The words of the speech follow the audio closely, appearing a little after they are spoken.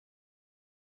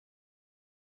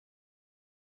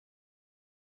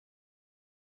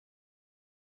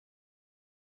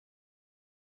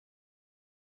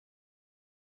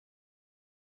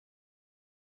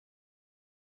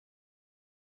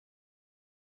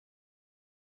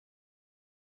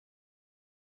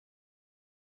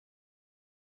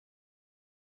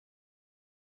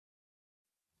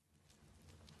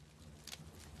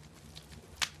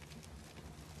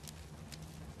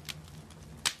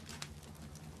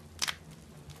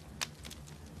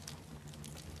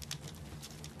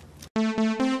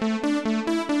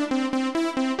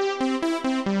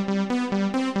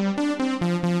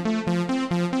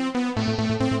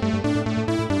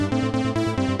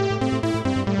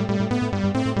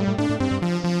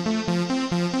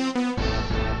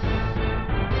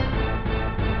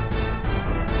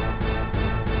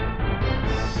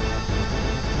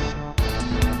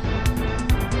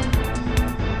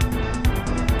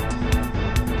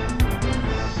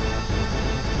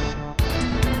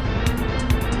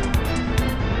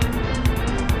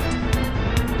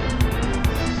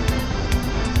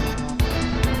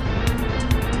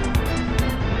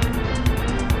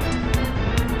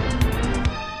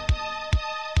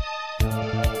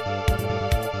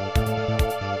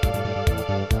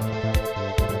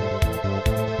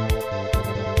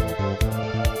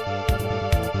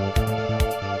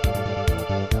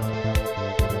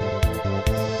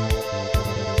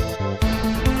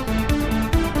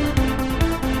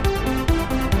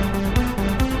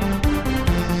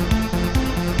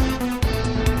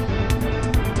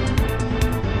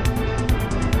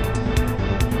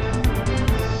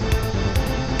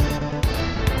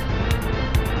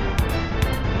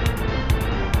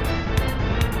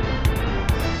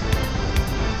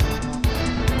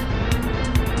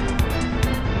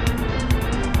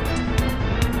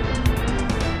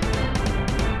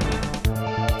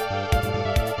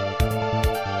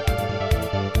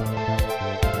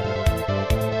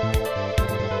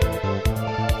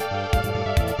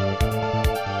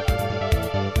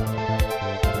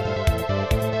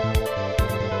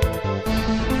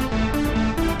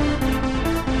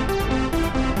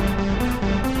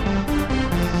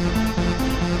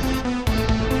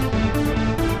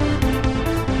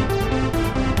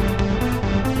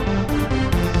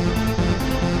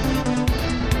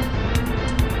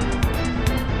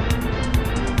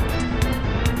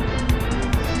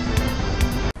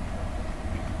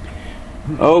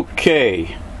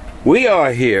Okay, we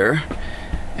are here,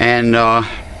 and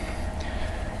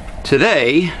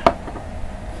today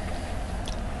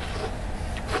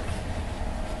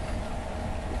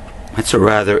that's a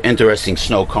rather interesting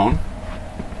snow cone.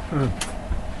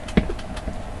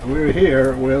 We're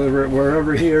here,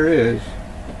 wherever here is.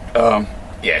 Yeah,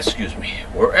 excuse me.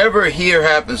 Wherever here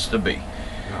happens to be.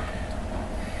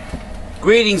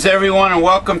 Greetings, everyone, and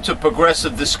welcome to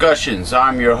Progressive Discussions.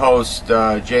 I'm your host,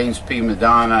 James P.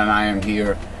 Madonna, and I am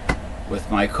here with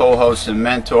my co-host and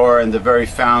mentor and the very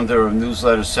founder of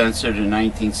Newsletter Censored in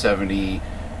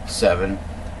 1977,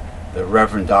 the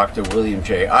Reverend Dr. William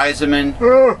J. Eisenman.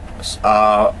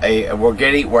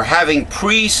 We're having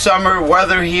pre-summer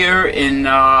weather here in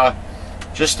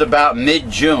just about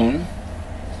mid-June.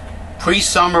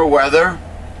 Pre-summer weather.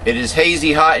 It is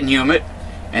hazy, hot, and humid.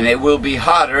 And it will be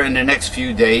hotter in the next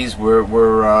few days. It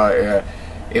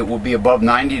will be above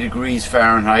 90 degrees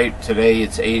Fahrenheit. Today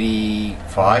it's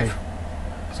 85,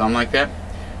 something like that.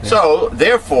 Yeah. So,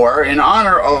 therefore, in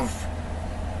honor of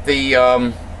the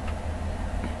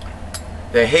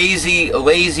hazy,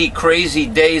 lazy, crazy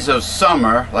days of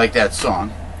summer, like that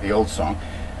song, the old song,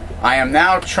 I am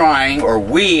now trying, or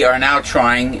we are now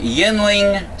trying,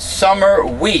 Yuengling Summer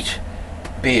Wheat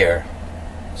Beer.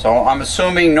 So I'm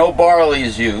assuming no barley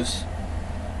is used,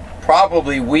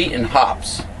 probably wheat and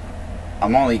hops.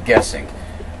 I'm only guessing.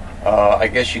 I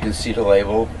guess you can see the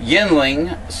label.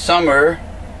 Yuengling Summer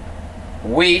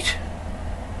Wheat.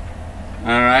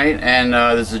 Alright, and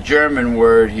there's a German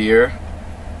word here.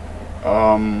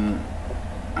 I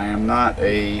am not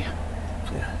a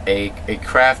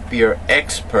craft beer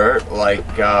expert like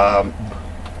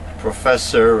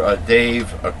Professor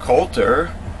Dave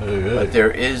Coulter, but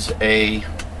there is a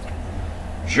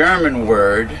German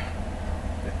word.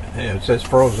 Yeah, it says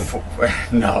frozen.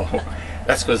 No,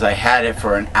 that's because I had it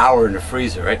for an hour in the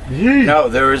freezer, right? No,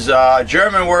 there is a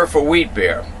German word for wheat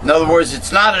beer. In other words,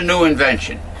 it's not a new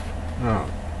invention. Oh.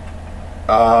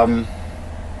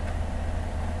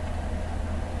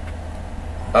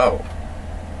 Oh.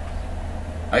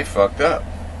 I fucked up.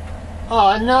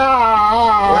 Oh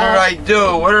no! What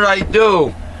did I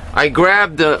do?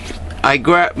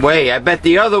 Wait, I bet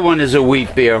the other one is a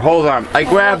wheat beer. Hold on.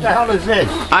 What the hell is this?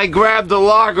 I grabbed the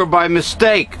lager by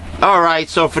mistake. Alright,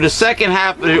 so for the second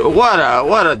half,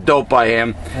 what a dope I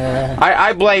am.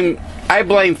 I blame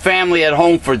family at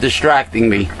home for distracting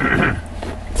me.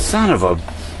 Son of a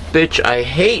bitch, I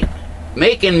hate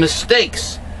making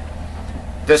mistakes.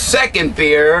 The second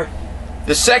beer,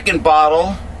 the second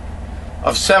bottle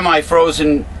of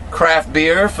semi-frozen craft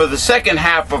beer for the second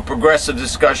half of Progressive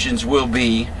Discussions will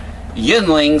be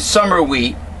Yuengling Summer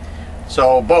Wheat.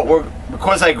 So,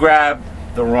 because I grabbed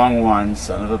the wrong one,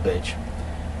 son of a bitch.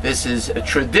 This is a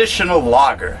traditional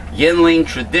lager, Yuengling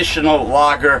traditional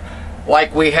lager,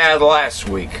 like we had last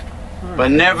week.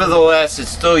 But nevertheless, it's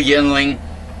still Yuengling,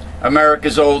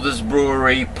 America's oldest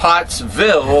brewery,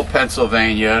 Pottsville,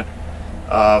 Pennsylvania,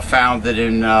 founded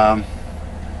in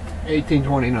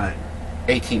 1829.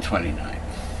 1829.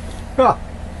 Huh.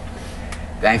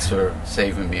 Thanks for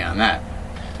saving me on that.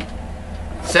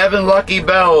 7 lucky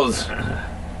bells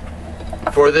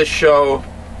for this show,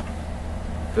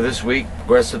 for this week,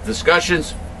 Progressive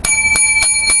Discussions.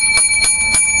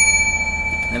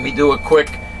 Let me do a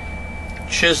quick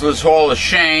Chiseler's Hall of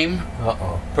Shame.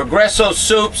 Uh-oh. Progresso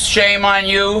Soups, shame on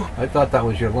you. I thought that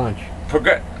was your lunch.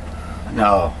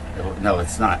 No,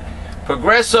 it's not.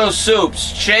 Progresso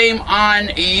Soups, shame on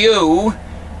you.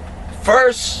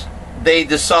 First, they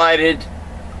decided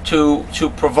to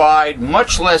provide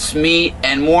much less meat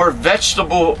and more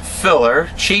vegetable filler,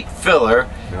 cheap filler,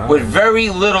 with very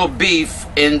little beef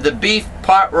in the beef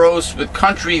pot roast with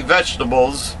country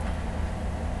vegetables.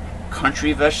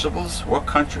 Country vegetables? What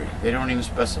country? They don't even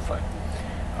specify.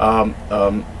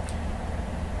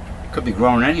 Could be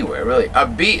grown anywhere, really.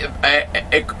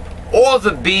 All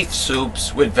the beef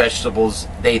soups with vegetables,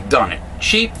 they've done it.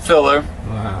 Cheap filler,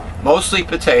 mostly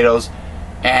potatoes,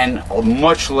 and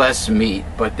much less meat.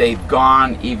 But they've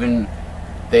gone even,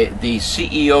 the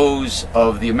CEOs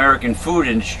of the American food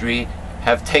industry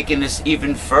have taken this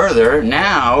even further.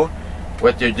 Now,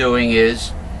 what they're doing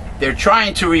is, they're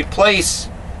trying to replace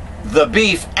the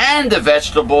beef and the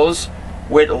vegetables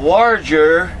with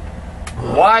larger,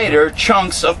 wider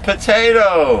chunks of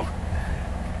potato.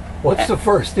 What's the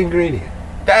first ingredient?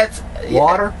 That's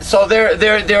water. So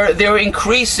they're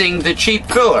increasing the cheap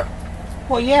filler.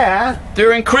 Well, yeah.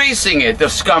 They're increasing it, the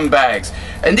scumbags.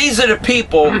 And these are the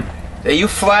people that you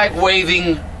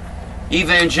flag-waving,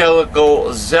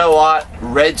 evangelical, zealot,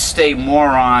 red state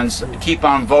morons keep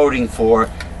on voting for,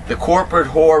 the corporate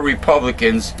whore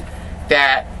Republicans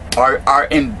that are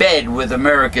in bed with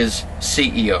America's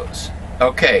CEOs.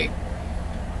 Okay.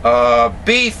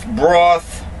 Beef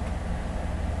broth.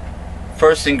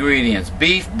 First ingredients,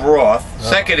 beef broth.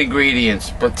 Second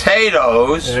ingredients,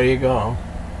 potatoes. There you go.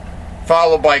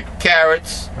 Followed by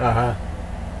carrots.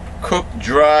 Cooked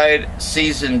Dried,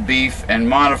 seasoned beef, and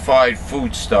modified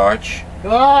food starch.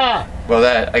 Ah!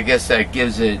 Well, I guess that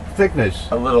gives it Thickness.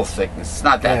 a little thickness. It's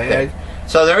not that thick.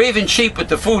 So they're even cheap with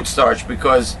the food starch,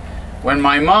 because when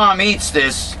my mom eats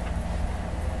this,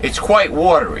 it's quite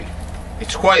watery.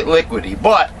 It's quite liquidy.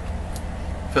 But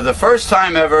for the first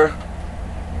time ever,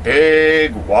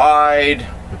 big, wide,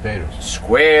 Potatoes.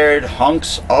 squared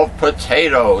hunks of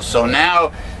potatoes. So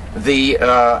now the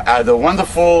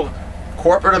wonderful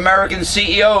corporate American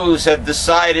CEOs have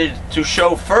decided to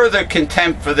show further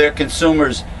contempt for their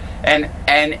consumers and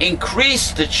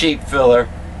increase the cheap filler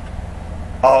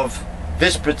of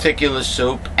this particular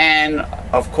soup. And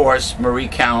of course, Marie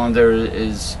Callender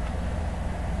is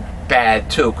bad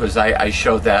too, because I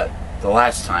showed that the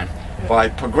last time. Yeah.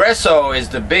 But Progresso is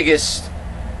the biggest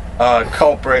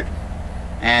culprit,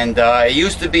 and it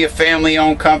used to be a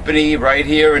family-owned company right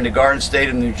here in the Garden State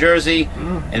of New Jersey,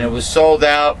 and it was sold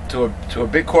out to a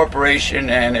big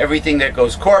corporation. And everything that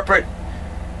goes corporate,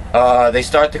 they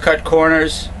start to cut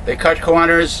corners. They cut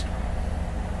corners,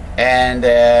 and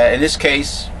in this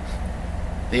case,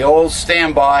 the old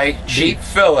standby cheap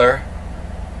filler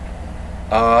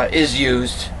is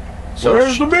used. So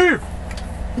where's the beef?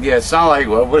 Yeah, it's not like,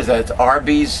 what is that? It's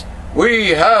Arby's. We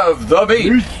have the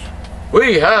meat.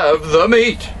 We have the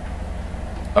meat.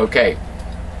 Okay.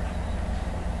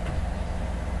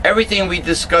 Everything we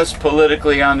discuss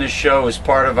politically on this show is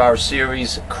part of our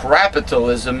series,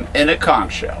 Crapitalism in a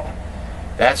Conch Shell.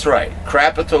 That's right,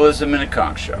 Crapitalism in a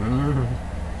Conch Shell.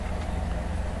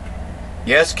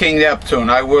 Yes, King Neptune,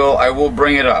 I will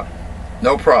bring it up.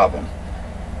 No problem.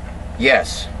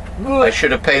 Yes, I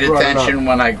should have paid attention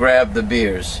when I grabbed the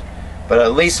beers. But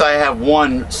at least I have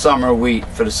one summer wheat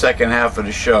for the second half of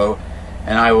the show,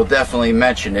 and I will definitely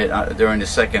mention it during the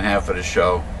second half of the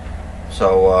show.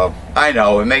 So I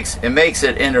know it makes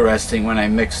it interesting when I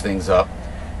mix things up,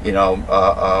 you know.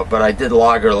 But I did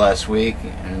lager last week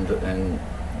and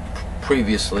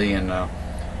previously, and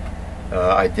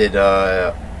I did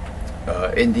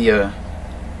India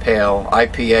Pale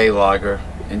IPA lager,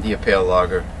 India Pale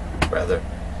lager, rather.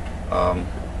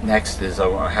 Next is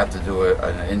I have to do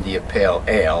an India Pale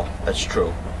Ale. That's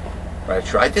true. Right,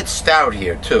 true. I did stout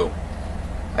here too.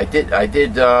 I did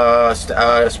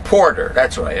porter.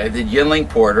 That's right. I did Yingling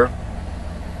Porter,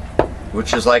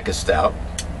 which is like a stout.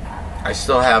 I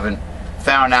still haven't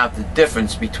found out the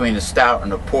difference between a stout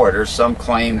and a porter. Some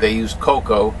claim they use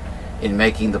cocoa in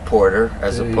making the porter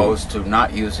as opposed to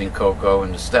not using cocoa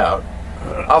in the stout.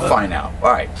 I'll find out.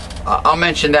 All right. I'll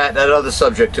mention that other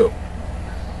subject too.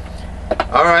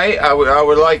 All right. I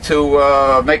would like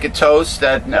to make a toast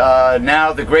that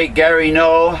now the great Gary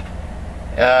Noel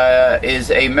is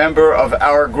a member of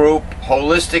our group,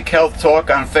 Holistic Health Talk,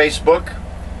 on Facebook.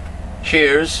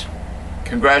 Cheers.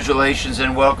 Congratulations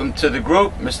and welcome to the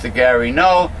group, Mr. Gary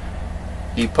Noel.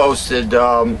 He posted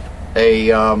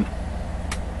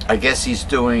I guess he's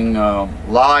doing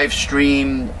live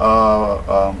streaming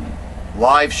on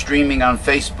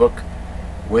Facebook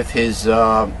with his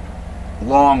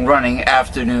long-running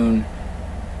afternoon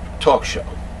talk show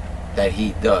that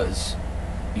he does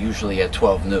usually at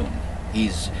 12 noon.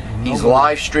 He's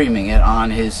live streaming it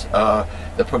on his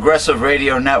the Progressive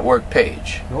Radio Network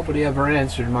page. Nobody ever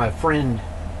answered my friend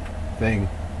thing.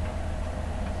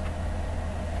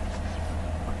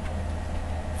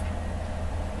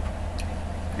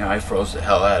 Yeah, I froze the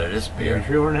hell out of this beer. You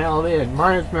sure in hell did.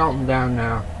 Mine's melting down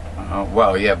now.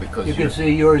 Well, yeah, because you can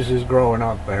see yours is growing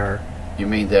up there. You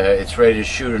mean it's ready to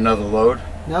shoot another load?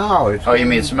 No, it's. Oh, you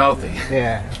mean it's melting?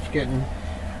 Yeah, it's getting.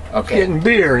 Okay. It's getting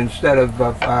beer instead of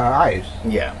ice.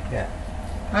 Yeah. Yeah.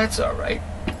 That's all right.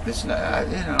 It's not,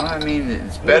 you know, I mean,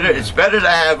 it's better. It's better to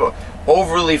have a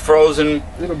overly frozen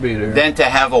It'll be there. than to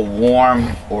have a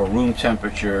warm or room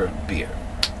temperature beer.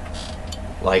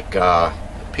 Like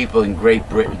people in Great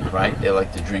Britain, right? They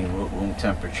like to drink room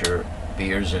temperature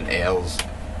beers and ales.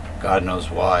 God knows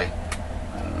why.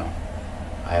 I don't know.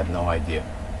 I have no idea.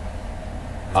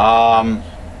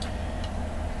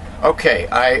 Okay,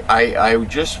 I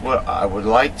would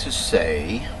like to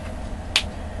say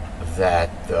that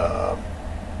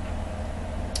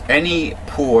any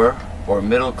poor or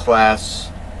middle class,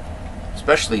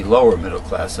 especially lower middle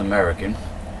class American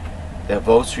that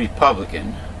votes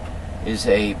Republican is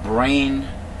a brain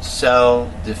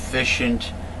cell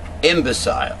deficient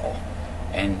imbecile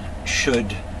and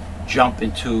should jump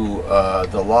into a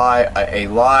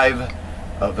live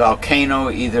a volcano,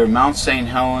 either Mount St.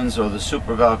 Helens or the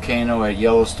supervolcano at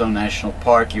Yellowstone National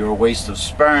Park, you're a waste of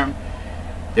sperm.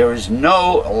 There is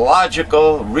no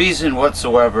logical reason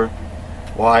whatsoever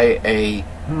why a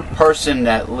person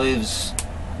that lives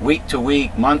week to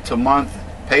week, month to month,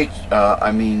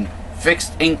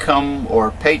 fixed income or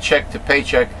paycheck to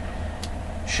paycheck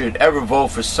should ever vote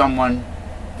for someone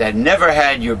that never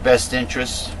had your best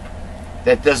interest,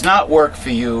 that does not work for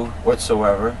you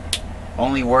whatsoever,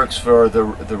 only works for the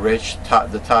rich,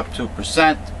 the top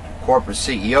 2%, corporate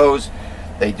CEOs.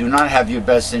 They do not have your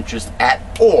best interest at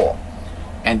all.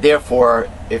 And therefore,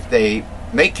 if they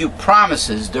make you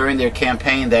promises during their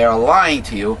campaign, they are lying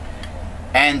to you,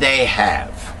 and they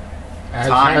have. As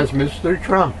has Mr.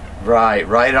 Trump.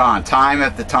 Right on. Time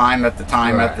after time after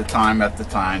time after time after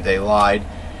time, they lied.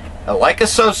 Like a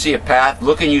sociopath,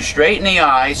 looking you straight in the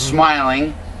eye,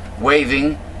 smiling,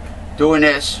 waving, doing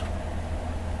this,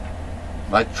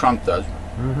 like Trump does.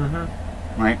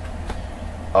 Right?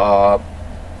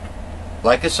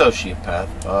 Like a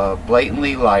sociopath,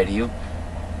 blatantly lie to you.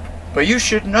 But you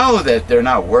should know that they're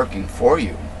not working for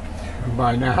you.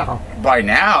 By now. By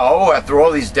now, after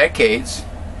all these decades.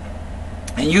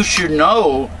 And you should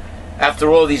know, after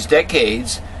all these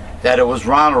decades, that it was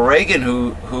Ronald Reagan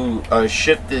who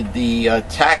shifted the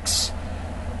tax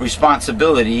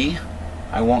responsibility.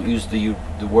 I won't use the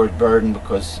word burden,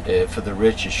 because for the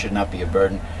rich it should not be a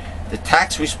burden. The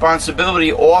tax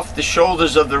responsibility off the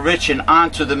shoulders of the rich and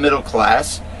onto the middle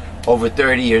class over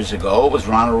 30 years ago. It was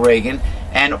Ronald Reagan.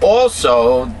 And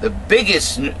also, the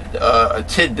biggest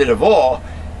tidbit of all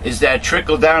is that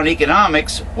trickle-down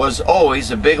economics was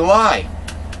always a big lie.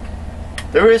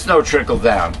 There is no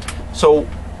trickle-down. So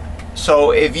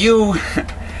if you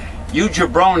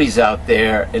jabronis out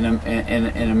there in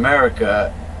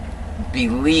America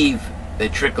believe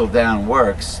that trickle-down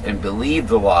works and believe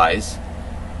the lies,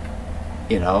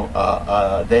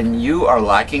 then you are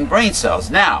lacking brain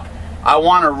cells. Now, I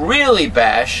want to really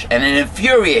bash, and it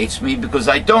infuriates me because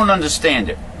I don't understand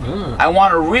it. I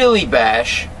want to really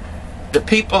bash the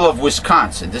people of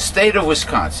Wisconsin, the state of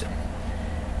Wisconsin.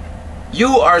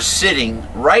 You are sitting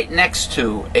right next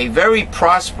to a very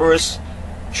prosperous,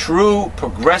 true,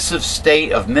 progressive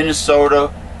state of Minnesota,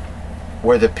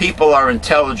 where the people are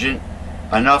intelligent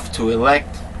enough to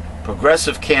elect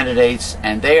progressive candidates,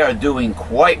 and they are doing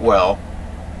quite well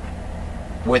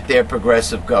with their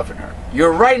progressive governor.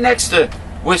 You're right next to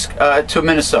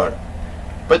Minnesota.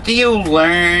 But do you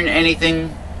learn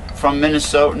anything from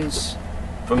Minnesotans?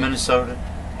 From Minnesota?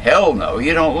 Hell no.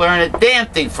 You don't learn a damn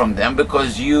thing from them,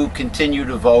 because you continue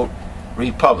to vote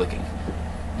Republican.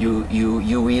 You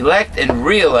elect and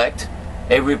re-elect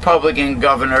a Republican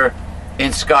governor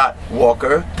in Scott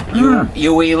Walker.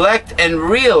 You elect and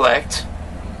re-elect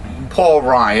Paul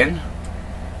Ryan.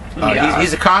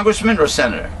 He's a congressman or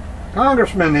senator?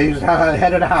 Congressman, he's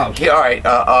head of the House. Yeah, all right.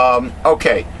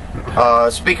 Okay.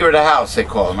 Speaker of the House, they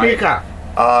call him. Speaker.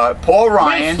 Right? Paul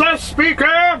Ryan. Mr.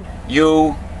 Speaker.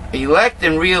 You elect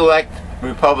and re-elect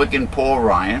Republican Paul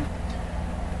Ryan.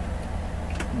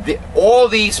 All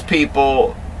these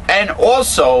people, and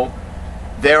also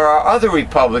there are other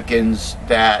Republicans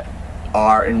that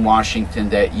are in Washington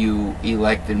that you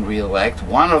elect and re-elect.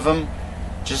 One of them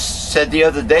just said the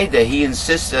other day that he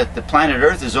insists that the planet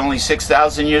Earth is only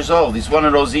 6,000 years old. He's one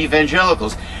of those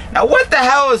evangelicals. Now, what the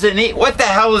hell is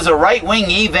a right-wing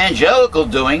evangelical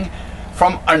doing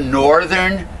from a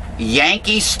northern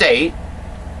Yankee state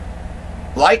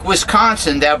like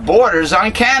Wisconsin that borders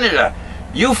on Canada?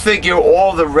 You figure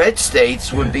all the red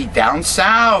states would be down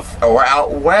south or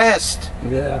out west.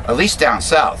 Yeah. At least down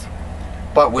south.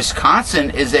 But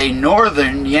Wisconsin is a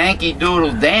northern Yankee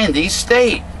Doodle Dandy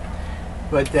state.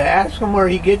 But ask him where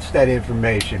he gets that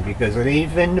information, because it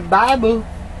ain't in the Bible.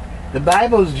 The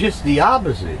Bible's just the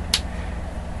opposite.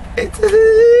 They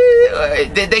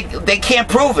can't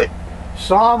prove it.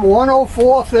 Psalm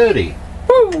 104:30.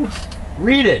 Woo!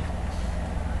 Read it.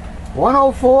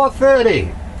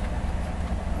 104:30.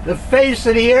 The face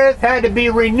of the earth had to be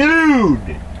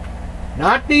renewed,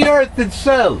 not the earth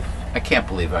itself. I can't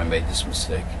believe I made this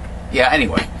mistake. Yeah,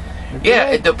 anyway.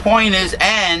 Yeah, the point is,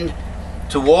 and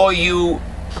to all you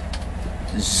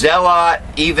zealot,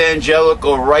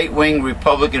 evangelical, right-wing,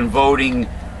 Republican voting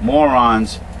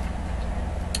morons,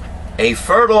 a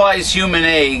fertilized human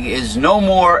egg is no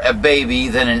more a baby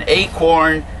than an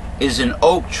acorn is an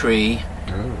oak tree,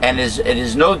 and it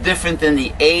is no different than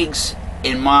the eggs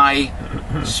in my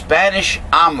Spanish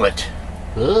omelet.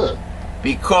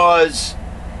 Because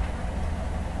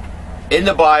in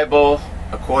the Bible,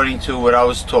 according to what I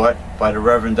was taught by the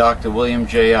Reverend Dr. William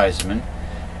J. Eisenman,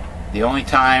 The only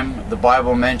time the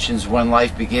Bible mentions when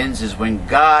life begins is when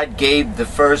God gave the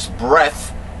first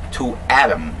breath to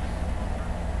Adam.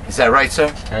 Is that right,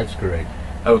 sir? That's correct.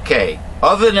 Okay.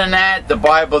 Other than that, the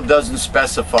Bible doesn't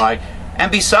specify.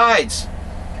 And besides,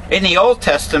 in the Old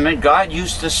Testament, God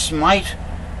used to smite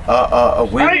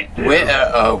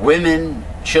women,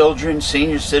 children,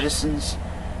 senior citizens,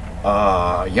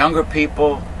 younger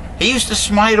people. He used to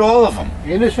smite all of them.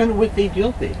 Innocent with the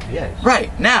guilty, yes.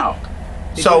 Right. Now,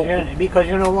 because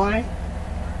you know why?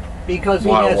 Because he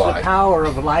has the power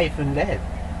of life and death.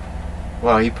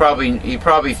 Well, he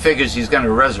probably figures he's going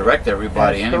to resurrect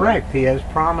everybody. That's anyway. correct. He has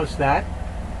promised that.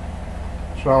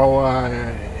 So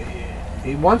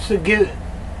he wants to give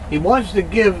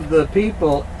the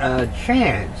people a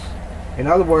chance. In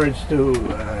other words, to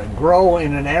grow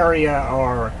in an area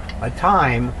or a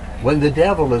time when the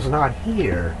devil is not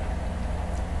here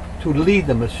to lead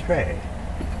them astray.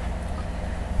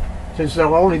 Since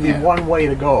there'll only be one way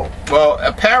to go. Well,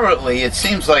 apparently, it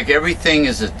seems like everything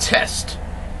is a test.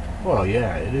 Well,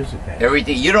 yeah, it is a test.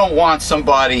 Everything. You don't want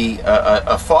somebody.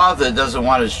 A father doesn't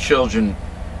want his children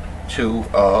to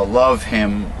love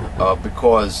him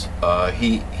because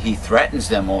he threatens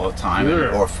them all the time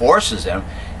or forces them.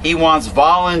 He wants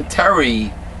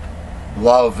voluntary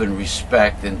love and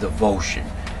respect and devotion.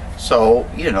 So,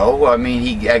 you know, I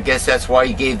mean, I guess that's why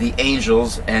he gave the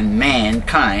angels and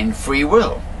mankind free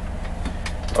will.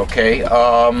 Okay.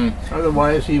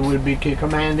 Otherwise, he would be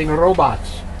commanding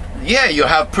robots. Yeah, you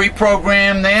have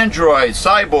pre-programmed androids,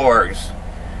 cyborgs.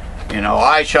 You know,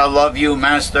 I shall love you,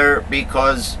 master,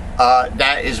 because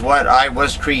that is what I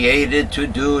was created to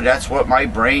do. That's what my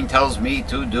brain tells me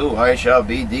to do. I shall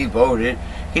be devoted.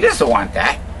 He doesn't want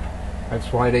that.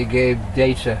 That's why they gave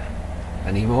data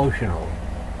an emotional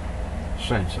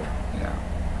sensor. Yeah.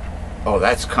 Oh,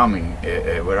 that's coming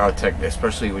with our tech,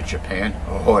 especially with Japan.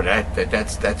 Oh,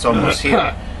 that's almost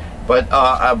here. But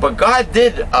God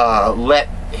did let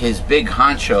his big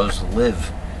honchos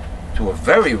live to a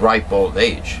very ripe old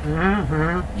age.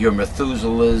 Mm-hmm. Your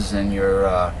Methuselahs and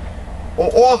your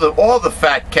all the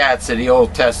fat cats of the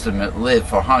Old Testament lived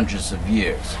for hundreds of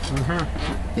years.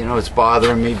 Mm-hmm. You know, it's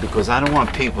bothering me because I don't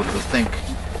want people to think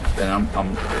that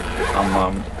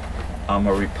I'm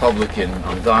a Republican.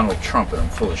 I'm Donald Trump and I'm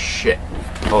full of shit.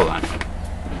 Hold on.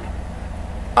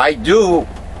 I did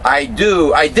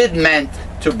meant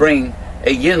to bring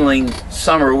a Yinling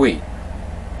summer wheat.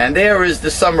 And there is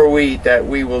the summer wheat that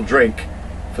we will drink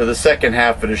for the second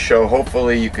half of the show.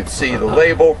 Hopefully you can see the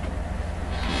label.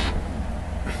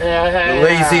 The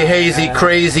lazy, hazy,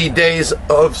 crazy days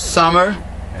of summer.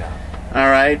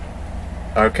 All right.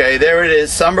 Okay, there it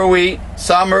is. Summer wheat.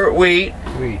 Summer wheat.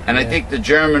 And I think the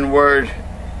German word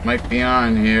might be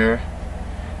on here.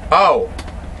 Oh,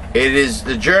 it is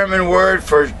the German word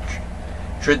for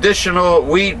traditional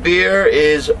wheat beer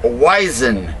is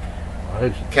Weizen.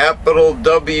 Capital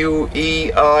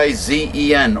W-E-I-Z-E-N.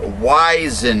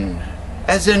 Weizen.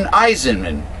 As in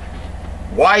Eisenman.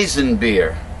 Weizen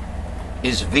beer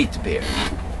is wheat beer.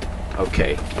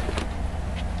 Okay.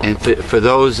 And for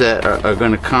those that are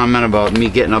going to comment about me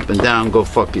getting up and down, go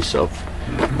fuck yourself.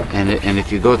 And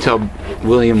if you go tell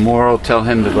William Morrow, tell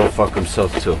him to go fuck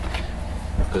himself too.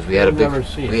 Because we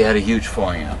had a huge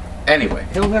falling out. Anyway.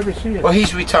 He'll never see it. Well,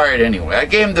 he's retired anyway. I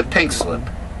gave him the pink slip.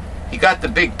 He got the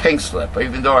big pink slip,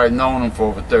 even though I've known him for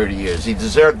over 30 years. He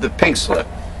deserved the pink slip.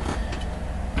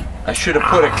 I should have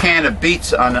put a can of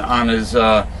Beets on his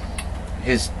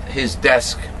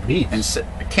desk. Beets? And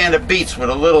a can of Beets with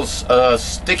a little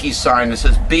sticky sign that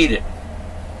says "Beat it."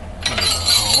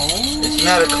 Isn't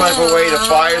that a clever way to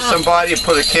fire somebody?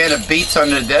 Put a can of Beets on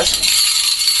their desk.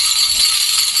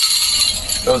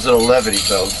 Those are the levity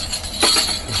bells.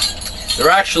 They're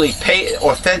actually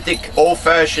authentic,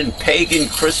 old-fashioned pagan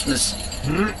Christmas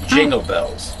jingle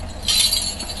bells.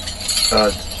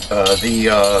 The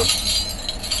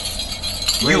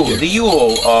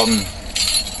Yule,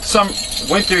 some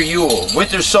winter Yule,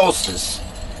 winter solstice.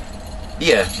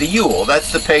 Yeah, the Yule.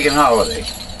 That's the pagan holiday.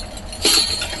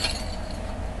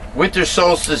 Winter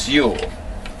solstice Yule.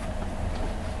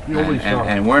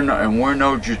 And we're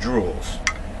no jadrules.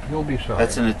 You'll be sorry.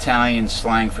 That's an Italian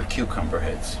slang for cucumber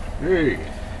heads. Hey.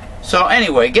 So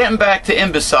anyway, getting back to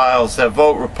imbeciles that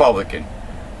vote Republican.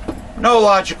 No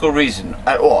logical reason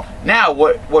at all. Now,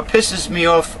 what pisses me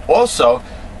off also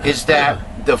is that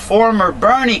the former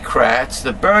Bernie-crats,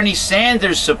 the Bernie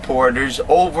Sanders supporters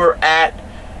over at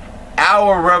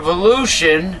Our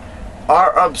Revolution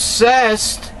are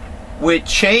obsessed with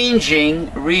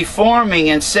changing, reforming,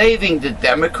 and saving the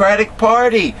Democratic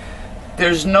Party.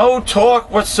 There's no talk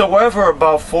whatsoever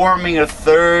about forming a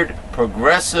third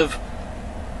progressive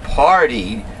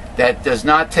party that does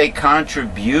not take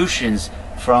contributions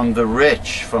from the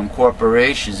rich, from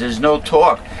corporations. There's no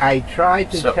talk. I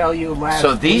tried to tell you last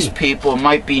So these week. people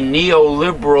might be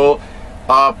neoliberal,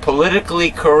 politically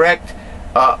correct.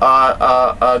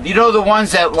 You know, the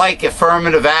ones that like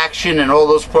affirmative action and all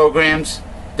those programs?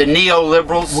 The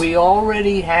neoliberals? We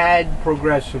already had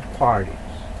progressive parties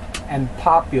and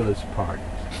populist parties.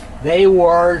 They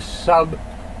were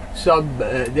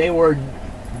they were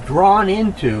drawn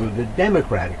into the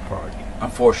Democratic Party,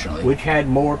 Unfortunately. which had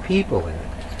more people in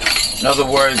it. In other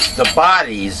words, the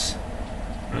bodies,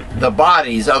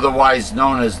 otherwise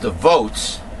known as the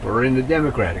votes, Were in the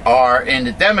Democratic. are in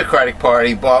the Democratic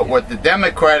Party, but what the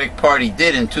Democratic Party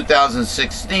did in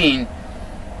 2016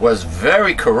 was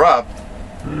very corrupt,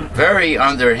 very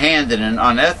underhanded and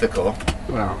unethical,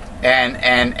 Well,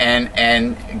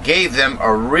 and gave them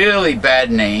a really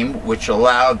bad name, which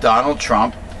allowed Donald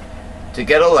Trump to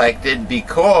get elected,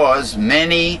 because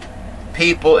many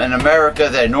people in America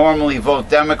that normally vote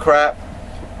Democrat,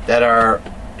 that are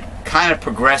kind of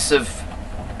progressive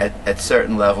at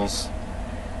certain levels,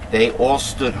 they all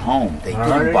stood home. They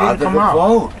didn't bother to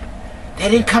vote. They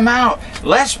didn't come out.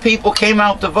 Less people came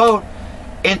out to vote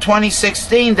in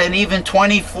 2016 than even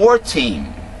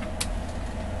 2014.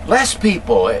 Less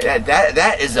people.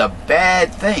 That is a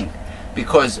bad thing,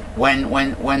 because when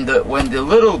the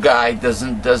little guy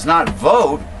does not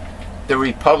vote, the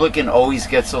Republican always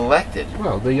gets elected.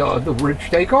 well, the rich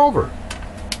take over.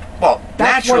 Well,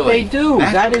 That's naturally, what they do.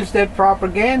 That naturally. is their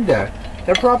propaganda.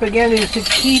 Their propaganda is to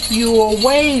keep you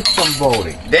away from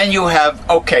voting. Then you have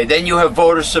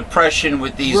voter suppression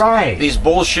with these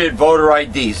bullshit voter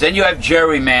IDs. Then you have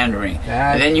gerrymandering,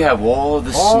 and then you have all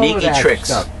the sneaky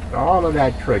tricks. All of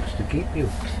that tricks to keep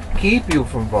you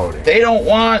from voting. They don't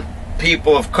want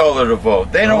people of color to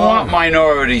vote. They don't want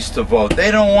minorities to vote.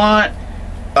 They don't want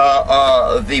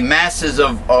the masses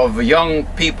of young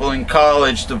people in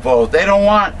college to vote. They don't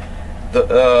want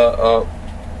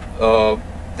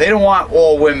they don't want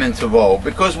all women to vote,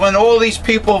 because when all these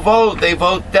people vote, they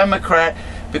vote Democrat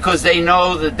because they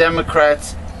know the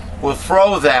Democrats will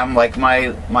throw them, like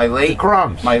my late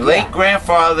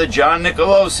grandfather John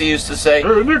Nicolosi used to say.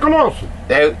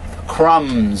 They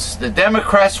crumbs. The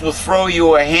Democrats will throw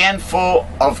you a handful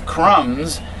of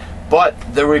crumbs, but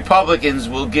the Republicans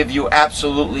will give you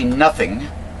absolutely nothing,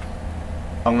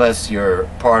 unless you're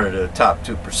part of the top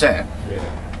 2%. Yeah.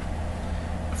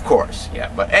 Of course,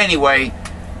 yeah. But anyway,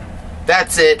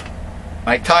 that's it.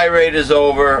 My tirade is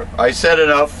over. I said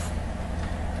enough.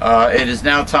 It is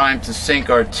now time to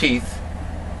sink our teeth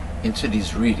into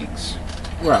these readings.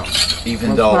 Well, let's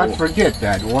not forget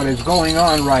that what is going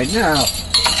on right now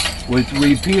with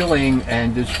repealing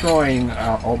and destroying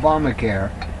Obamacare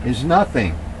is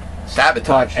nothing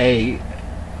sabotage,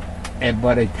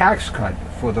 but a tax cut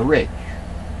for the rich.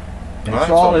 That's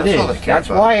well, all it is. That's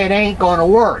why it ain't going to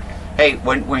work. Hey,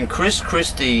 when Chris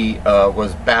Christie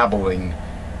was babbling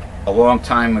a long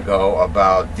time ago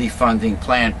about defunding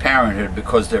Planned Parenthood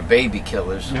because they're baby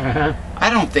killers, I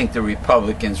don't think the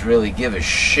Republicans really give a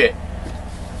shit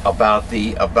about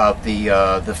the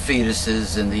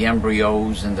fetuses and the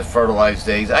embryos and the fertilized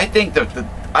eggs. I think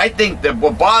that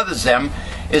what bothers them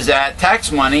is that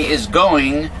tax money is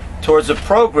going towards a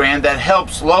program that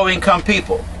helps low-income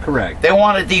people. Correct. They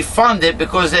want to defund it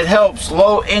because it helps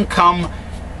low-income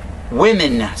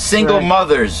women, single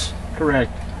mothers.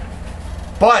 Correct.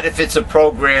 But if it's a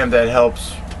program that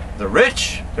helps the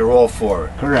rich, they're all for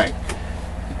it. Correct.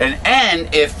 And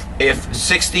if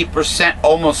 60%,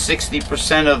 almost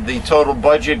 60% of the total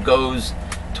budget goes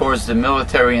towards the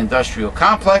military-industrial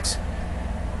complex,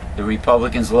 the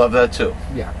Republicans love that too.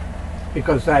 Yeah,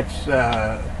 because that's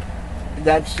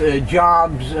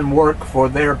jobs and work for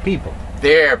their people.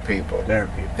 Their people. Their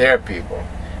people. Their people.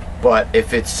 But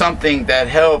if it's something that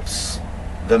helps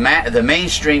the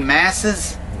mainstream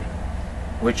masses,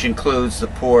 which includes the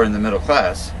poor and the middle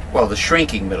class, well, the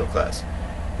shrinking middle class,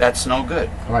 that's no good.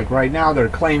 Like right now, they're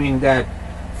claiming that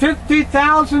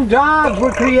 50,000 jobs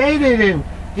were created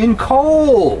in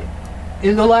coal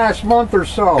in the last month or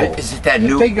so. Is it that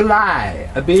new? A big lie.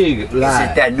 A big lie.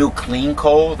 Is it that new clean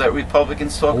coal that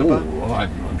Republicans talk about? Well,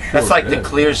 I'm sure That's like the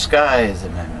Clear Skies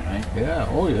Amendment, right? Yeah.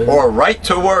 Oh yeah. Or right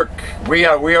to work. We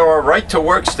are a right to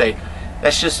work state.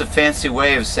 That's just a fancy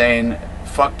way of saying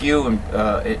fuck you,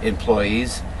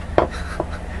 employees.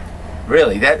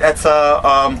 Really, that's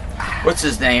what's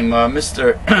his name,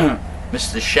 Mr.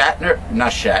 Shatner?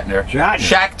 Not Shatner.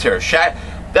 Schachter.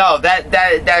 No,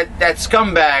 that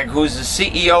scumbag who's the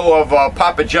CEO of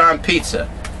Papa John Pizza.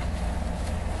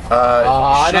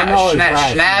 I don't know his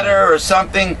last Schnatter or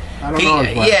something. I don't know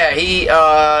his last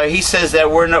Yeah, he says that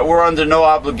we're under no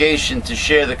obligation to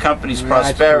share the company's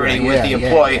prosperity with the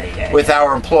with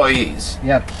our employees.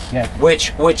 Yep.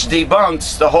 Which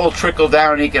debunks the whole trickle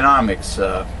down economics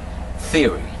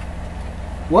theory.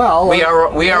 Well, we are.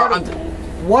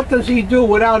 What does he do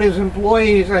without his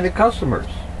employees and the customers?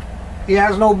 He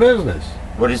has no business.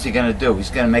 What is he going to do?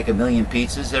 He's going to make 1 million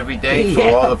pizzas every day for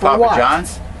Yeah, all the for Papa what?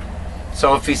 Johns?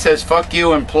 So if he says, fuck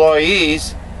you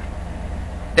employees,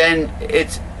 then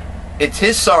it's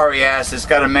his sorry ass that's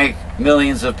got to make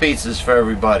millions of pizzas for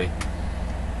everybody.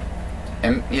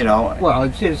 And, you know... Well,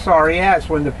 it's his sorry ass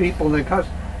when the people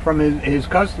from his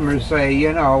customers say,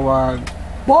 you know,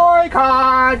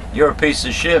 boycott! You're a piece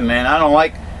of shit, man. I don't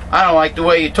like the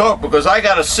way you talk because I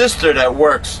got a sister that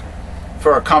works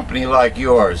for a company like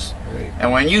yours. Right.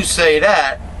 And when you say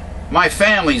that, my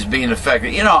family's being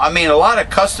affected. You know, I mean, a lot of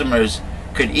customers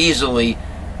could easily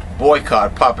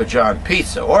boycott Papa John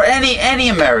Pizza or any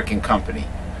American company.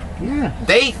 Yeah.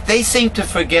 They seem to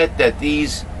forget that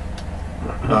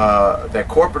that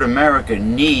corporate America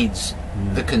needs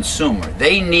the consumer.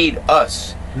 They need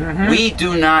us. We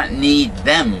do not need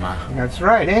them. That's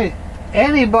right.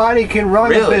 Anybody can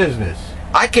run a business.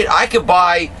 I could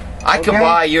buy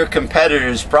your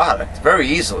competitor's product very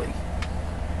easily.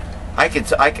 I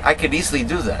could easily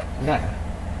do that. Yeah.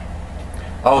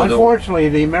 Oh, unfortunately,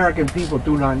 the American people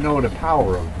do not know the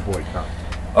power of the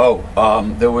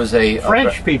boycott. There was a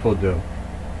French people do.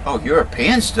 Oh,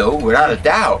 Europeans do, without a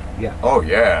doubt. Yeah. Oh,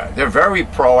 yeah. They're very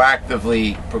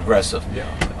proactively progressive. Yeah.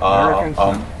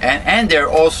 Americans and they're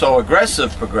also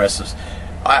aggressive progressives.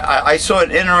 I saw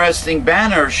an interesting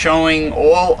banner showing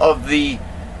all of the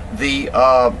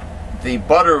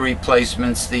butter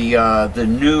replacements, the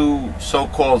new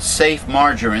so-called safe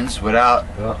margarines without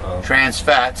trans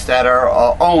fats that are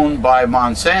owned by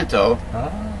Monsanto.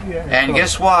 And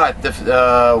guess what?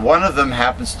 One of them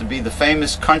happens to be the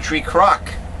famous Country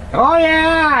Crock. Oh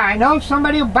yeah, I know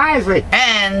somebody who buys it.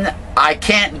 And I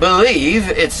can't believe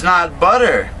it's not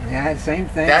butter. Yeah, same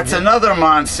thing. That's another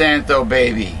Monsanto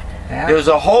baby. Yeah. There's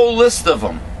a whole list of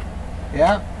them.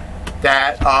 Yeah.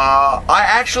 That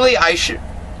I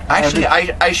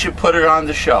should put it on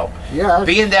the show. Yeah.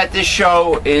 Being that this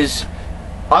show is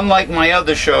unlike my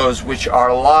other shows, which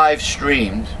are live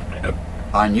streamed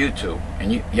on YouTube,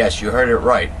 and yes, you heard it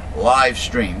right, live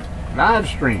streamed. Live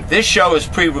stream. This show is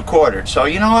pre-recorded, so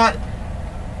you know what?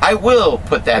 I will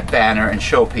put that banner and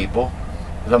show people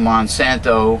the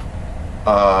Monsanto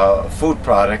food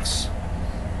products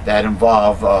that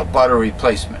involve butter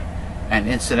replacement. And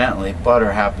incidentally,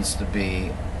 butter happens to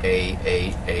be a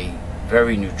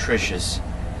very nutritious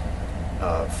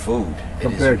food.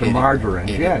 Compared to margarine,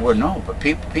 yes. Well, no, but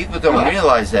people don't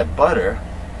realize that butter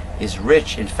is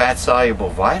rich in fat-soluble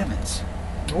vitamins.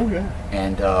 Oh yeah.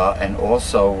 And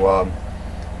also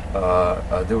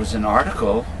there was an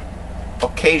article.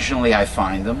 Occasionally I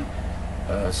find them.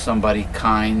 Somebody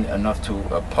kind enough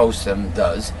to post them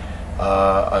does.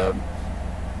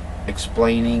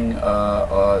 Explaining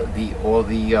all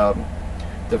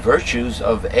the virtues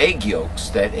of egg yolks.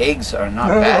 That eggs are not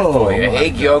bad for you.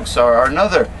 Egg yolks are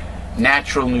another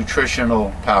natural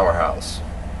nutritional powerhouse.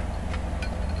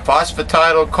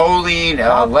 Phosphatidylcholine,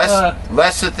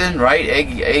 lecithin, right?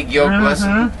 Egg yolk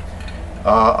lecithin.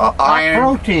 Iron.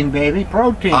 Protein, baby,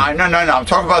 protein. No. I'm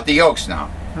talking about the yolks now.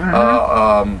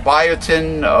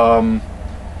 Biotin,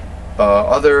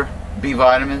 other B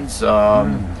vitamins,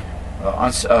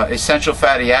 essential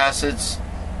fatty acids,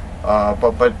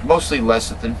 but mostly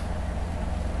lecithin.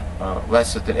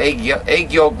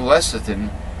 Egg yolk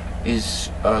lecithin is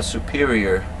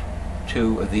superior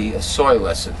to the soy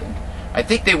lecithin. I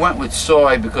think they went with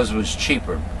soy because it was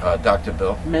cheaper, Dr.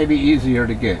 Bill. Maybe easier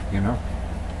to get, you know.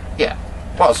 Yeah.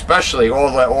 Well, especially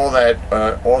all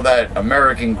that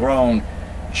American-grown,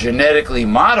 genetically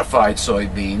modified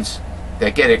soybeans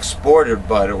that get exported,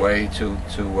 by the way, to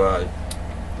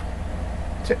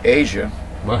Asia.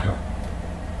 Well,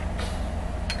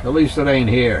 at least it ain't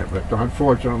here, but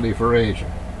unfortunately for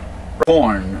Asia.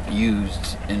 Corn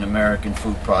used in American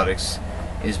food products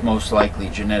is most likely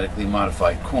genetically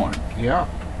modified corn. Yeah.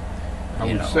 I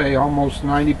would say almost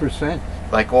 90%.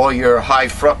 Like all your high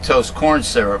fructose corn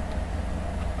syrup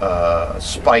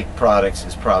spike products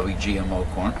is probably GMO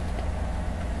corn.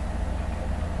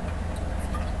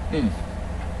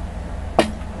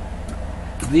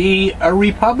 The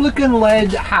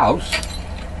Republican-led House,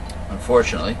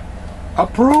 unfortunately,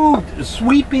 approved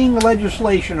sweeping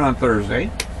legislation on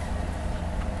Thursday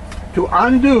to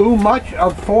undo much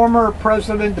of former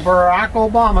President Barack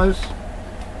Obama's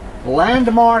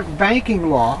landmark banking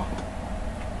law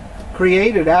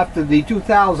created after the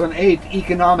 2008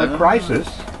 economic crisis.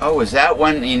 Oh, is that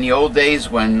when, in the old days,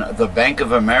 when the Bank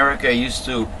of America used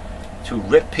to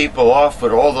rip people off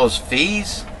with all those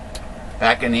fees?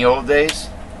 Back in the old days?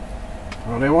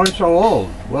 Well, they weren't so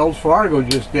old. Wells Fargo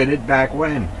just did it back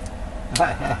when.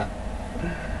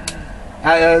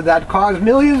 That caused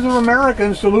millions of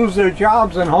Americans to lose their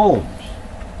jobs and homes.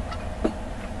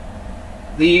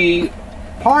 The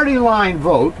party line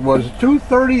vote was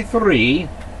 233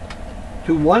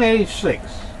 to 186.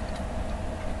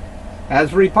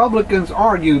 As Republicans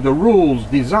argued the rules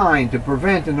designed to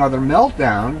prevent another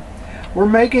meltdown were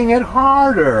making it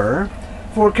harder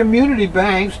for community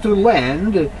banks to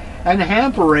lend and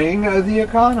hampering the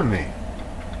economy.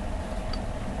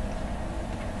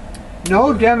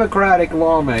 No Democratic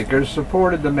lawmakers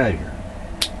supported the measure.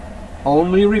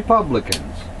 Only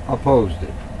Republicans opposed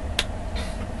it.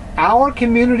 Our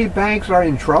community banks are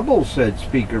in trouble, said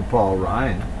Speaker Paul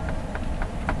Ryan.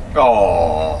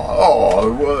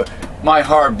 My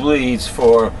heart bleeds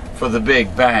for the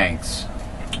big banks.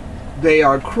 They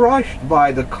are crushed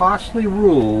by the costly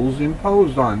rules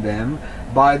imposed on them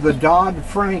by the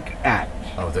Dodd-Frank Act.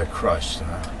 Oh, they're crushed,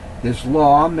 huh? This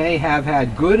law may have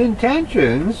had good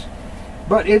intentions,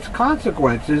 but its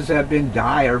consequences have been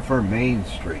dire for Main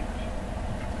Street.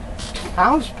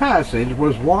 House passage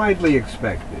was widely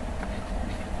expected,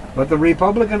 but the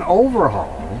Republican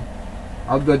overhaul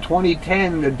of the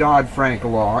 2010 Dodd-Frank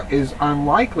law is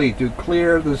unlikely to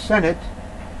clear the Senate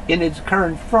in its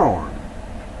current form.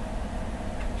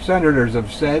 Senators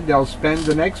have said they'll spend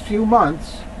the next few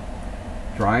months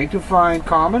trying to find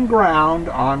common ground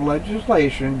on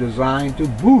legislation designed to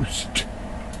boost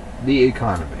the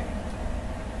economy.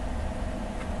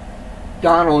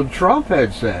 Donald Trump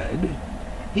had said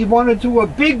he wanted to a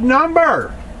big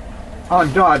number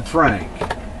on Dodd-Frank,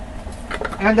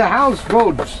 and the House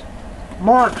votes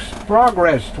marks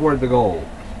progress toward the goal.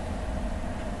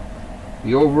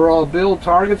 The overall bill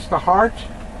targets the heart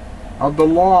of the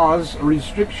law's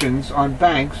restrictions on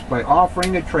banks by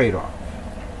offering a trade-off.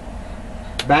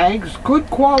 Banks could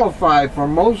qualify for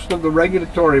most of the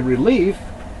regulatory relief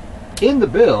in the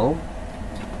bill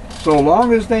so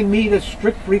long as they meet a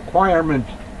strict requirement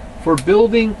for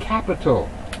building capital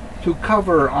to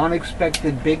cover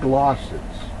unexpected big losses.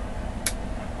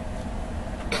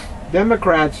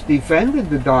 Democrats defended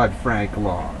the Dodd-Frank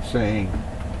law, saying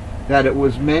that it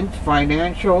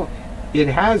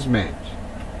has meant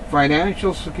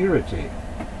financial security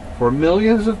for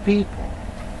millions of people,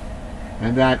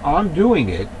 and that undoing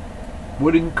it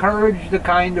would encourage the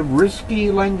kind of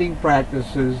risky lending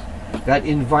practices that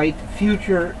invite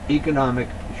future economic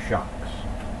shocks.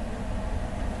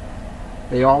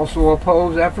 They also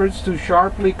oppose efforts to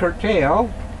sharply curtail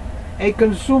a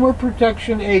consumer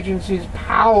protection agency's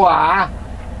power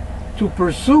to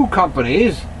pursue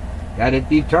companies that it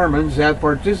determines have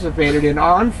participated in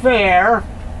unfair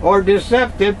or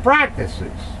deceptive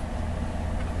practices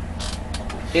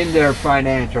in their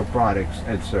financial products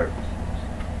and services.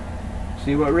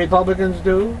 See what Republicans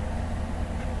do?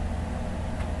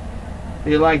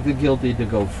 They like the guilty to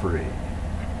go free.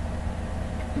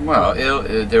 Well,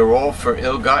 they're all for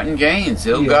ill-gotten gains.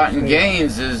 Ill-gotten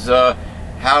gains is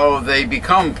how they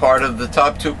become part of the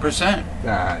top 2%.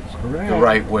 That's correct. The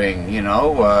right wing, you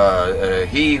know.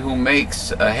 He who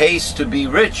makes a haste to be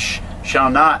rich shall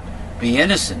not be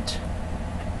innocent.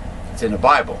 It's in the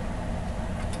Bible.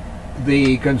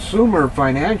 The Consumer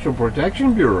Financial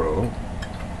Protection Bureau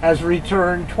has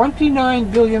returned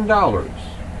 $29 billion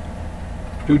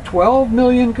to 12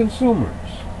 million consumers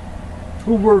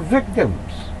who were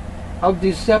victims of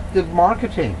deceptive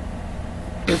marketing,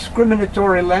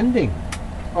 discriminatory lending,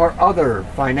 or other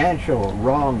financial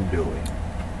wrongdoing.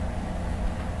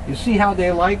 You see how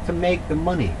they like to make the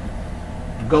money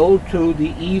go to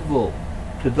the evil,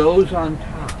 to those on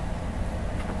top.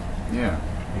 Yeah.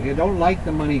 You don't like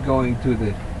the money going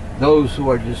to those who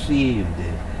are deceived,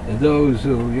 and those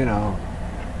who, you know,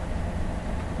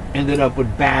 ended up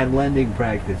with bad lending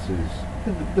practices.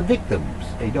 The victims,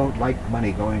 they don't like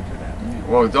money going to them.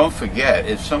 Well, don't forget,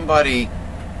 if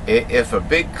a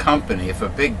big company, if a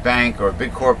big bank or a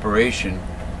big corporation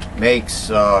makes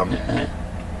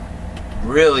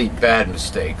really bad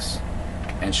mistakes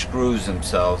and screws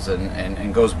themselves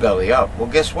and goes belly up, well,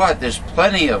 guess what? There's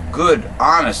plenty of good,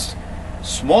 honest,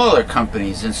 smaller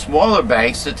companies and smaller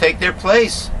banks to take their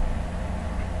place.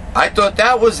 I thought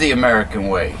that was the American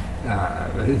way.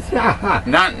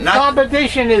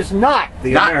 Competition is not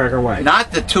the American way.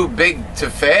 Not the too big to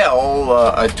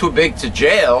fail, too big to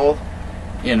jail.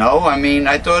 You know, I mean,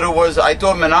 I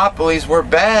thought monopolies were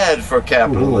bad for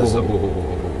capitalism.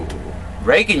 Ooh.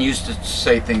 Reagan used to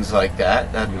say things like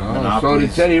that. That So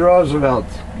did Teddy Roosevelt.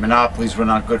 Monopolies were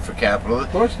not good for capitalism.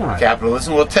 Of course not.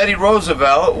 Capitalism. Well, Teddy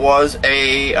Roosevelt was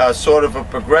a sort of a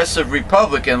progressive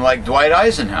Republican like Dwight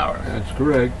Eisenhower. That's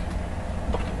correct.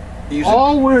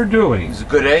 All we're doing He's a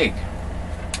good egg.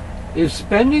 is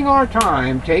spending our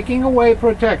time taking away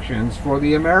protections for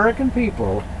the American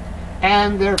people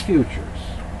and their futures.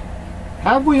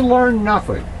 Have we learned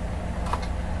nothing?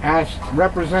 Asked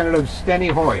Representative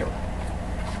Steny Hoyer,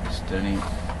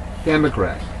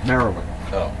 Democrat, Maryland.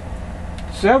 Oh.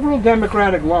 Several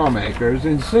Democratic lawmakers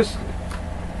insisted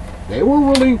they were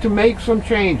willing to make some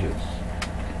changes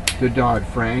to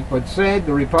Dodd-Frank, but said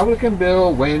the Republican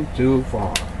bill went too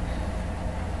far.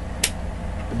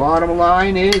 The bottom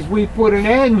line is we put an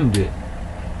end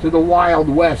to the Wild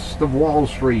West of Wall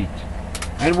Street,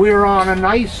 and we're on a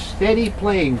nice, steady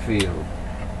playing field.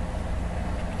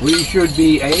 We should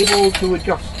be able to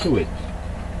adjust to it.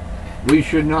 We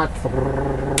should not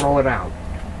throw it out.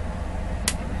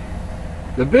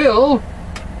 The bill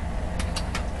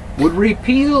would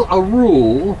repeal a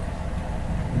rule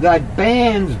that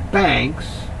bans banks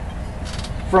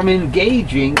from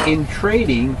engaging in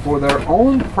trading for their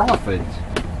own profit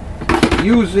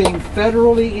using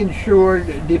federally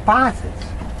insured deposits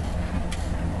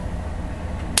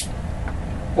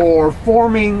or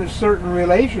forming certain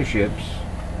relationships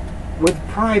with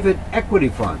private equity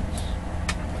funds.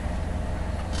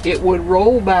 It would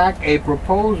roll back a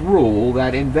proposed rule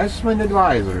that investment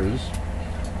advisors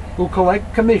who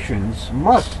collect commissions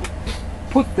must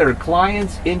put their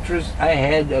clients' interests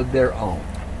ahead of their own.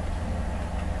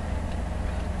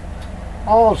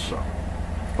 Also,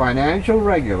 financial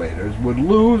regulators would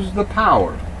lose the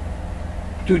power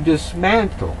to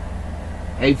dismantle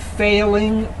a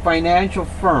failing financial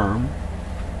firm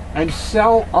and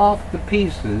sell off the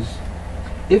pieces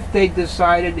if they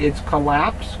decided its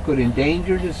collapse could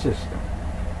endanger the system.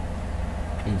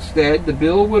 Instead, the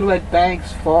bill would let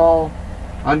banks fall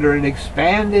under an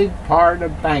expanded part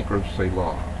of bankruptcy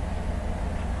law.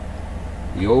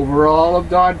 The overall of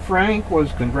Dodd-Frank was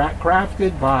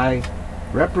crafted by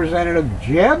Representative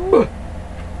Jeb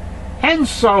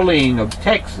Hensarling of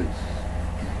Texas.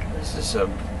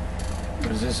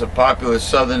 Is this a popular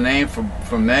Southern name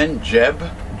for men? Jeb?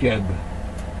 Jeb.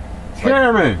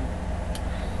 Chairman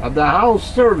of the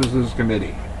House Services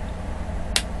Committee.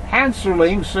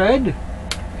 Hensarling said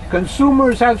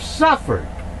consumers have suffered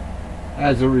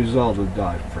as a result of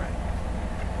Dodd-Frank.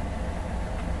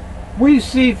 We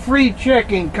see free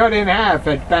checking cut in half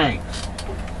at banks.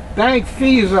 Bank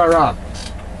fees are up.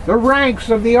 The ranks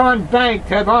of the unbanked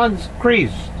have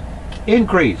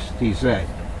increased, he said.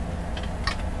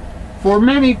 For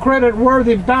many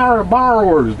credit-worthy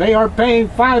borrowers, they are paying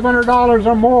 $500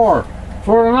 or more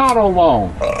for an auto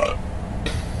loan.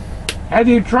 Have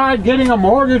you tried getting a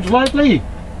mortgage lately?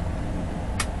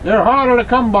 They're harder to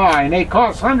come by, and they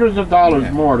cost hundreds of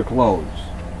dollars more to close.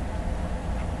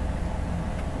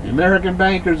 The American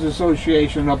Bankers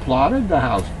Association applauded the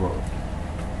House vote,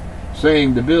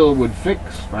 saying the bill would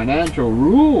fix financial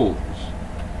rules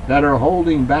that are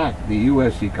holding back the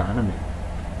U.S. economy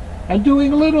and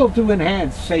doing little to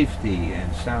enhance safety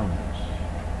and soundness.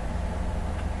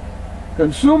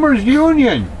 Consumers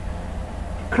Union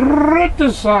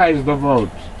criticized the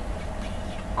vote,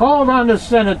 called on the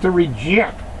Senate to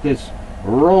reject this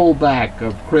rollback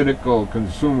of critical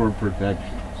consumer protections.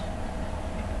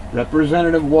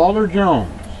 Representative Walter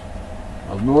Jones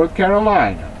of North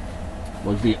Carolina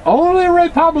was the only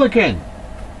Republican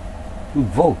who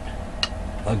voted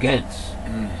against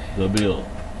the bill.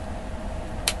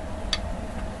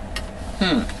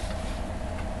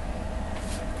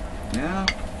 Yeah,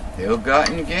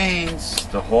 ill-gotten gains,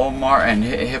 the hallmark, and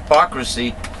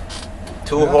hypocrisy.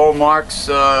 Two hallmarks,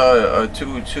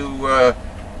 two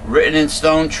written in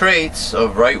stone traits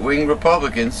of right-wing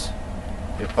Republicans: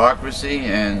 hypocrisy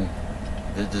and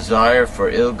the desire for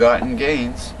ill-gotten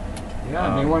gains.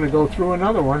 Yeah, they want to go through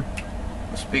another one.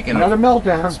 Another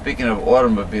meltdown. Speaking of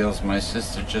automobiles, my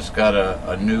sister just got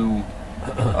a new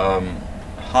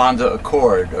Honda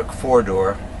Accord, a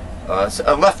four-door,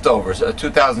 a leftover, a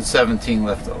 2017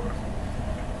 leftover.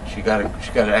 She got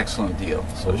an excellent deal,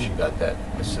 so she got that.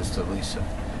 My sister Lisa.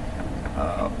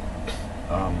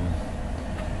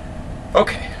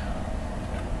 Okay.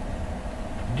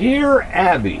 Dear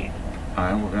Abby. All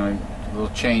right, we're going to do a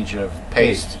little change of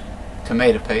paste.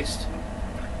 Tomato paste.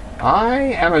 I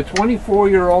am a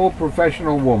 24-year-old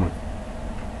professional woman.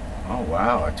 Oh,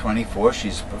 wow. At 24,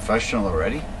 she's a professional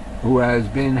already? Who has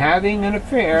been having an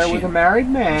affair with a married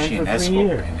man for 3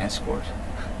 years. An escort?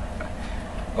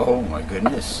 Oh, my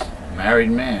goodness.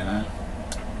 Married man, huh?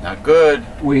 Not good.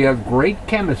 We have great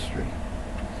chemistry.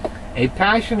 a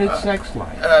passionate sex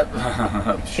life,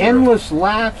 Sure. endless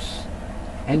laughs,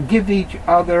 and give each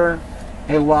other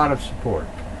a lot of support.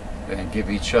 And give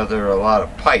each other a lot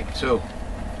of pipe, too.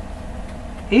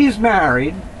 He's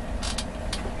married,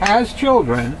 has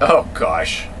children, Oh,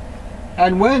 gosh.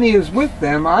 and when he is with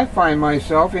them, I find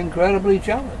myself incredibly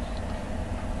jealous.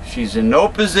 She's in no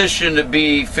position to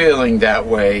be feeling that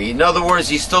way. In other words,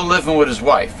 he's still living with his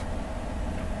wife.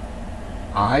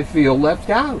 I feel left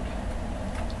out,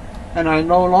 and I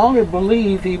no longer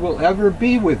believe he will ever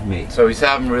be with me. So he's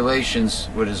having relations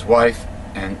with his wife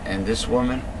and this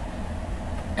woman,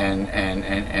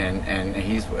 and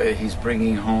he's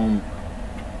bringing home.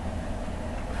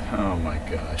 Oh my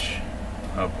gosh!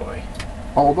 Oh boy!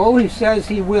 Although he says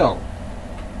he will,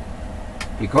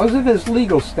 because of his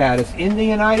legal status in the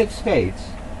United States,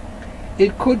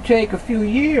 it could take a few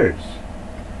years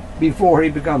before he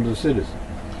becomes a citizen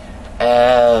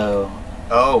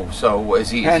Oh, so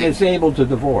is he? and is able to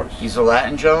divorce. He's a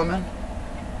Latin gentleman.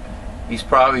 He's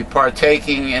probably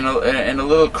partaking in a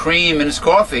little cream in his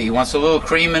coffee. He wants a little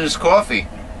cream in his coffee.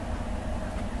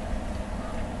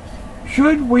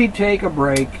 Should we take a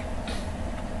break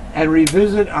and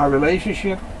revisit our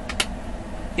relationship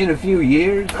in a few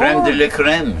years? Creme de la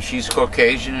creme. She's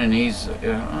Caucasian and he's...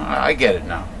 I get it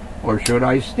now. Or should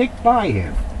I stick by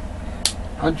him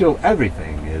until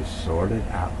everything is sorted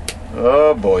out?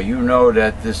 Oh boy, you know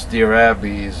that this dear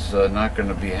Abby is not going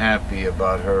to be happy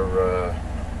about her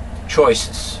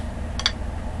choices.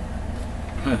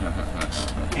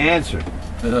 Answer.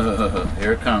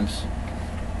 Here it comes.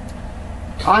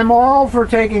 I'm all for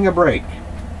taking a break.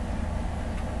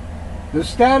 The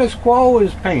status quo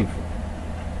is painful.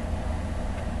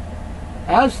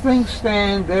 As things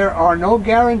stand, there are no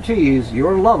guarantees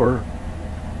your lover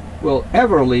will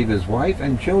ever leave his wife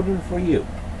and children for you.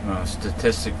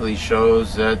 Statistically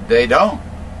shows that they don't.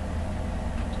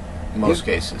 In most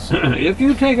cases. If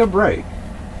you take a break,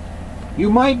 you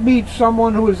might meet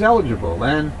someone who is eligible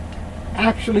and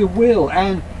actually will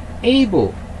and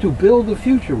able to build a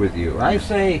future with you. I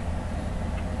say,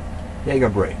 take a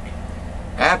break.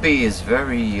 Abby is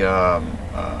very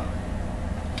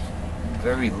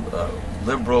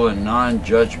liberal and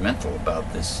non-judgmental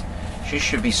about this. She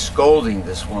should be scolding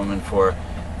this woman for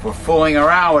fooling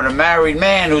around with a married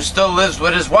man who still lives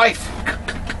with his wife.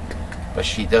 But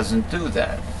she doesn't do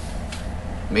that.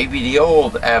 Maybe the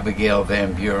old Abigail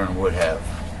Van Buren would have.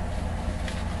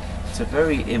 It's a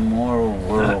very immoral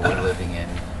world we're living in.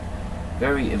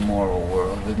 Very immoral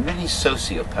world with many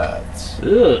sociopaths.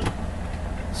 Ugh.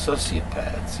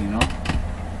 Sociopaths, you know.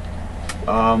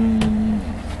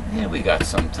 Yeah, we got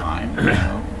some time. You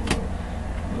know.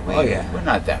 Oh yeah. We're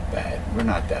not that bad. We're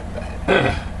not that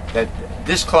bad.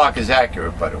 This clock is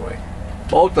accurate, by the way.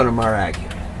 Both of them are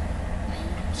accurate.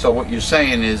 So what you're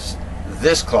saying is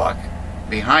this clock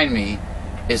behind me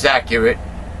is accurate.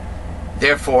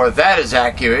 Therefore, that is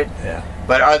accurate. Yeah.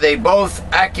 But are they both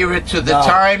accurate to the No.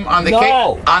 time on the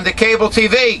No. on the cable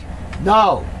TV?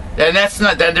 No. Then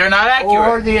they're not accurate.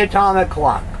 Or the atomic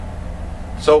clock.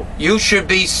 So you should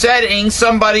be setting,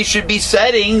 somebody should be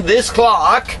setting this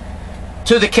clock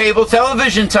to the cable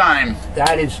television time.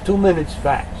 That is 2 minutes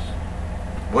fast.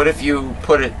 What if you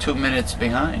put it 2 minutes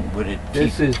behind? Would it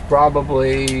This keep, is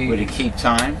probably would it keep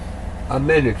time? a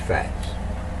minute fast.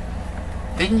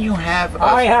 Didn't you have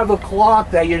I have a clock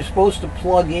that you're supposed to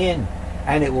plug in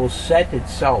and it will set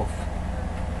itself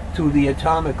to the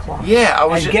atomic clock. Yeah, I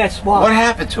was And guess what? What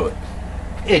happened to it?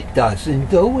 It doesn't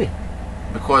do it.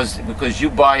 Because you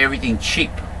buy everything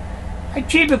cheap.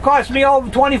 Cheap, it cost me over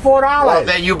 $24. Well,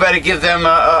 then you better give them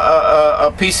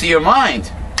a piece of your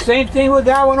mind. Same thing with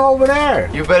that one over there.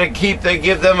 You better give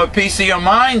them a piece of your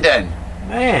mind then.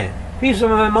 Man, piece of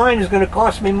my mind is going to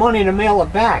cost me money to mail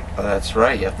it back. Oh, that's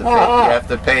right. You have to pay. You have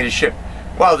to pay to ship.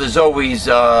 Well, there's always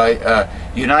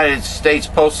United States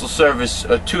Postal Service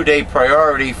a 2-day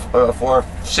priority for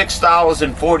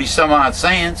 $6.40 some odd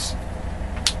cents.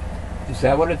 Is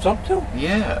that what it's up to?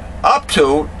 Yeah, up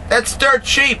to. That's dirt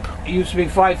cheap. It used to be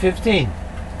 $5.15.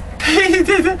 He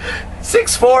did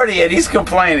 $6.40, and he's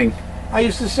complaining. I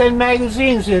used to send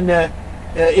magazines, and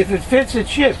if it fits, it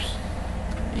ships.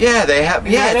 Yeah, they have.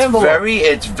 Yeah, That envelope.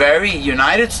 it's very.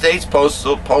 United States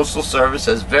Postal Service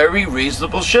has very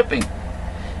reasonable shipping,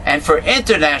 and for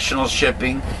international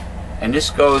shipping, and this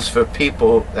goes for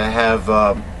people that have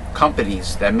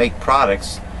companies that make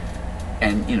products,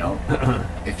 and you know,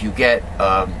 if you get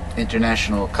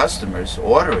international customers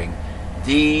ordering,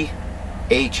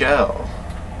 DHL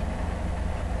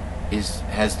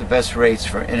has the best rates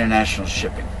for international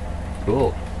shipping.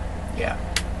 Cool. Yeah.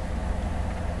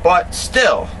 But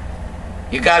still,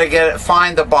 you got to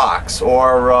find the box,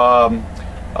 or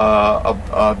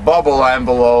a bubble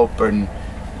envelope, and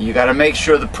you got to make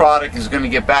sure the product is going to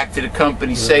get back to the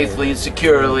company safely and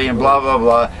securely, and blah blah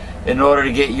blah, in order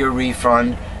to get your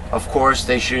refund. Of course,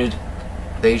 they should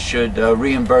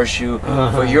reimburse you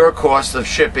for your cost of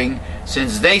shipping,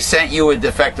 since they sent you a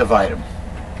defective item.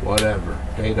 Whatever,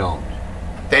 they don't.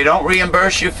 They don't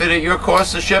reimburse you for your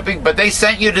cost of shipping, but they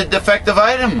sent you the defective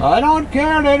item. I don't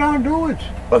care. They don't do it.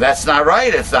 Well, that's not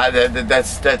right. It's not.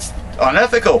 That's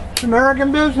unethical. It's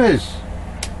American business.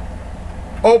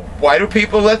 Oh, why do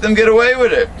people let them get away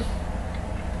with it?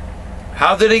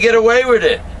 How did they get away with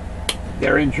it?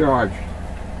 They're in charge.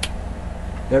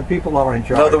 Their people are in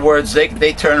charge. In other words,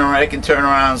 they turn around. They can turn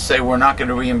around and say, "We're not going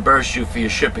to reimburse you for your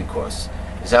shipping costs."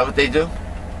 Is that what they do?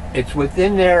 It's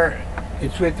within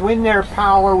their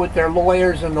power with their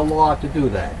lawyers and the law to do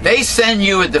that. They send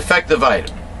you a defective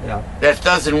item. Yeah. That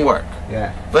doesn't work.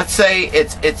 Yeah. Let's say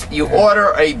you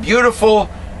order a beautiful,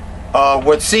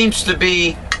 what seems to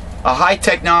be a high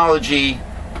technology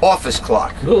office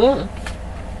clock.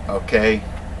 Okay.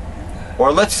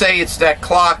 Or let's say it's that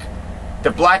clock,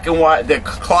 the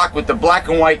clock with the black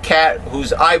and white cat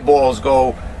whose eyeballs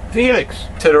go Felix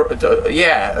to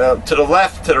the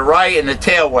left, to the right, and the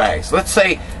tail wags. Let's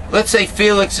say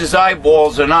Felix's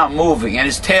eyeballs are not moving and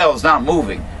his tail is not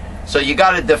moving. So you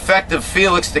got a defective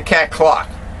Felix the cat clock.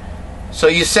 So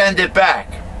you send it back.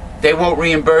 They won't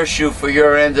reimburse you for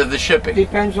your end of the shipping.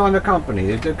 Depends on the company.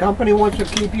 If the company wants to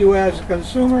keep you as a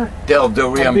consumer, they'll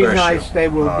reimburse be nice. you.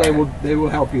 They will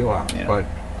help you out. Yeah. But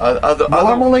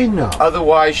normally, no.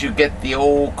 Otherwise, you get the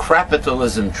old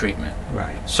capitalism treatment.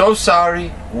 Right. So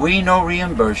sorry, we no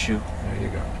reimburse you. There you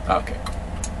go. Okay.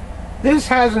 This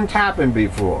hasn't happened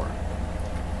before.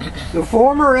 The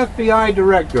former FBI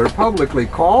director publicly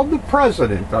called the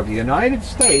President of the United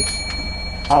States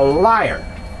a liar.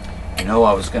 You know,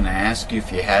 I was going to ask you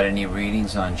if you had any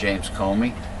readings on James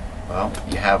Comey. Well,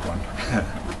 you have one.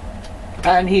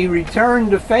 And he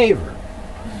returned the favor.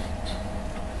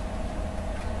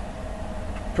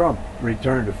 Trump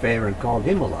returned the favor and called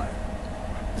him a liar.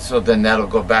 So then that'll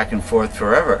go back and forth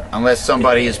forever, unless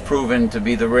somebody is proven to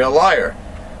be the real liar.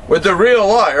 With the real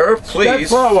liar, please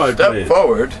step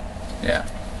forward. Yeah.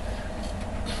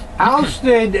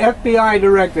 Ousted FBI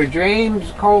Director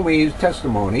James Comey's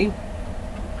testimony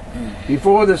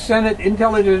before the Senate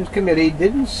Intelligence Committee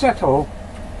didn't settle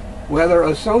whether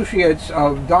associates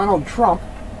of Donald Trump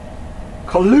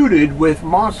colluded with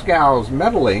Moscow's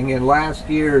meddling in last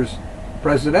year's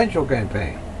presidential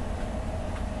campaign.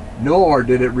 Nor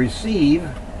did it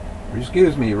resolve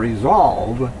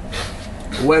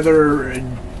whether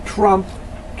Trump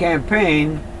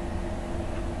campaign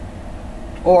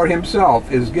or himself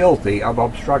is guilty of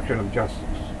obstruction of justice.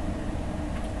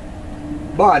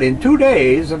 But in 2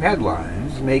 days of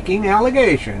headlines making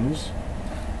allegations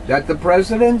that the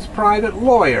president's private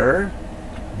lawyer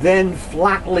then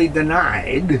flatly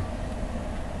denied,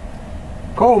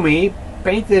 Comey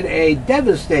painted a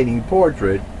devastating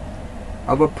portrait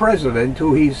of a president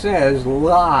who he says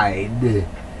lied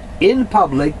in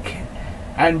public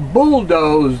and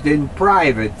bulldozed in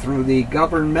private through the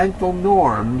governmental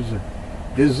norms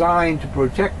designed to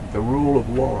protect the rule of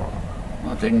law.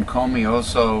 Well, didn't Comey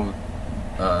also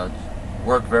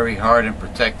work very hard in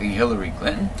protecting Hillary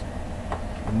Clinton?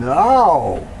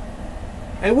 No.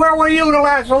 And where were you the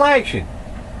last election?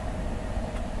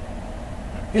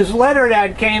 His letter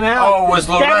that came out. Oh, it was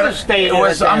Loretta. It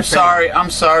was. I'm sorry.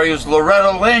 It was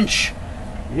Loretta Lynch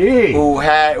who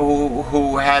had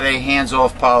a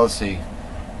hands-off policy.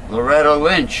 Loretta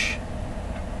Lynch,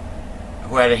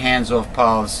 who had a hands-off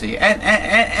policy,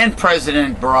 and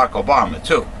President Barack Obama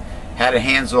too, had a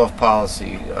hands-off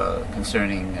policy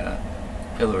concerning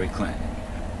Hillary Clinton.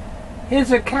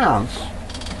 His accounts,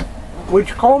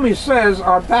 which Comey says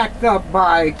are backed up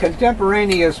by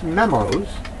contemporaneous memos,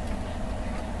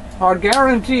 are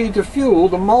guaranteed to fuel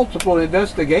the multiple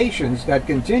investigations that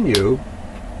continue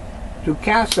to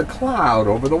cast a cloud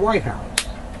over the White House,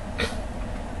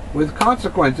 with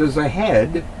consequences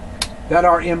ahead that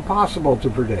are impossible to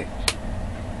predict.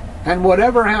 And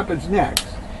whatever happens next,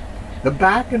 the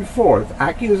back and forth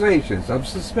accusations of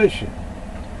suspicion,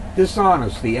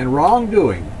 dishonesty, and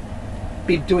wrongdoing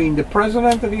between the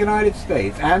President of the United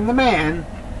States and the man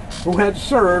who had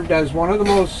served as one of the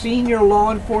most senior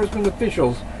law enforcement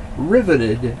officials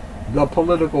riveted the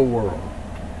political world.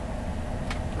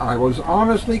 I was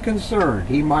honestly concerned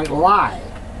he might lie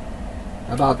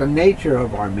about the nature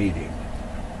of our meeting,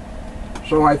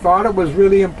 so I thought it was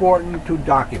really important to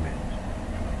document,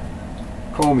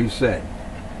 Comey said,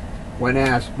 when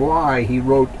asked why he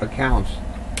wrote accounts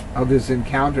of his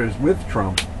encounters with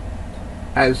Trump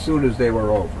as soon as they were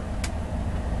over.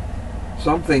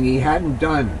 something he hadn't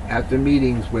done at the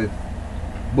meetings with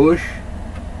Bush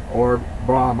or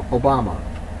Obama.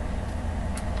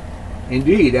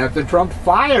 Indeed, after Trump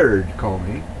fired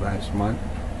Comey last month,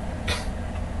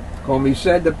 Comey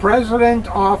said the president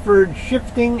offered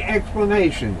shifting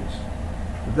explanations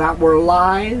that were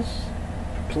lies,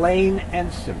 plain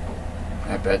and simple.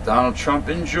 I bet Donald Trump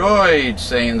enjoyed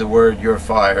saying the word "you're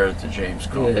fired" to James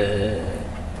Comey.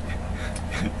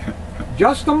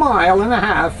 Just a mile and a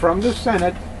half from the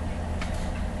Senate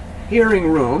hearing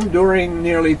room during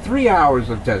nearly 3 hours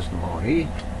of testimony,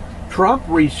 Trump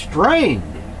restrained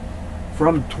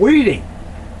from tweeting.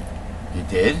 He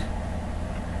did?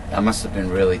 That must have been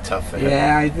really tough for him.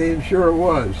 Yeah, I think sure it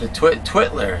was. The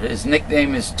Twitler. His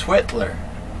nickname is Twitler.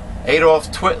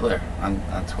 Adolf Twitler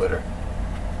on Twitter.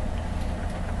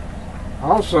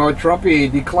 Also,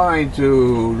 Trumpy declined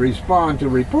to respond to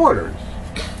reporters.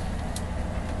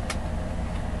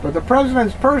 But the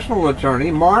president's personal attorney,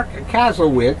 Mark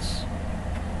Kasowitz,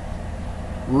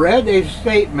 read a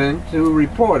statement to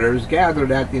reporters gathered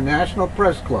at the National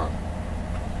Press Club,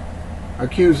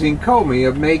 accusing Comey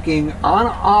of making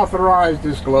unauthorized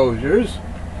disclosures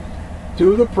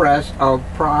to the press of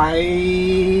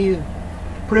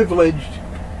privileged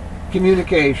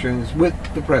communications with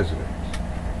the president,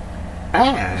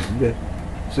 and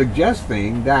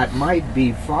suggesting that might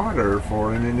be fodder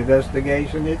for an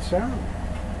investigation itself.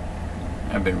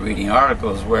 I've been reading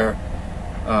articles where,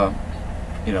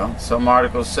 some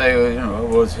articles say,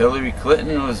 was Hillary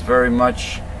Clinton was very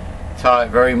much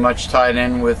tied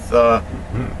in with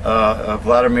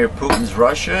Vladimir Putin's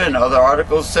Russia, and other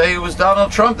articles say it was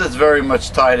Donald Trump that's very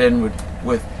much tied in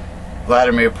with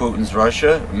Vladimir Putin's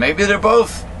Russia. Maybe they're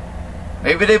both.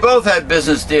 Maybe they both had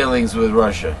business dealings with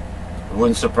Russia. It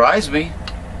wouldn't surprise me.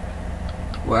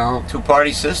 Well,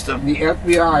 two-party system. The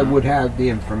FBI would have the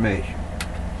information.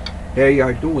 They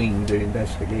are doing the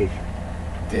investigation.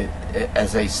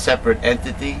 As a separate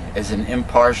entity? As an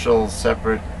impartial,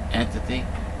 separate entity?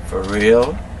 For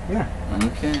real? Yeah.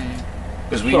 Okay.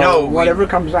 Because we so know... whatever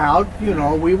comes out,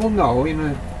 we will know in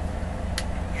a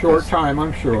short time,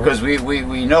 I'm sure. Because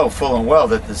we know full and well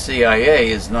that the CIA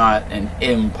is not an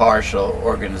impartial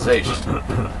organization.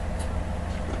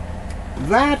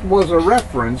 That was a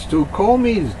reference to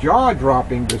Comey's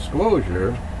jaw-dropping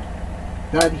disclosure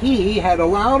that he had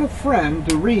allowed a friend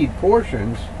to read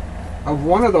portions of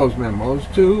one of those memos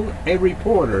to a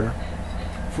reporter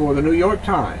for the New York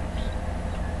Times.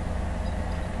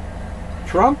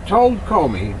 Trump told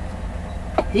Comey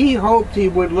he hoped he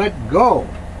would let go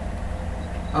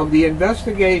of the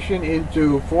investigation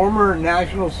into former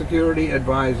National Security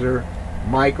Advisor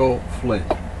Michael Flynn.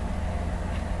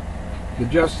 The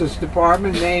Justice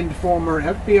Department named former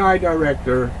FBI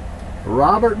Director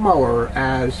Robert Mueller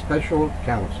as special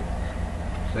counsel.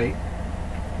 See?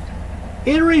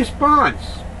 In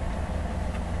response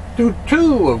to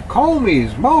two of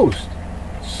Comey's most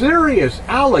serious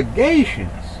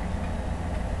allegations,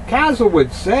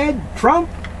 Kasowitz said Trump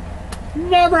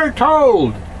never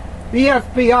told the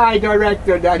FBI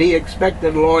director that he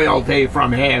expected loyalty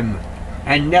from him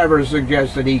and never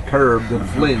suggested he curb the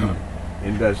Flynn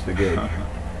investigation.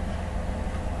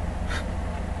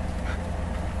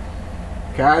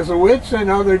 Kasowitz and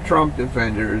other Trump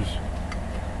defenders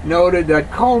noted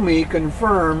that Comey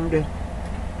confirmed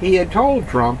he had told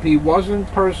Trump he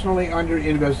wasn't personally under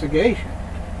investigation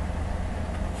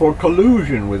for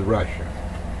collusion with Russia,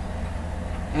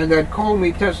 and that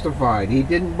Comey testified he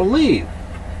didn't believe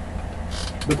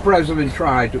the president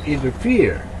tried to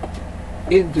interfere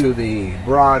into the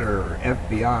broader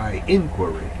FBI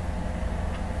inquiry.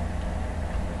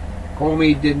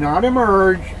 Comey did not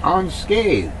emerge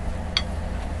unscathed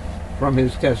from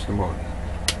his testimony.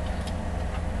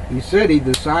 He said he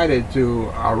decided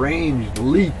to arrange the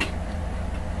leak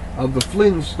of the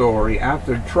Flynn story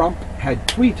after Trump had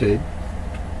tweeted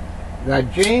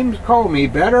that James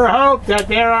Comey better hope that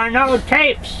there are no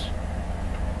tapes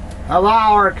of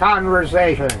our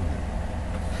conversation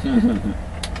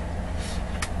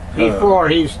before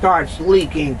he starts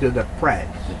leaking to the press.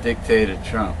 The dictator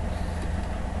Trump.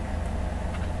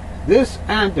 This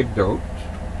anecdote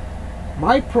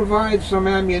might provide some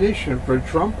ammunition for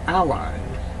Trump allies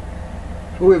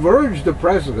who have urged the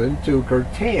president to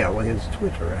curtail his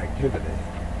Twitter activity.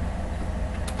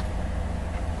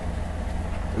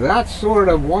 That sort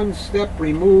of one-step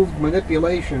removed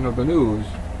manipulation of the news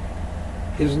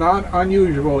is not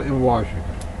unusual in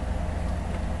Washington,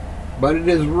 but it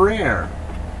is rare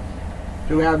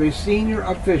to have a senior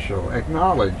official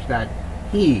acknowledge that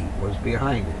he was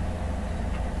behind it.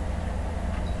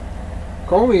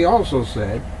 Comey also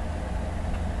said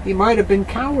he might have been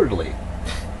cowardly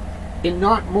in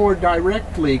not more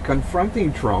directly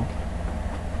confronting Trump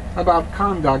about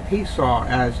conduct he saw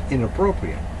as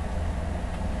inappropriate.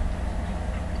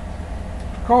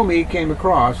 Comey came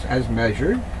across as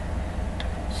measured,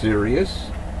 serious,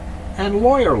 and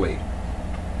lawyerly.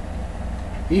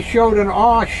 He showed an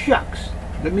aw shucks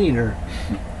demeanor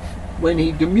when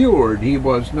he demurred he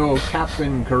was no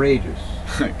Captain Courageous.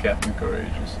 Captain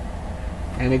Courageous.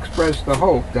 And expressed the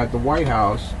hope that the White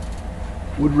House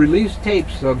would release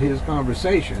tapes of his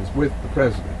conversations with the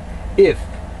president, if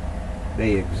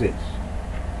they exist.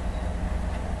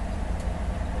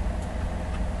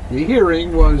 The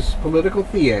hearing was political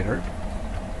theater,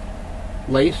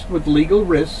 laced with legal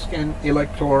risk and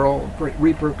electoral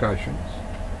repercussions.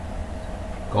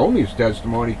 Comey's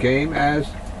testimony came as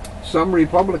some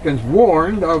Republicans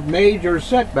warned of major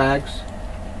setbacks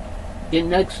in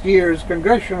next year's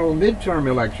congressional midterm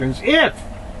elections if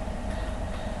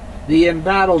the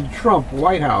embattled Trump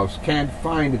White House can't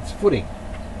find its footing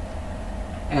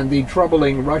and the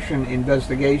troubling Russian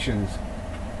investigations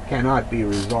cannot be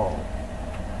resolved.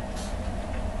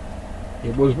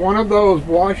 It was one of those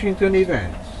Washington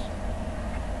events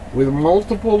with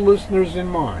multiple listeners in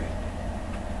mind,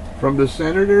 from the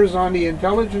senators on the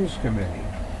Intelligence Committee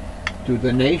to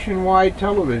the nationwide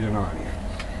television audience,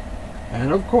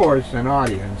 and of course an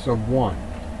audience of one,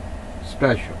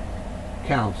 special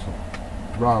counsel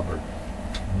Robert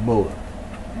Mueller.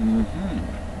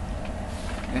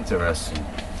 Interesting.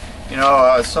 You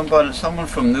know, someone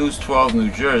from News 12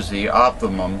 New Jersey,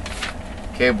 Optimum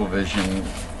Cablevision,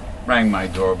 rang my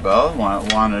doorbell.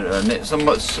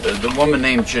 The woman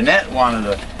named Jeanette wanted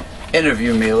to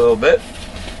interview me a little bit,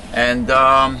 and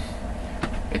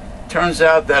it turns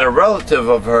out that a relative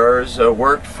of hers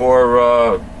worked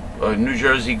for New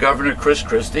Jersey Governor Chris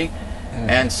Christie,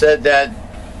 and said that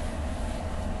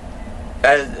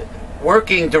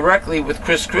working directly with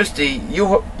Chris Christie,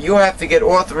 you have to get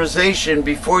authorization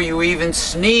before you even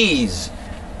sneeze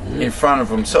in front of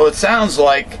him. So it sounds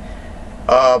like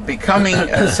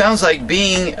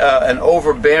being an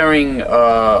overbearing,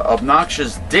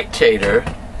 obnoxious dictator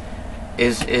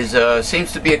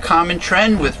seems to be a common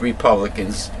trend with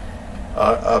Republicans.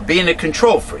 Being a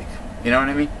control freak, you know what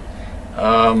I mean?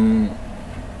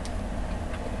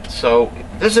 So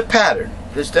there's a pattern.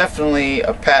 There's definitely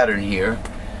a pattern here.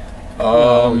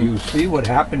 Well, you see what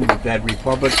happened with that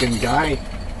Republican guy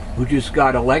who just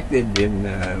got elected in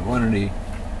one of the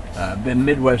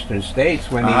Midwestern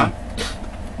states when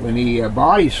he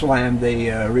body slammed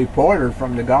a reporter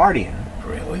from The Guardian.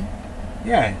 Really?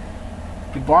 Yeah.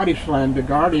 He body slammed The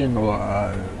Guardian,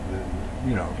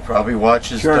 He probably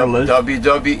watches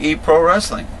WWE Pro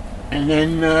Wrestling. And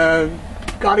then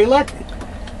got elected.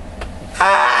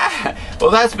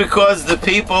 Well, that's because the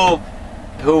people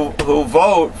who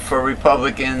vote for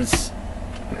Republicans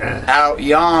out of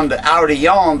yonder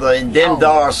in them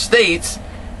dar states,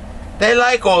 they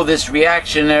like all this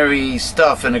reactionary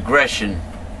stuff and aggression,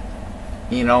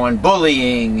 and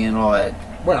bullying and all that.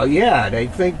 Well, yeah, they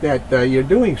think that you're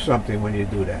doing something when you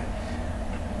do that.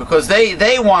 Because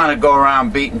they want to go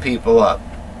around beating people up.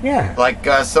 Yeah. Like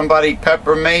somebody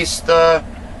pepper maced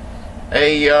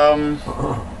a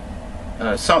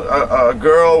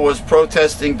girl was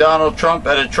protesting Donald Trump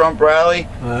at a Trump rally,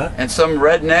 and some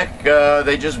redneck,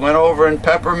 they just went over and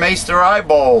pepper maced her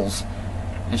eyeballs.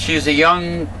 And she's a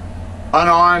young,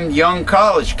 unarmed, young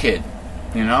college kid,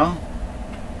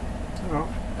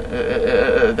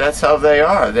 That's how they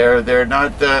are. They're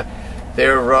not,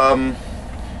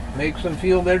 makes them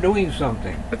feel they're doing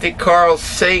something. I think Carl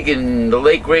Sagan, the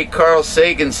late great Carl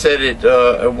Sagan, said it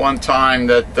at one time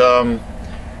that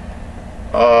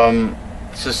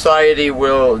society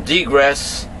will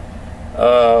degress.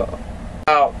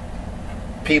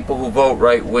 People who vote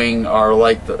right wing are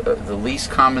like the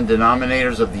least common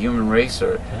denominators of the human race,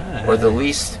 or the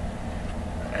least.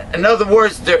 In other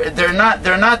words, they're not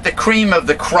the cream of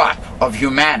the crop of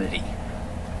humanity.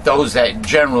 Those that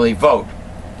generally vote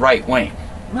right wing.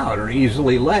 No, they're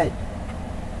easily led.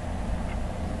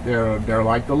 They're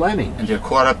like the lemmings. And they're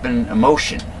caught up in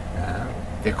emotion.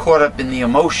 They're caught up in the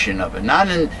emotion of it, not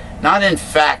in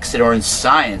facts or in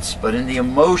science, but in the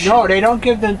emotion. No, they don't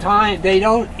give them time. They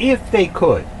don't, if they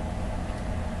could.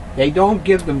 They don't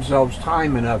give themselves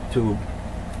time enough to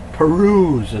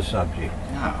peruse a subject.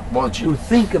 No, well, to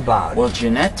think about it. Well,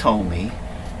 Jeanette told me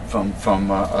from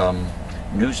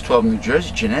News 12 New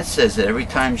Jersey. Jeanette says that every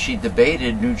time she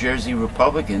debated New Jersey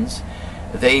Republicans,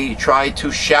 they tried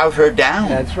to shout her down.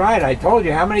 That's right. I told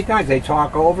you how many times they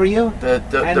talk over you. The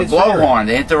blowhorn.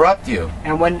 They interrupt you.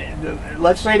 And when,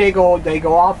 let's say they go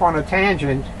off on a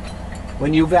tangent,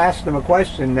 when you've asked them a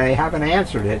question, they haven't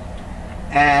answered it.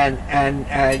 and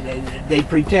they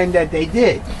pretend that they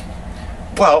did.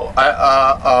 Well,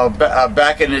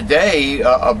 back in the day,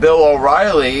 Bill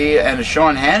O'Reilly and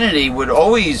Sean Hannity would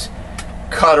always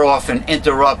cut off and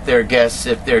interrupt their guests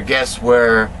if their guests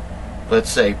were, let's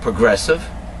say, progressive.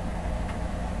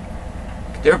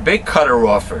 They're big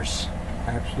cutter-offers.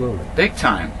 Absolutely. Big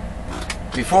time.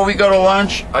 Before we go to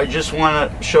lunch, I just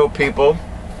want to show people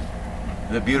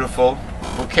the beautiful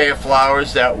bouquet of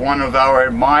flowers that one of our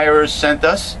admirers sent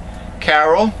us.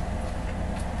 Carol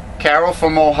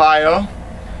from Ohio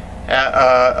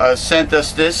sent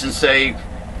us this and say,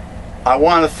 I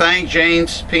want to thank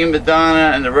James P.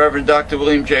 Madonna and the Reverend Dr.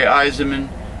 William J. Eisenman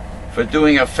for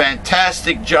doing a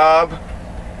fantastic job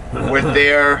with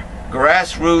their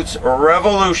Grassroots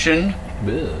Revolution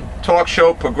talk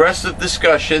show progressive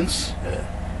discussions.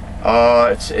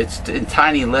 It's in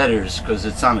tiny letters because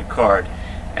it's on a card,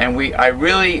 and I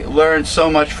really learned so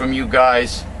much from you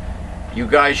guys. You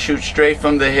guys shoot straight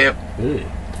from the hip,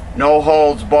 no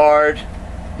holds barred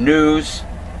news,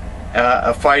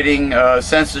 fighting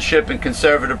censorship and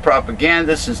conservative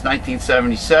propaganda since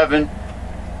 1977.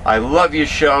 I love your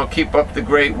show. Keep up the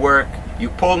great work. You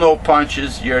pull no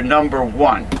punches. You're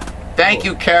 #1. Thank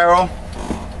you, Carol.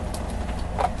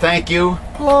 Thank you.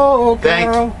 Hello,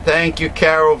 Carol. Thank you,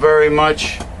 Carol, very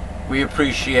much. We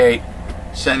appreciate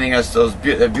sending us those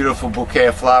beautiful bouquet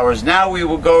of flowers. Now we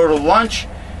will go to lunch,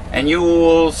 and you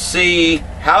will see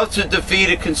how to defeat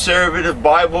a conservative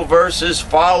Bible verses,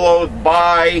 followed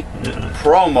by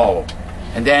promo.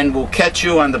 And then we'll catch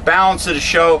you on the balance of the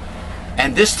show.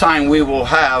 And this time we will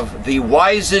have the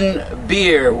Weizen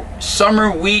beer, summer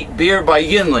wheat beer by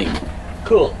Yinling.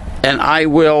 Cool. And I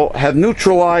will have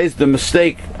neutralized the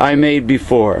mistake I made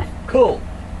before. Cool.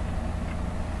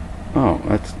 Oh,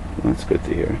 that's good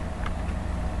to hear.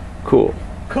 Cool.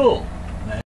 Cool.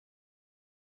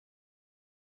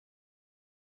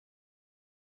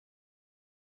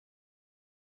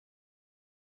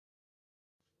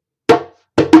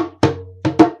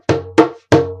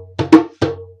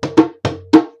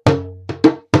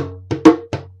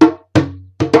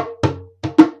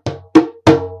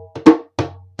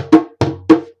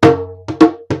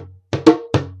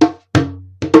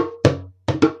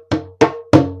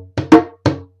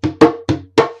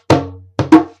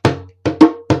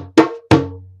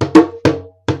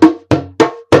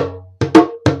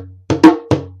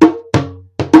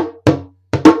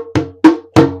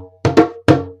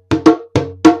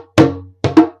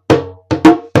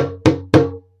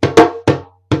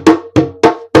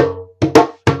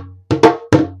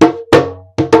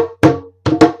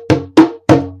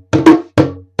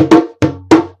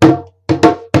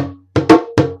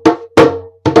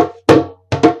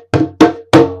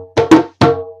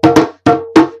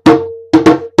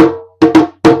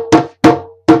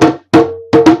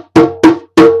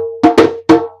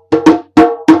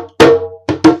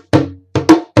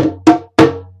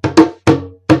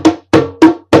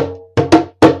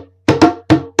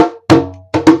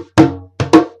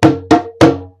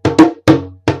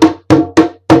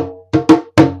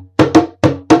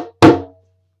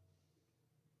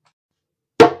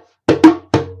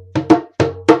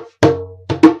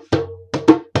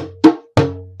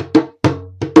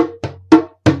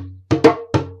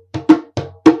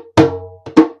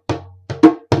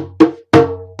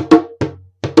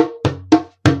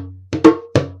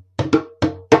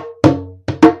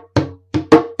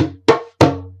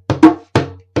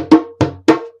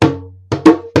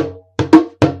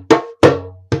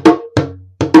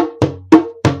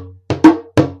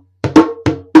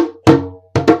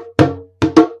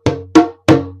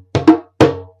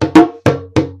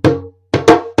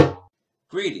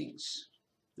 Greetings.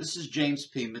 This is James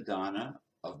P. Madonna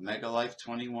of Megalife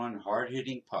 21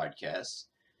 Hard-Hitting Podcasts,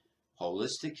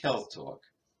 Holistic Health Talk,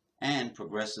 and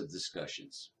Progressive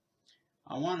Discussions.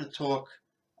 I want to talk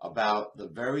about the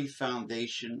very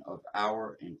foundation of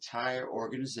our entire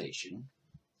organization,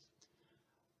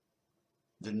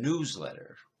 the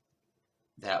newsletter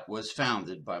that was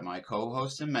founded by my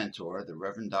co-host and mentor, the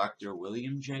Reverend Dr.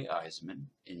 William J. Eisenman,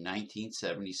 in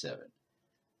 1977.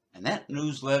 And that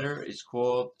newsletter is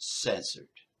called Censored.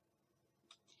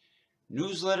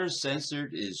 Newsletter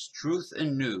Censored is truth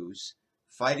and news,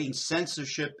 fighting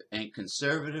censorship and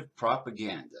conservative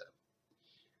propaganda.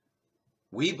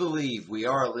 We believe we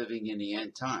are living in the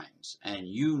end times, and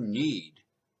you need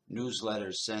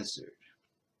Newsletter Censored.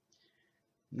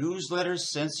 Newsletter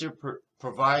Censored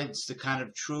provides the kind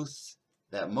of truth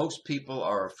that most people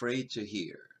are afraid to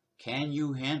hear. Can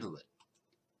you handle it?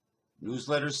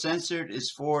 Newsletter Censored is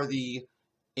for the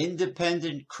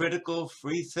independent, critical,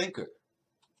 free thinker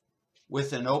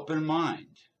with an open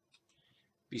mind.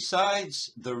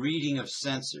 Besides the reading of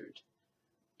censored,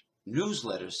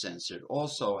 Newsletter Censored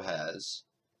also has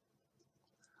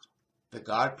The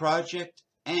God Project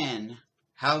and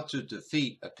How to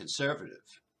Defeat a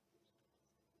Conservative.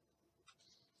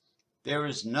 There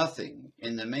is nothing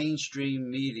in the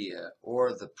mainstream media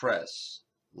or the press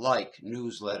like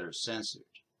Newsletter Censored.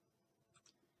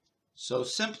 So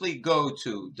simply go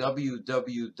to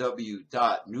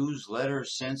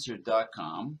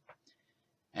www.newslettercensored.com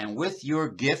and with your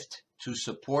gift to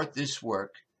support this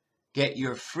work, get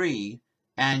your free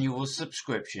annual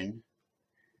subscription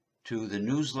to the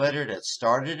newsletter that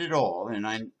started it all in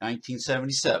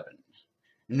 1977,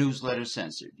 Newsletter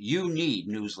Censored. You need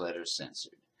Newsletter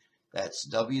Censored. That's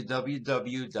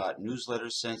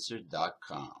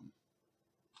www.newslettercensored.com.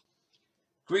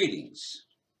 Greetings.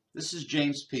 This is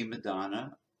James P.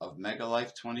 Madonna of Mega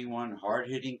Life 21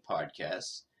 Hard-Hitting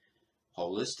Podcasts,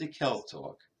 Holistic Health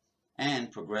Talk,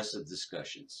 and Progressive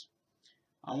Discussions.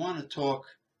 I want to talk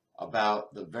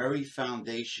about the very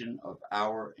foundation of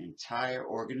our entire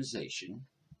organization,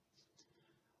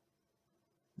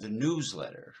 the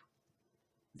newsletter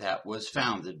that was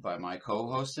founded by my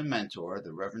co-host and mentor,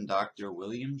 the Reverend Dr.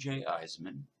 William J.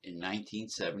 Eisman, in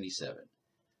 1977.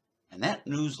 And that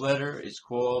newsletter is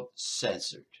called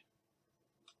Censored.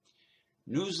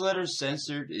 Newsletter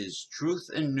Censored is truth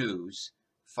and news,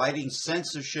 fighting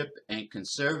censorship and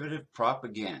conservative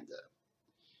propaganda.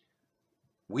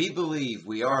 We believe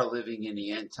we are living in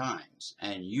the end times,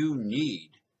 and you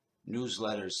need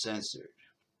Newsletter Censored.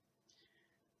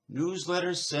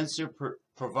 Newsletter Censored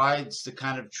provides the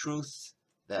kind of truth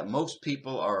that most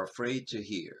people are afraid to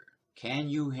hear. Can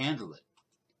you handle it?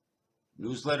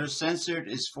 Newsletter Censored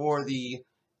is for the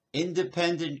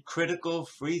independent, critical,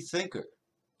 free thinker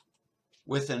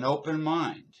with an open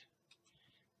mind.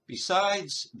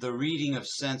 Besides the reading of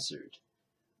censored,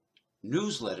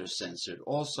 Newsletter Censored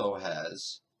also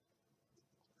has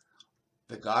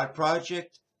The God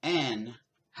Project and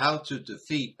How to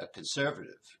Defeat a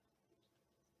Conservative.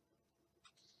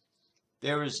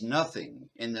 There is nothing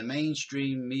in the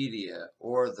mainstream media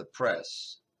or the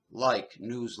press like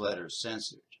Newsletter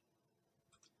Censored.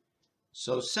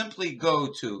 So simply go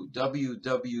to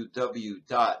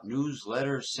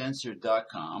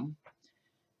www.newslettercensored.com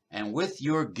and with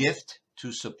your gift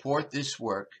to support this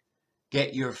work,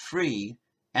 get your free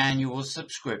annual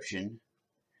subscription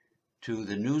to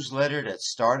the newsletter that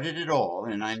started it all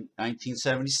in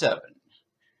 1977,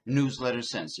 Newsletter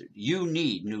Censored. You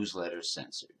need Newsletter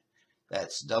Censored.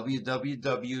 That's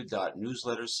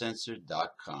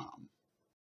www.newslettercensored.com.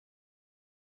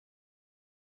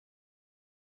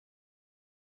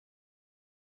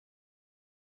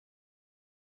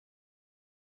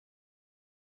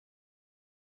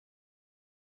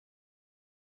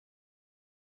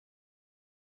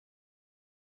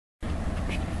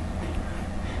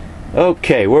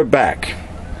 Okay, we're back.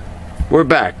 We're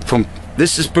back.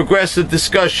 This is Progressive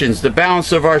Discussions, the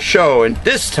balance of our show, and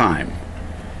this time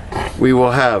we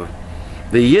will have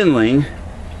the Yinling.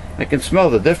 I can smell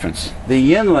the difference.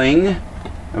 The Yinling,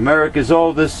 America's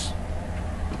oldest.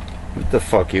 What the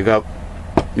fuck? You got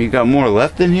more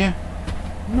left in here?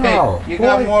 No. Hey, you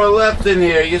got more left in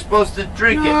here. You're supposed to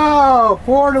drink it. No,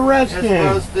 pour the rest in.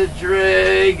 You're supposed to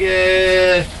drink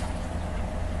it.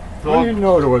 I didn't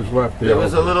know there was left there. There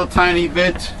was a little tiny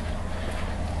bit.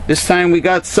 This time we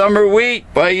got Summer Wheat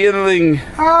by Yinling.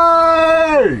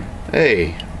 Hey!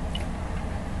 Hey.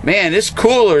 Man, this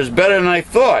cooler is better than I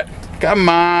thought. Come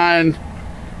on.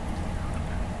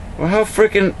 Well, how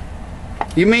frickin'...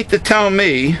 You mean to tell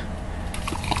me...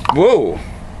 Whoa.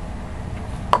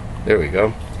 There we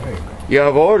go. There you go. You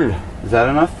have ordered. Is that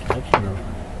enough? That's enough.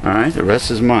 Alright, the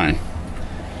rest is mine.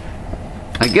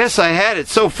 I guess I had it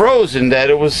so frozen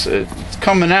that it's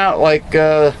coming out like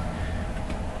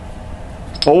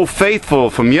Old Faithful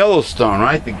from Yellowstone,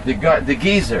 right? The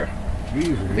geezer.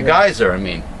 The geyser, I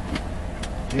mean.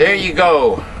 There you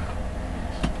go.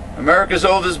 America's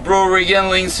oldest brewery,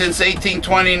 Yinling, since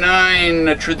 1829.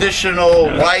 A traditional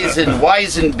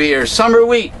Weizen beer. Summer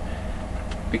wheat.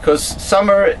 Because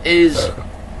summer is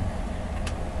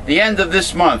the end of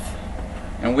this month.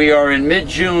 And we are in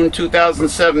mid-June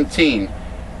 2017.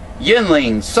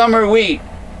 Yinling, summer wheat.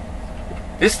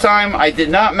 This time I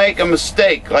did not make a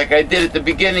mistake like I did at the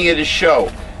beginning of the show.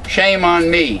 Shame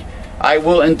on me. I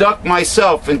will induct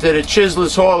myself into the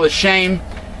Chislers Hall of Shame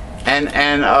and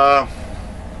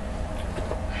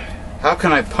how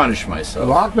can I punish myself?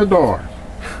 Lock the door.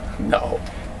 No,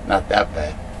 not that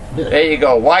bad. There you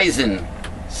go, Weizen,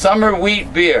 summer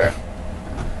wheat beer.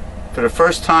 For the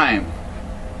first time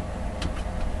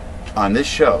on this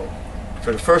show,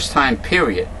 for the first time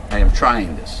period, I am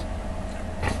trying this.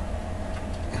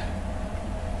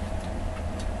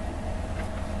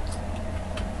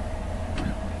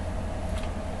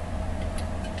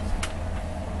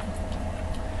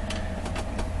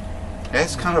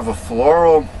 has kind of a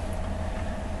floral,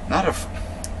 not a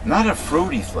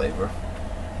fruity flavor,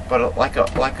 but like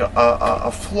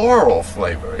a floral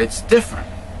flavor. It's different.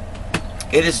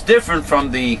 It is different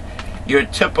from your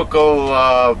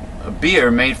typical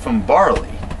beer made from barley.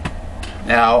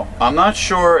 Now, I'm not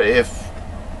sure if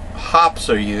hops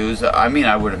are used. I mean,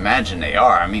 I would imagine they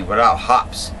are. I mean, without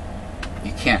hops,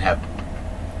 you can't have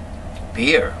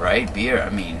beer, right? Beer, I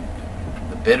mean,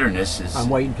 the bitterness is... I'm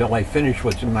waiting until I finish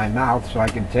what's in my mouth so I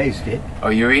can taste it. Oh,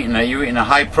 you're eating a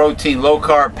high-protein,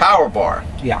 low-carb power bar.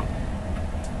 Yeah.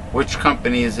 Which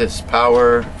company is this?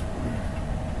 Power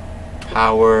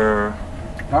Bar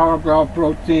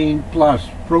Protein Plus.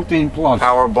 Protein Plus.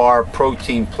 Power Bar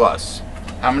Protein Plus.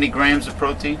 How many grams of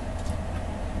protein?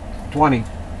 20.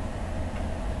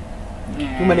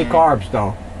 Too many carbs,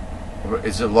 though.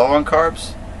 Is it low on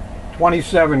carbs?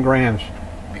 27 grams.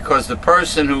 Because the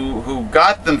person who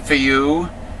got them for you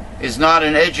is not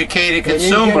an educated They didn't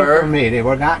get it consumer. for me. They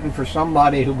were gotten for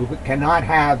somebody who cannot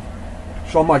have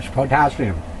so much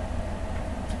potassium.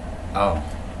 Oh.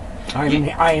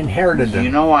 I inherited them.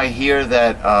 You know, I hear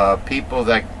that people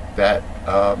that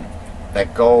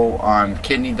go on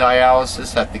kidney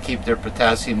dialysis have to keep their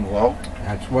potassium low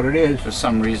That's what it is. for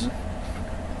some reason.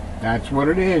 That's what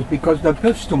it is, because they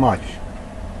piss too much.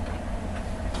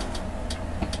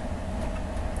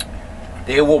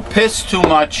 They will piss too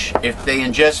much if they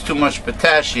ingest too much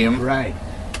potassium, Right.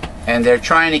 and they're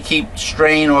trying to keep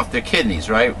strain off their kidneys,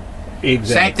 right? Exactly.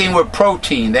 Same thing with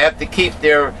protein. They have to keep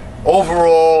their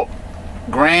overall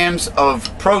grams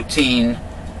of protein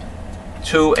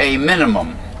to a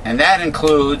minimum, and that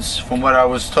includes, from what I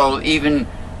was told, even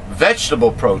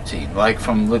vegetable protein, like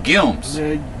from legumes.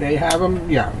 They have them,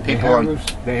 yeah. They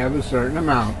have a certain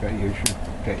amount that you should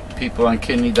take. People on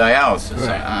kidney dialysis.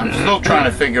 Right. I'm still trying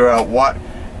to figure out what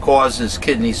causes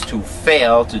kidneys to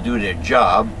fail to do their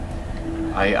job.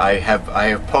 I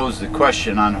have posed the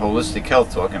question on Holistic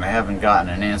Health Talk, and I haven't gotten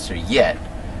an answer yet.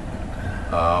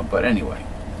 But anyway,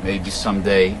 maybe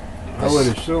someday, I would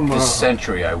assume this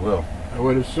century, I will. I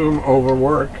would assume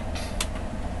overwork.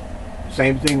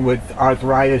 Same thing with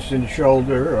arthritis in the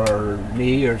shoulder or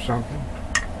knee or something.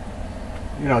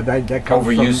 You know, that comes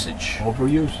Overusage. from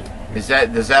overusage.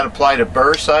 Does that apply to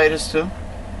bursitis too?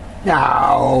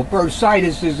 No,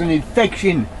 bursitis is an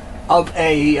infection of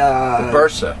a The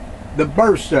bursa. the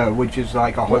bursa, which is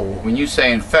like a hole. When you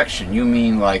say infection, you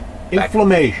mean like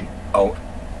Inflammation. Oh,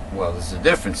 well, there's a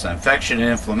difference. Infection and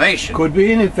inflammation. Could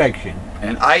be an infection.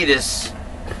 And itis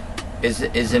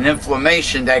is an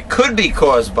inflammation that could be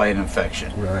caused by an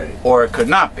infection, Right. or it could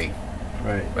not be.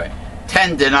 Right. Right.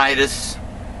 Tendinitis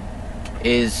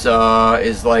is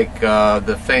like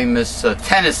the famous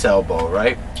tennis elbow,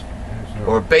 right?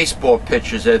 Or baseball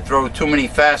pitchers that throw too many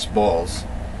fastballs.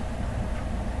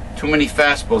 Too many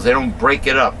fastballs. They don't break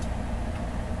it up.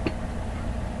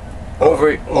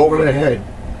 Over the head.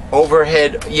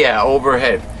 Overhead, yeah,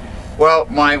 overhead. Well,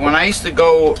 when I used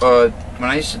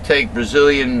to take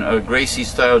Brazilian Gracie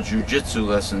style jiu-jitsu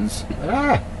lessons,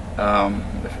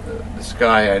 this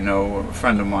guy I know, a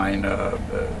friend of mine,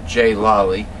 Jay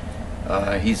Lally,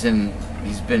 he's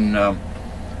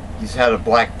had a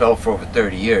black belt for over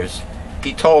 30 years.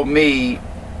 He told me,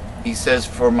 he says,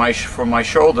 for my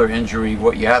shoulder injury,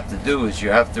 what you have to do is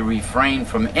you have to refrain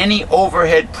from any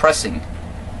overhead pressing.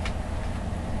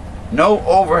 No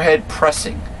overhead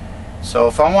pressing. So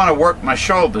if I want to work my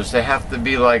shoulders, they have to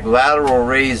be like lateral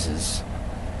raises.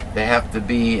 They have to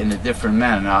be in a different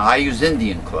manner. Now, I use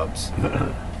Indian clubs.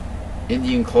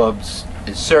 Indian clubs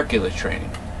is circular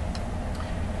training.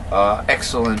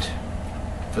 Excellent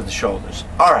for the shoulders.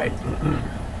 All right.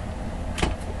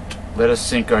 Let us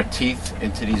sink our teeth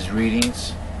into these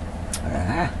readings.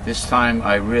 This time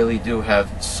I really do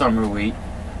have summer wheat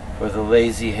for the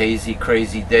lazy, hazy,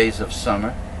 crazy days of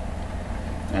summer.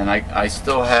 And I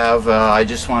still have, I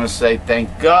just want to say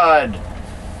thank God,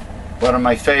 one of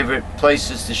my favorite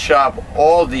places to shop,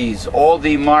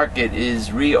 Aldi Market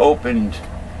is reopened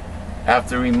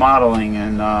after remodeling,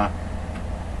 and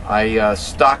I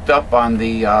stocked up on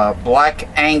the Black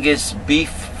Angus beef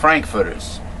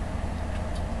frankfurters.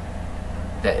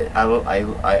 I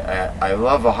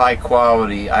love a high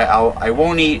quality. I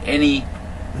won't eat any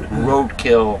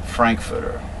roadkill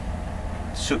frankfurter.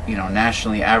 You know,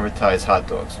 nationally advertised hot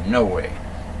dogs. No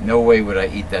way would I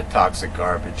eat that toxic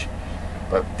garbage.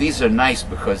 But these are nice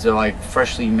because they're like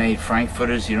freshly made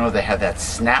frankfurters. You know, they have that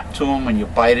snap to them when you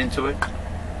bite into it.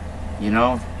 You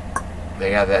know,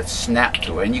 they have that snap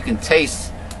to it, and you can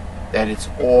taste that it's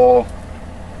all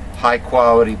high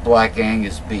quality Black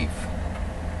Angus beef.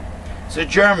 It's a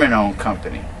German-owned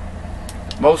company.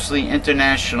 mostly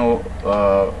internationally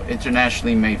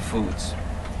made foods.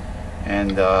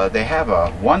 And they have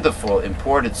a wonderful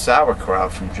imported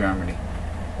sauerkraut from Germany,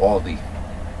 Aldi.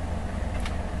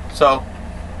 So,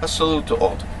 a salute to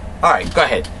Aldi. All right, go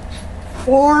ahead.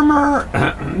 Former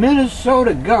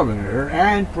Minnesota governor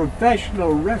and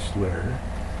professional wrestler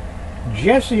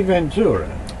Jesse Ventura,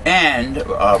 And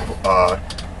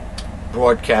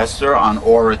broadcaster on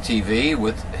Aura TV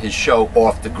with his show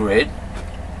Off the Grid,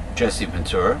 Jesse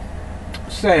Ventura,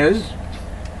 says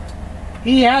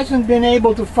he hasn't been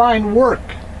able to find work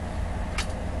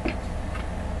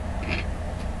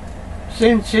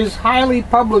since his highly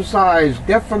publicized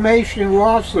defamation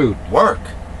lawsuit work.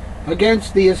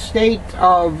 against the estate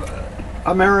of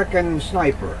American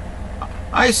Sniper.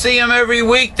 I see him every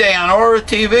weekday on Aura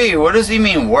TV. What does he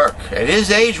mean work? At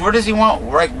his age, what does he want?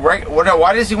 Why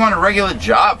does he want a regular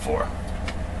job for?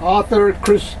 Author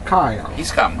Chris Kyle.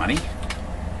 He's got money.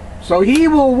 So he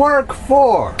will work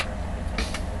for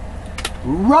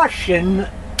Russian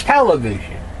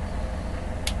television.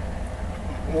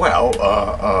 Well,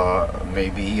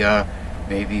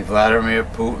 maybe Vladimir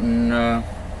Putin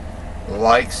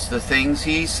likes the things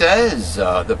he says,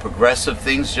 the progressive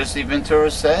things Jesse Ventura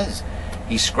says.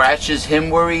 He scratches him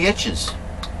where he itches.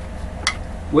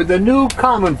 With a new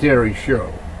commentary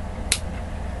show.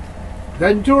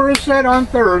 Ventura said on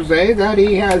Thursday that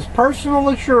he has personal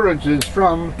assurances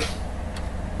from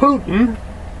Putin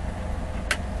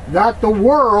that the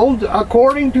world,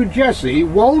 according to Jesse,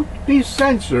 won't be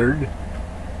censored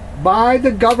by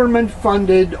the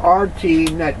government-funded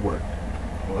RT network.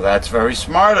 Well, that's very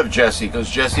smart of Jesse, because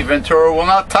Jesse Ventura will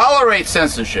not tolerate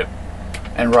censorship,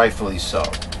 and rightfully so.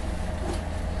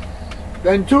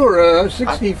 Ventura,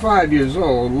 65 years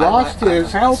old, lost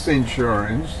his health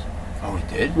insurance. Oh,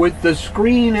 he did? With the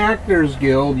Screen Actors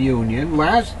Guild Union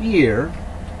last year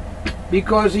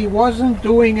because he wasn't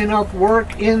doing enough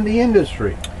work in the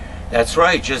industry. That's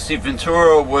right. Jesse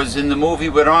Ventura was in the movie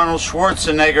with Arnold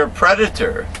Schwarzenegger,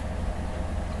 Predator,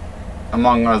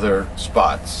 among other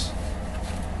spots.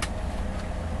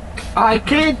 I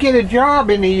can't get a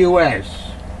job in the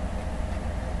U.S.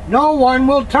 No one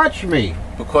will touch me.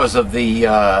 Because of the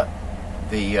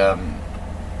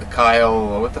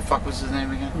Kyle, what the fuck was his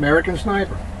name again? American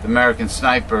Sniper. The American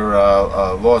Sniper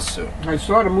lawsuit. I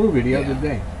saw the movie the other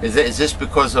day. Is this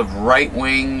because of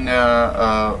right-wing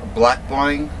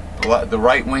blackballing? The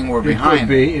right wing were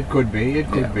behind. It could be.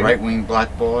 Right-wing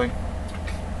blackballing.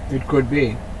 It could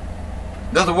be.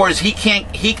 In other words, he can't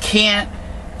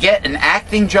get an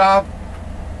acting job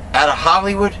out of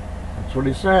Hollywood. That's what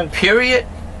he said. Period.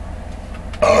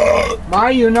 My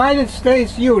United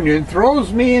States Union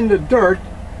throws me in the dirt,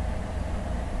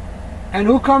 and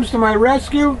who comes to my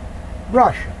rescue?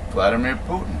 Russia. Vladimir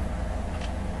Putin.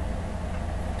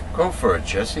 Go for it,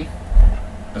 Jesse.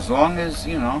 As long as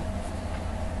you're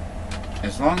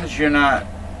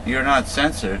not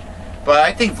censored. But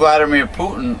I think Vladimir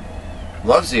Putin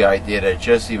loves the idea that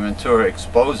Jesse Ventura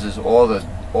exposes all the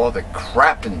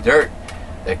crap and dirt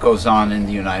that goes on in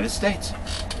the United States.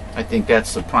 I think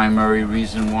that's the primary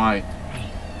reason why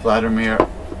Vladimir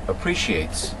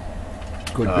appreciates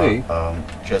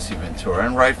Jesse Ventura,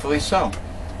 and rightfully so.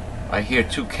 I hear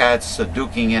two cats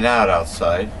duking it out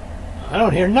outside. I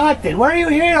don't hear nothing. Where do you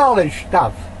hear all this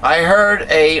stuff? I heard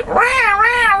a rah,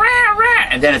 rah, rah, rah,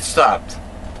 and then it stopped.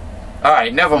 All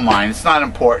right, never mind. It's not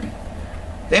important.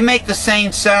 They make the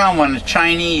same sound when the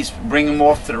Chinese bring them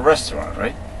off to the restaurant,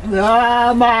 right?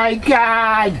 Oh my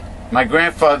God! My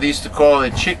grandfather used to call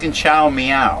it chicken chow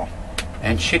meow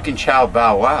and chicken chow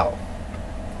bow wow.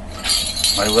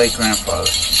 My late grandfather.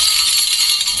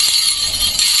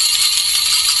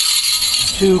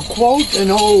 To quote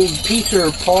an old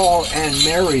Peter, Paul, and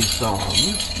Mary song,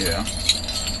 yeah.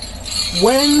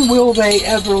 When will they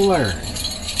ever learn?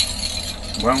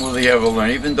 When will they ever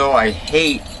learn? Even though I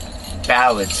hate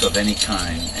ballads of any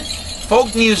kind.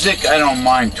 Folk music, I don't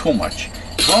mind too much.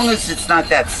 As long as it's not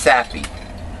that sappy.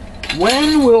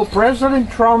 When will President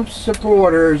Trump's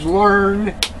supporters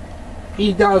learn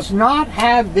he does not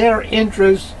have their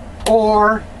interests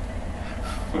or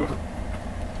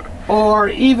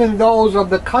even those of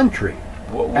the country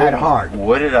at heart?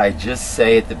 What did I just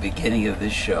say at the beginning of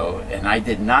this show? And I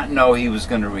did not know he was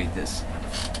going to read this.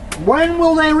 When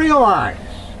will they realize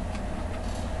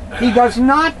he does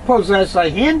not possess a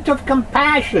hint of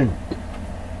compassion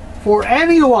for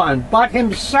anyone but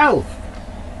himself?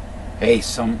 Hey,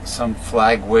 some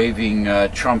flag-waving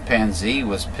Trumpanzee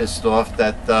was pissed off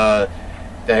that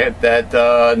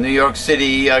New York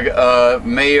City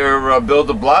Mayor Bill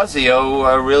de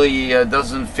Blasio really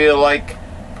doesn't feel like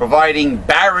providing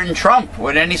Baron Trump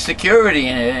with any security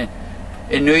in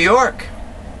New York.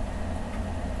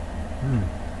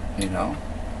 You know?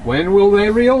 When will they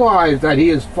realize that he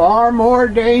is far more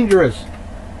dangerous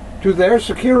to their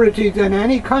security than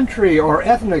any country or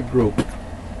ethnic group?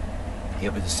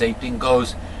 Yeah, but the same thing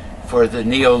goes for the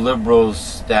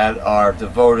neoliberals that are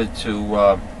devoted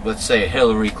to, let's say,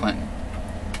 Hillary Clinton.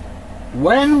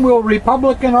 When will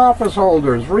Republican office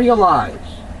holders realize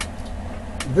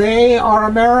they are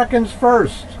Americans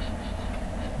first,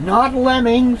 not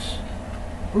lemmings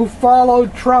who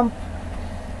followed Trump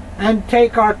and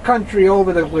take our country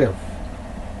over the cliff?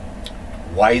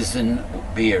 Weizen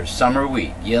beer, summer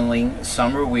wheat, Yingling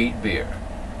summer wheat beer.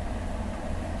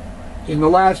 In the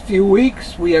last few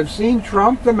weeks, we have seen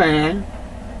Trump the man,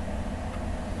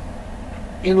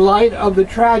 in light of the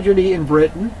tragedy in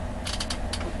Britain,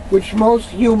 which most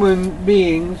human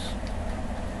beings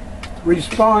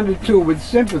responded to with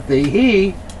sympathy.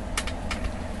 He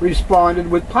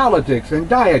responded with politics and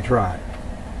diatribe.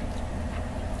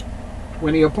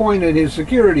 When he appointed his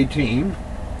security team,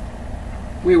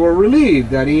 we were relieved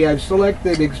that he had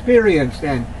selected experienced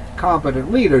and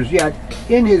competent leaders, yet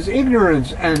in his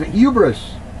ignorance and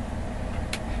hubris,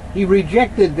 he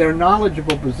rejected their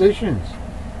knowledgeable positions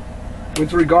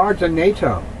with regard to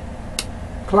NATO,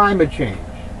 climate change,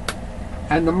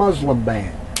 and the Muslim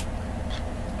ban.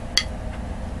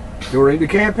 During the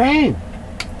campaign,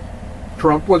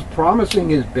 Trump was promising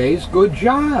his base good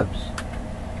jobs,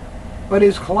 but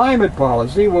his climate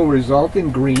policy will result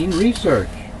in green research,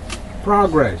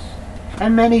 progress,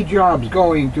 and many jobs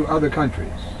going to other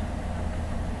countries.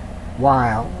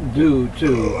 While, due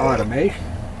to automation,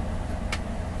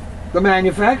 the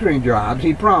manufacturing jobs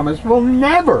he promised will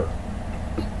never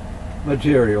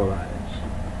materialize.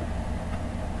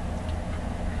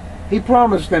 He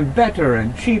promised them better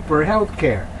and cheaper health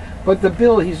care, but the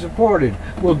bill he supported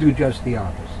will do just the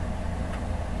opposite.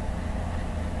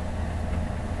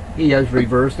 He has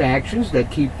reversed actions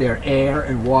that keep their air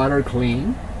and water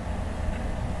clean,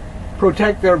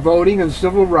 protect their voting and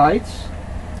civil rights,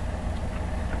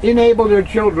 enable their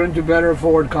children to better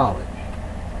afford college.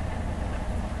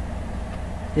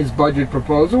 His budget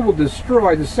proposal will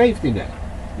destroy the safety net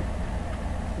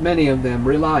many of them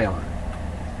rely on.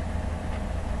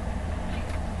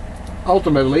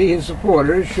 Ultimately, his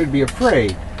supporters should be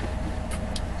afraid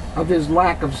of his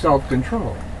lack of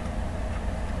self-control,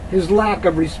 his lack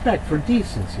of respect for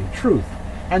decency, truth,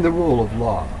 and the rule of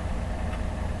law.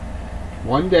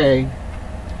 One day,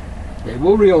 they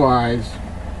will realize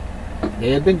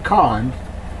they have been conned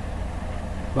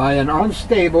by an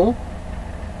unstable,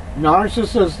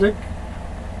 narcissistic,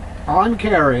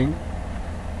 uncaring,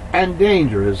 and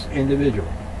dangerous individual.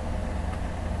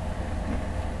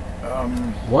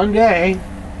 One day,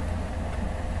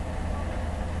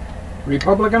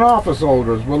 Republican office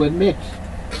holders will admit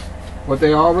what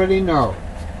they already know,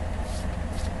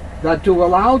 that to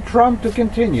allow Trump to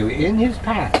continue in his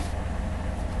path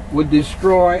would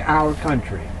destroy our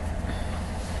country.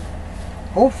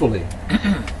 Hopefully,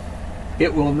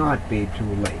 it will not be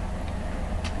too late.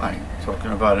 I'm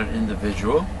talking about an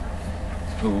individual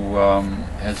who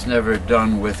has never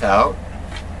done without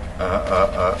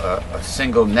a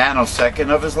single nanosecond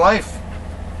of his life.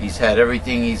 He's had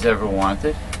everything he's ever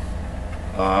wanted.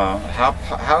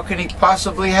 How can he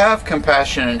possibly have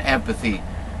compassion and empathy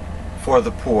for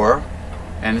the poor?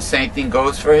 And the same thing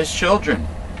goes for his children.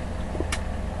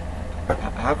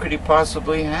 How could he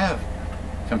possibly have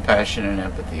compassion and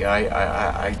empathy?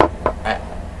 I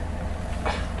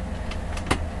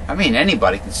mean,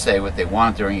 anybody can say what they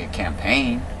want during a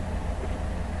campaign.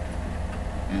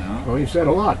 You know? Well, he said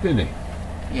a lot, didn't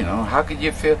he? You know, how could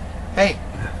you feel? Hey,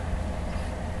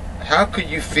 how could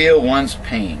you feel one's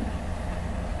pain?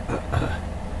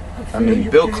 I mean,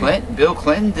 Bill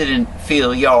Clinton didn't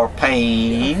feel your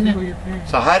pain.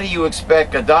 So how do you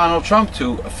expect a Donald Trump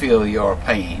to feel your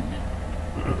pain?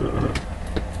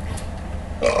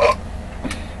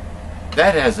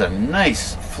 That has a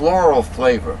nice floral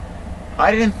flavor.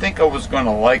 I didn't think I was going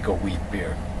to like a wheat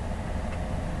beer.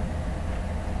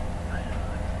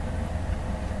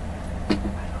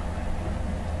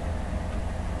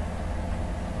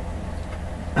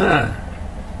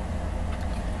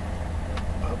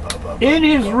 In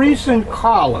his recent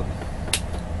column,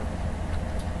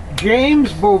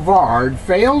 James Bovard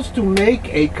fails to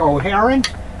make a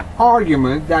coherent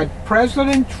argument that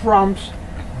President Trump's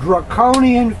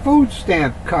draconian food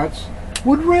stamp cuts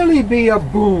would really be a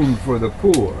boon for the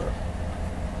poor.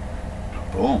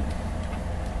 Boom.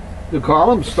 The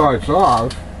column starts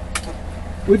off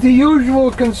with the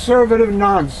usual conservative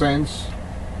nonsense,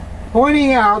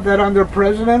 pointing out that under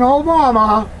President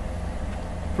Obama,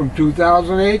 from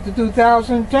 2008 to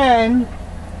 2010,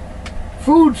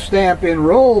 food stamp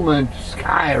enrollment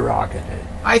skyrocketed.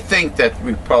 I think that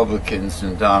Republicans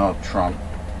and Donald Trump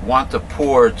want the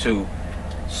poor to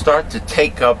start to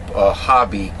take up a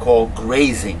hobby called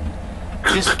grazing.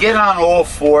 Just get on all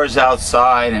fours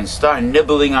outside and start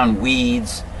nibbling on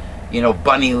weeds, you know,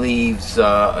 bunny leaves,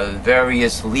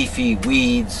 various leafy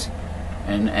weeds,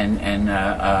 and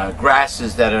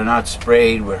grasses that are not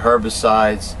sprayed with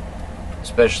herbicides,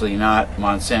 especially not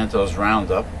Monsanto's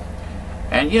Roundup.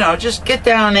 And, you know, just get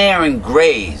down there and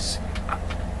graze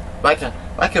like a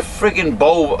friggin'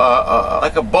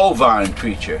 like a bovine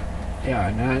creature. Yeah,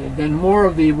 and then more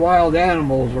of the wild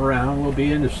animals around will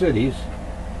be in the cities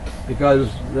because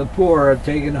the poor have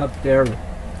taken up their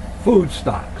food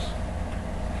stocks.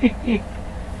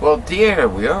 Well, deer,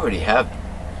 we already have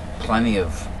plenty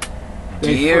of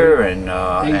deer,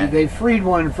 they freed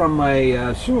one from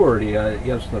a sewer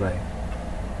yesterday.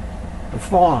 A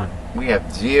fawn. We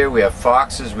have deer, we have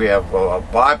foxes, we have a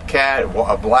bobcat,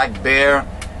 a black bear,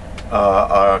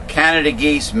 Canada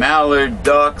geese, mallard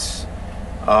ducks,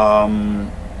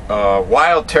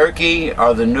 wild turkey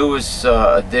are the newest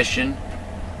addition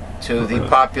to the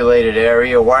populated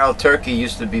area. Wild turkey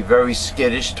used to be very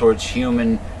skittish towards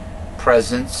human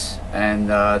presence, and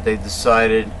they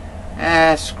decided,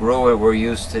 screw it, we're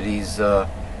used to these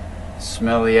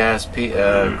smelly ass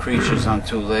creatures on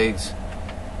two legs,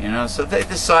 you know. So they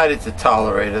decided to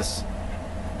tolerate us,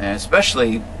 and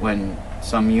especially when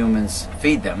some humans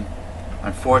feed them.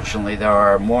 Unfortunately, there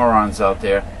are morons out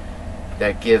there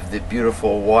that give the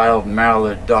beautiful wild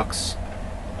mallard ducks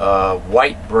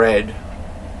white bread.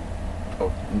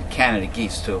 Oh, and Canada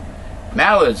geese too.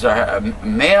 Mallards are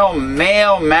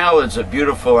male mallards are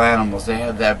beautiful animals. They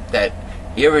have that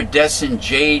iridescent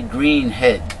jade green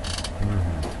head.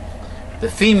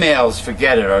 The females,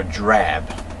 forget it, are drab.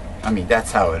 I mean,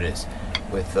 that's how it is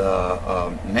with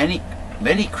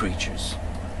many creatures.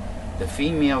 The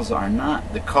females are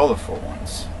not the colorful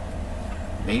ones.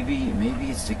 Maybe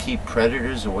it's to keep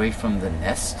predators away from the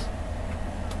nest,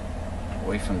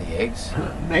 away from the eggs.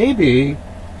 Maybe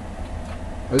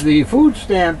the food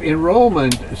stamp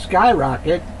enrollment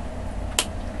skyrocket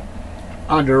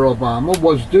under Obama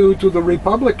was due to the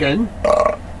Republican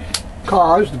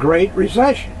caused Great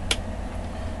Recession.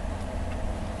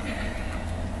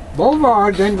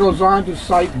 Boulevard then goes on to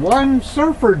cite one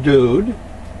surfer dude,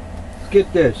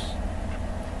 get this,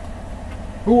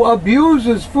 who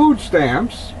abuses food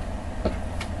stamps,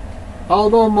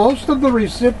 although most of the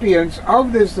recipients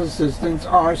of this assistance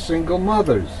are single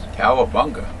mothers,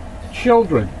 Cowabunga,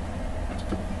 children,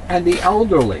 and the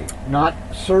elderly, not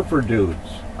surfer dudes.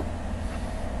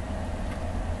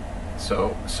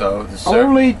 So the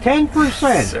only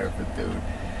 10%. Surfer dude.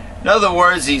 In other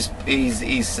words,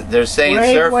 they're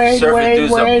saying surfer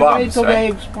dudes are bums, wait till right? they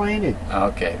explain it.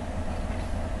 Okay.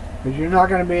 Because you're not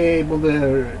going to be able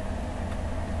to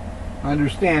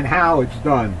understand how it's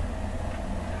done.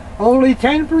 Only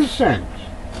 10%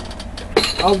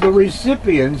 of the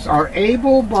recipients are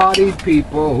able-bodied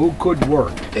people who could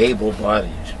work.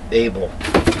 Able-bodied. Able.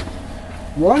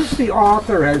 Once the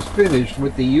author has finished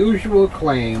with the usual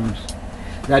claims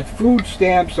that food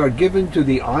stamps are given to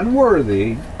the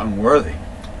unworthy,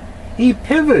 he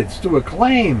pivots to a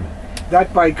claim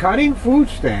that by cutting food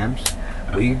stamps,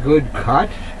 we could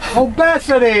cut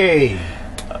obesity.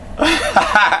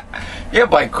 Yeah,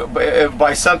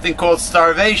 by something called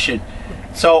starvation.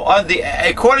 So,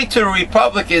 according to the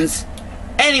Republicans,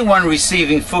 anyone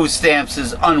receiving food stamps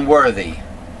is unworthy.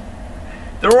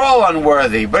 They're all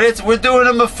unworthy, but we're doing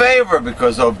them a favor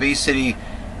because obesity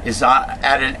is at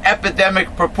an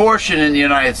epidemic proportion in the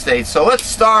United States. So let's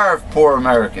starve poor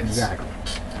Americans. Exactly.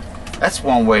 That's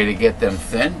one way to get them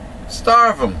thin.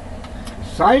 Starve them.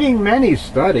 Citing many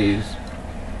studies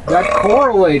that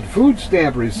correlate food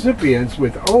stamp recipients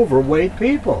with overweight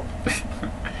people.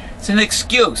 It's an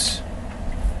excuse.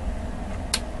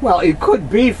 Well, it could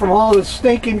be from all the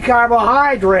stinking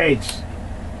carbohydrates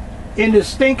in the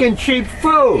stinking cheap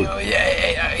food.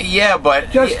 Yeah, but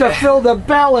just to fill the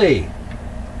belly,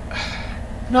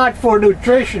 not for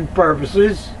nutrition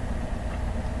purposes.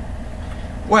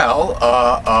 Well,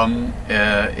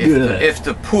 if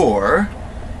the poor,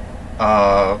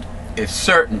 if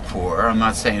certain poor, I'm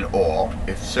not saying all,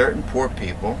 if certain poor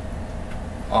people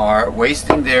are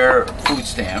wasting their food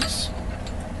stamps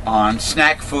on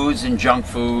snack foods and junk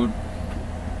food,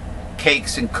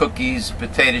 cakes and cookies,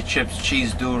 potato chips,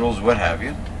 cheese doodles, what have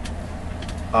you,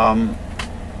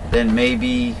 then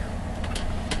maybe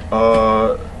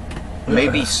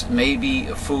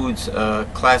foods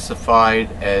classified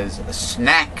as a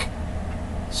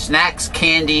snacks,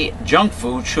 candy, junk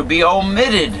food should be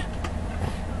omitted.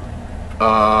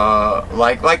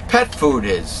 like pet food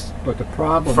is. But the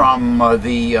problem From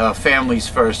the Families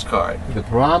First card. The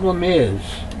problem is,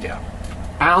 Yeah.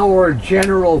 our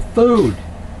general food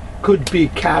could be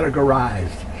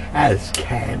categorized as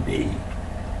candy.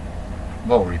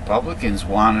 Well, Republicans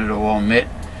wanted to omit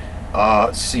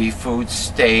seafood,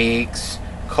 steaks,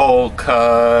 cold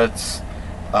cuts,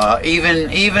 even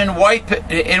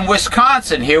in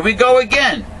Wisconsin. Here we go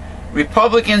again.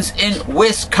 Republicans in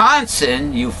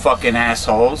Wisconsin, you fucking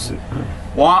assholes,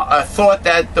 thought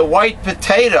that the white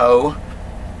potato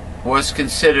was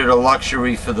considered a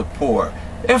luxury for the poor.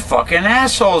 They're fucking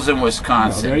assholes in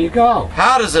Wisconsin. Well, there you go.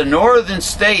 How does a northern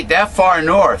state that far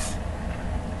north,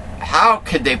 how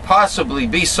could they possibly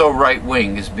be so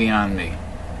right-wing is beyond me.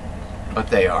 But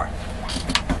they are.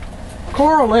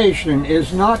 Correlation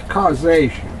is not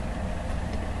causation.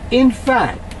 In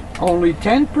fact, only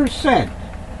 10%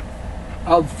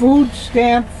 of food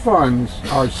stamp funds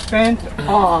are spent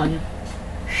on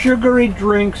sugary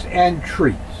drinks and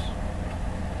treats.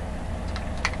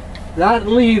 That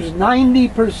leaves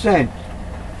 90%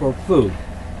 for food.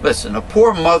 Listen, a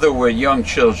poor mother with young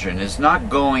children is not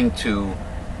going to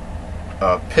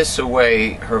piss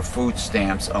away her food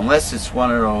stamps unless it's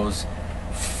one of those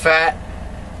fat,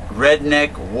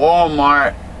 redneck,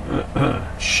 Walmart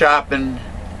shopping,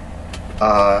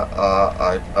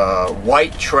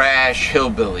 white trash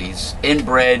hillbillies,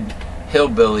 inbred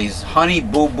hillbillies, Honey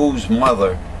Boo Boo's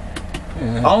mother.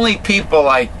 Yeah. Only people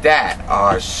like that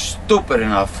are stupid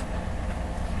enough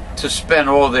to spend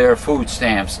all their food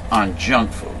stamps on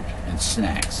junk food and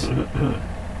snacks.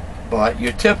 But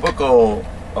your typical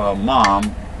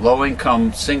mom,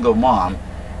 low-income single mom,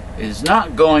 is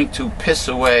not going to piss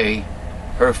away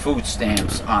her food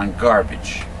stamps on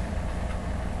garbage,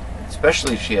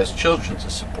 especially if she has children to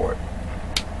support.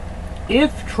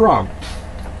 If Trump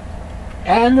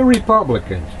and the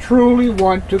Republicans truly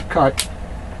want to cut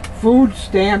food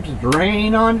stamps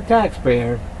drain on the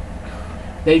taxpayer,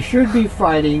 they should be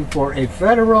fighting for a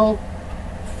federal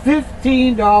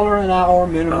 $15 an hour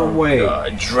minimum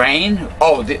wage. Drain?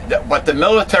 Oh, but the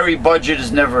military budget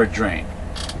is never a drain.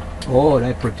 Oh,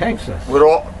 that protects us. With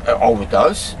all, oh, it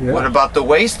does? Yeah. What about the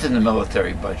waste in the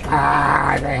military budget?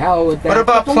 Ah, the hell with that. What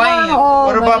about Put the planes? wormhole,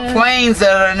 What about man. planes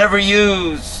that are never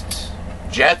used?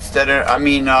 Jets that are, I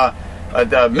mean,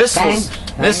 the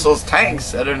missiles,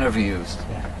 tanks that are never used.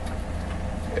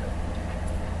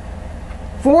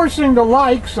 Forcing the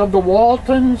likes of the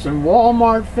Waltons and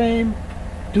Walmart fame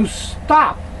to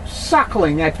stop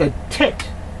suckling at the tit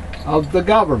of the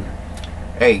government.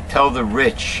 Hey, tell the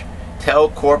rich, tell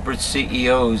corporate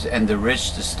CEOs and the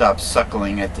rich to stop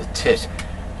suckling at the tit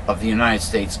of the United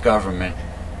States government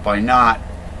by not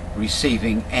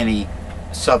receiving any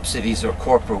subsidies or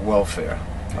corporate welfare.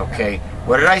 Okay?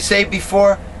 What did I say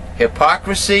before?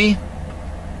 Hypocrisy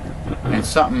and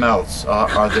something else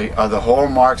are the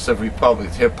hallmarks of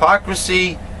republics.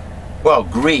 Hypocrisy, well,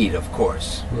 greed, of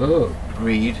course. Whoa.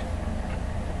 Greed.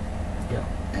 Yeah.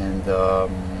 And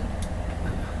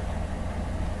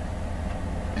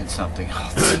something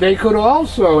else. They could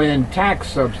also end tax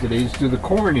subsidies to the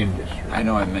corn industry. I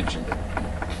know I mentioned it.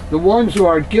 The ones who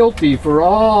are guilty for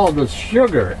all the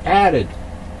sugar added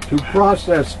to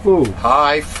processed food.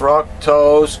 High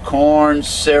fructose corn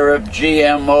syrup,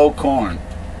 GMO corn.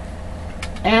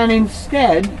 And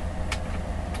instead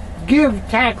give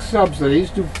tax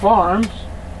subsidies to farms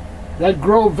that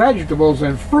grow vegetables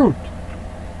and fruit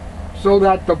so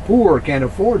that the poor can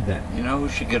afford them. You know who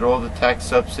should get all the tax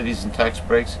subsidies and tax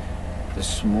breaks? The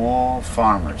small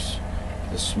farmers.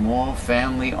 The small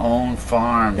family-owned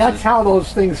farms. That's how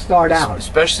those things start out.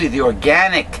 Especially the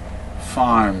organic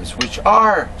farms, which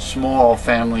are small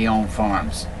family-owned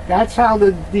farms. That's how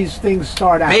these things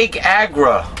start out. Big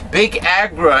Agra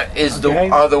is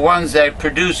are the ones that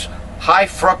produce high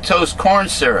fructose corn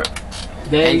syrup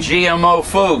and GMO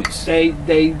foods.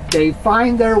 They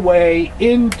find their way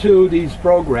into these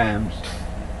programs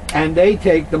and they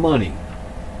take the money.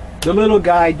 The little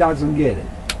guy doesn't get it.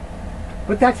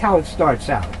 But that's how it starts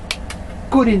out.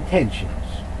 Good intentions.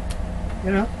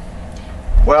 You know?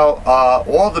 Well,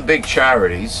 all the big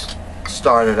charities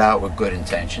started out with good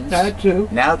intentions. That too.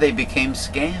 Now they became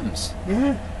scams.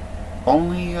 Yeah.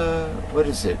 Only, what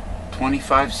is it,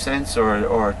 25 cents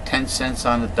or 10 cents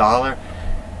on the dollar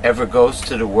ever goes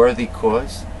to the worthy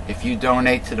cause. If you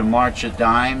donate to the March of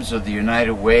Dimes or the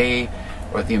United Way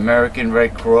or the American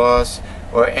Red Cross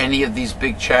or any of these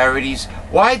big charities,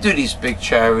 why do these big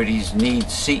charities need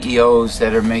CEOs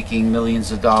that are making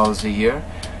millions of dollars a year?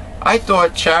 I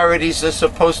thought charities are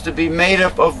supposed to be made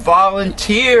up of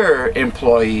volunteer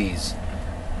employees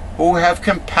who have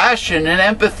compassion and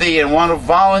empathy and want to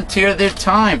volunteer their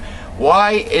time.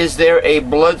 Why is there a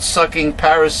blood-sucking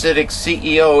parasitic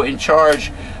CEO in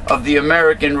charge of the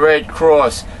American Red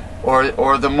Cross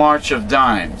or the March of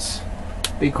Dimes?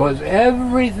 Because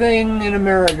everything in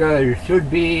America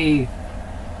should be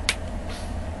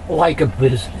like a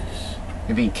business.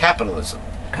 You mean capitalism?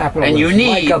 Capitalism. And you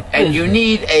like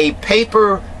need a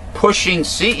paper-pushing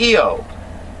CEO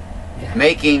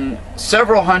making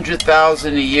several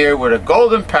 $100,000 a year with a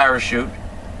golden parachute.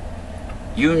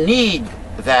 You need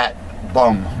that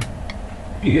bum.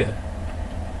 Yeah.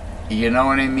 You know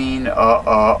what I mean?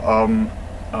 I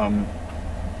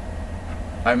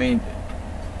mean,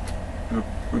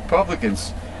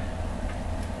 Republicans,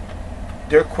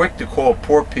 they're quick to call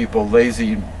poor people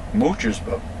lazy moochers,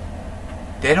 but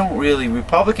they don't really.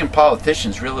 Republican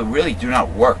politicians really do not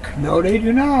work. No, they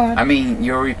do not. I mean,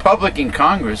 your Republican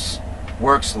Congress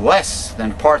works less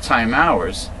than part-time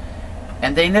hours,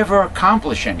 and they never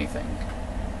accomplish anything.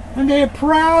 And they're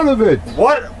proud of it.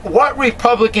 What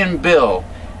Republican bill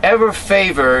ever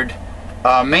favored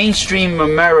mainstream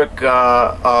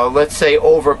America, let's say,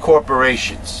 over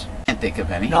corporations? Can't think of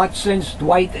any. Not since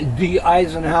Dwight D.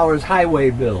 Eisenhower's highway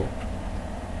bill.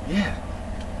 Yeah.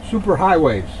 Super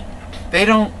highways. They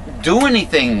don't do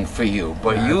anything for you,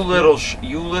 but you little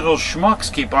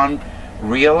schmucks keep on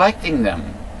re-electing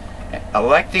them,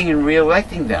 electing and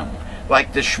re-electing them,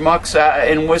 like the schmucks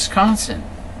in Wisconsin.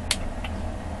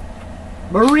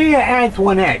 Maria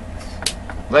Antoinette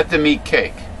Let them eat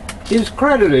cake. is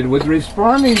credited with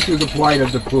responding to the plight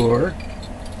of the poor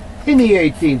in the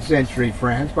 18th century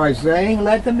France by saying,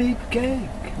 "Let them eat cake."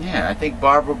 Yeah, I think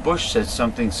Barbara Bush said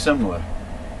something similar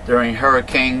during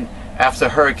after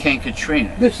Hurricane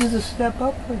Katrina. This is a step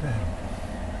up for them.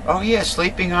 Oh yeah,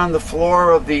 sleeping on the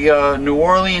floor of the New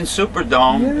Orleans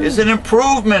Superdome is an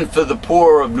improvement for the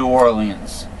poor of New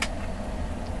Orleans.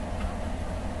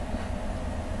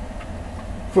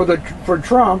 For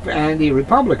Trump and the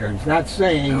Republicans, that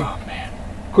saying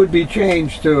could be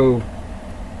changed to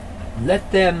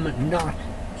 "Let them not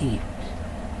eat."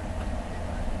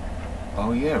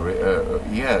 Oh yeah,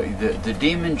 the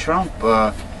demon Trump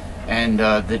and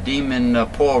the demon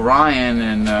Paul Ryan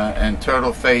and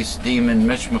turtle-faced demon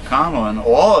Mitch McConnell and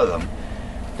all of them.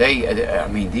 I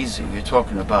mean, you're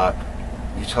talking about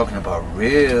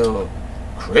real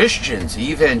Christians,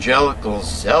 evangelical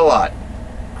zealot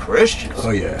Christians.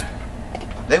 Oh yeah.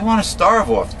 They want to starve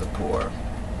off the poor.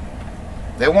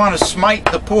 They want to smite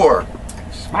the poor.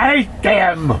 Smite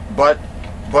them. But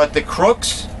the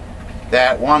crooks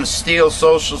that want to steal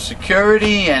Social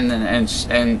Security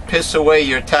and piss away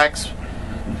your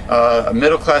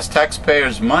middle-class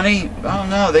taxpayers' money, oh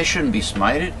no, they shouldn't be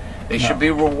smited. They should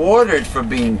be rewarded for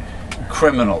being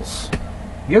criminals.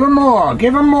 Give them more.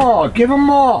 Give them more. Give them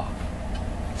more.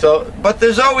 So, but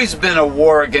there's always been a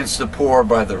war against the poor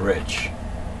by the rich.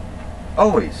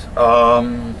 Always.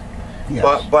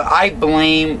 Yes. But I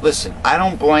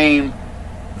don't blame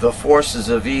the forces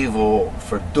of evil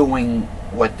for doing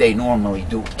what they normally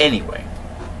do anyway,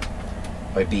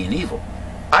 by being evil.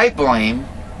 I blame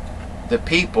the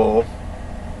people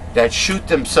that shoot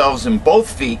themselves in both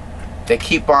feet, that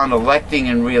keep on electing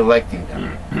and re-electing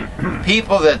them.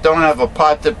 People that don't have a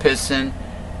pot to piss in,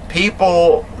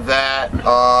 people that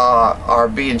are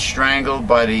being strangled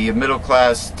by the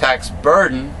middle-class tax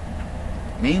burden.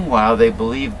 Meanwhile, they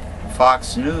believe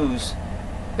Fox News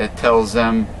that tells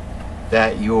them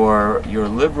that your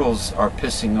liberals are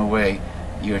pissing away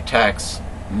your tax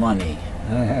money.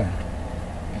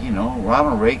 You know,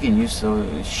 Ronald Reagan used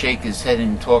to shake his head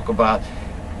and talk about,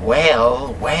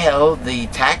 well, the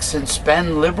tax and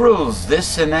spend liberals,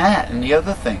 this and that and the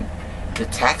other thing. The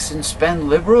tax and spend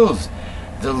liberals,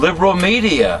 the liberal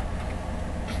media.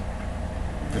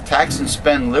 The tax and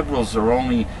spend liberals are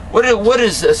only, what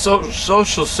is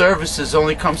social services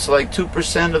only comes to like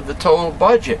 2% of the total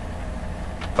budget.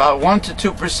 About 1 to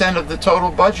 2% of the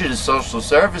total budget is social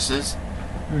services.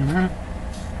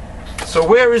 So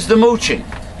where is the mooching?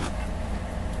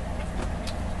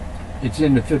 It's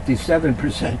in the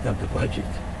 57% of the budget,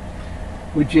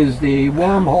 which is the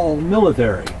wormhole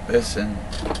military. Listen,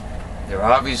 they're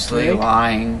obviously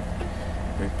lying.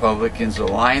 Republicans are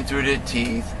lying through their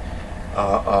teeth.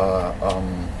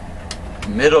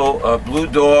 Blue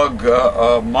dog,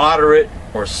 moderate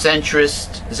or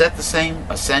centrist. Is that the same?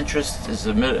 A centrist is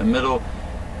a middle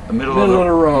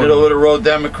of the road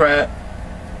Democrat.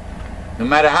 No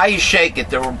matter how you shake it,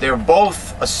 they're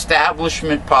both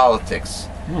establishment politics.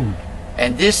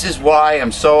 And this is why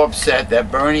I'm so upset that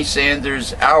Bernie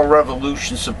Sanders, our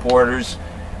revolution supporters,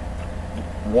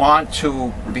 want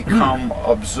to become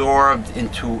absorbed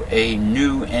into a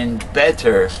new and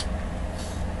better,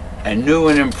 a new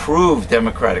and improved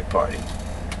Democratic Party.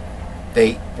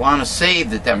 They want to save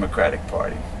the Democratic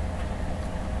Party.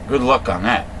 Good luck on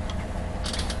that.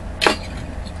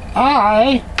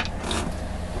 I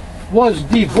was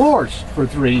divorced for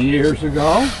 3 years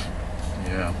ago.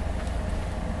 Yeah.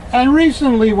 And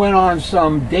recently went on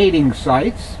some dating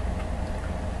sites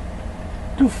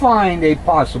to find a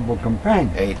possible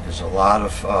companion. Hey, there's a lot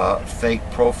of fake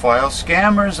profile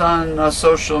scammers on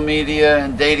social media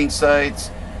and dating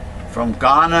sites from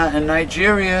Ghana and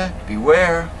Nigeria.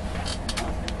 Beware.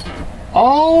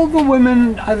 All the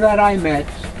women that I met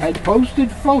had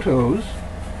posted photos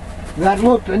that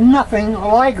looked nothing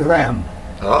like them.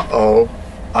 Uh-oh.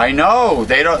 I know.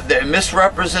 They're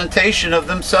misrepresentation of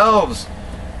themselves.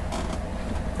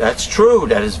 That's true.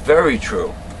 That is very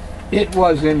true. It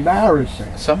was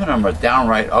embarrassing. Some of them are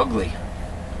downright ugly.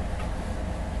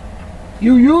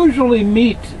 You usually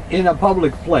meet in a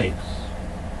public place.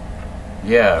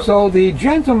 Yeah. So the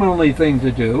gentlemanly thing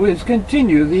to do is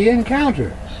continue the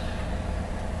encounter.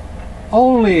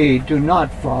 Only do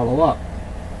not follow up.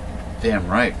 Damn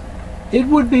right. It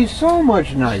would be so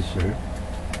much nicer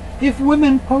if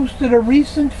women posted a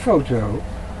recent photo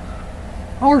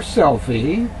or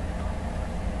selfie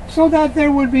so that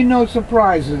there would be no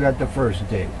surprises at the first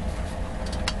date.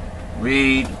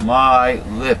 Read my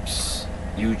lips,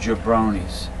 you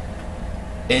jabronis.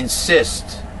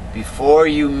 Insist before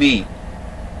you meet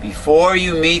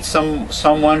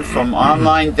someone from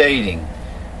online dating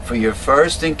for your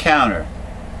first encounter.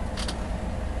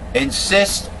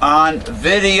 Insist on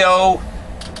video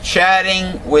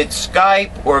chatting with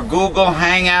Skype or Google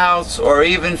Hangouts or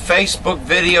even Facebook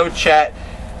video chat.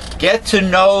 Get to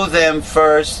know them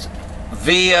first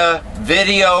via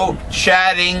video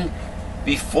chatting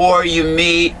before you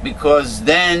meet, because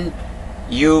then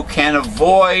you can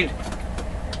avoid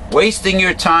wasting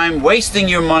your time, wasting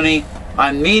your money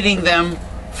on meeting them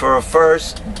for a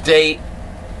first date.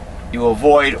 You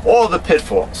avoid all the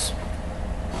pitfalls.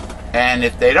 And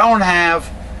if they don't have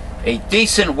a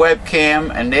decent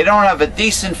webcam and they don't have a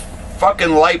decent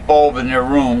fucking light bulb in their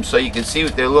room so you can see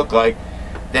what they look like,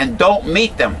 then don't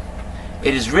meet them.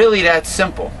 It is really that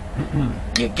simple.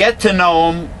 You get to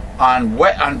know them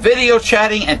on video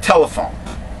chatting and telephone,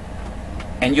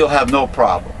 and you'll have no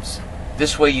problems.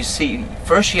 This way you see,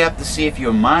 first you have to see if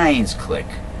your minds click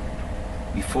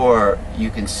before you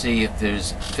can see if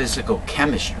there's physical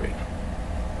chemistry.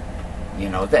 You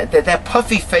know, that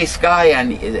puffy face guy on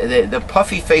the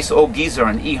puffy face old geezer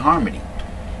on eHarmony,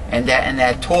 and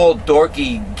that tall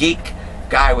dorky geek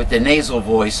guy with the nasal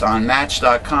voice on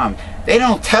Match.com. They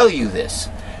don't tell you this.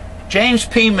 James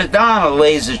P. Madonna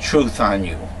lays the truth on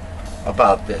you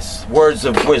about this. Words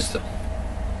of wisdom.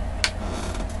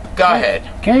 Go ahead.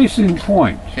 Case in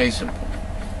point. Case in point.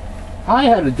 I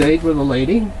had a date with a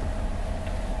lady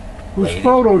whose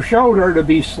photo showed her to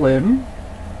be slim,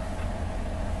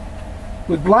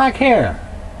 with black hair.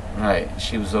 Right.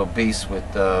 She was obese with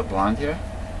blonde hair?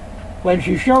 When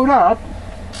she showed up,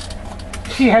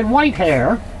 she had white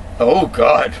hair. Oh,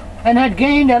 God. And had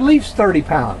gained at least 30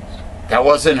 pounds. That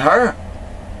wasn't her.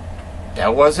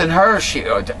 That wasn't her.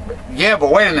 Yeah,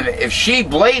 but wait a minute. If she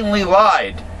blatantly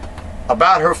lied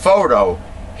about her photo,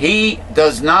 he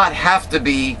does not have to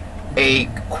be a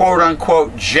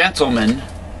quote-unquote gentleman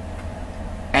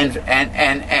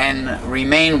and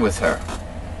remain with her.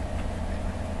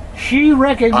 She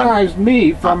recognized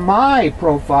me from my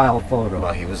profile photo.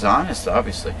 Well, he was honest,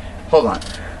 obviously. Hold on.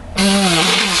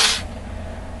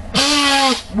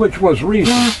 Which was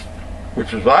recent.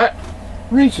 Which was what?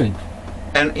 Recent.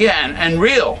 And yeah, and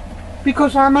real.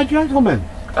 Because I'm a gentleman.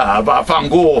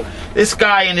 Bafangul. This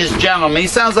guy and his gentleman, he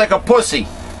sounds like a pussy.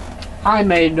 I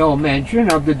made no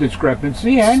mention of the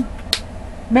discrepancy and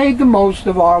made the most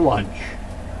of our lunch.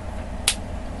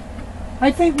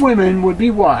 I think women would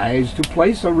be wise to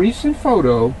place a recent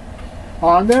photo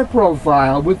on their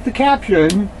profile with the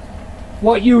caption,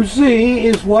 "What you see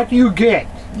is what you get."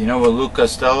 You know what Lou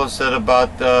Costello said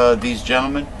about these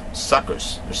gentlemen?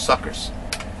 Suckers. They're suckers.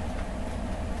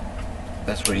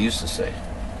 That's what he used to say.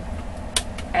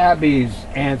 Abby's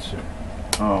answer.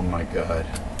 Oh my God.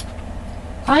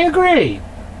 I agree.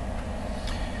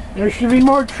 There should be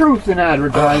more truth in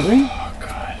advertising. Oh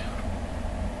God.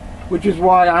 Which is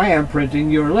why I am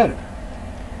printing your letter.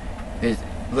 Listen,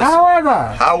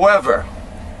 However,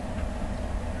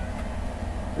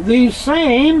 the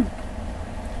same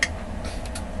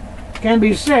can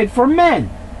be said for men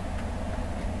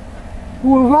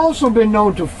who have also been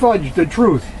known to fudge the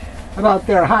truth about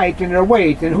their height and their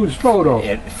weight and whose photo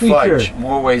fudge, featured.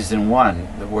 more ways than one,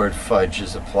 the word fudge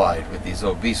is applied with these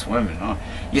obese women. Huh?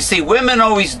 You see, women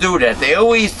always do that. They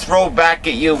always throw back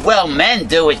at you, well, men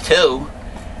do it too.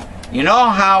 You know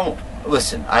how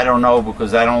listen, I don't know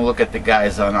because I don't look at the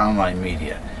guys on online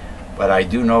media, but I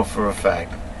do know for a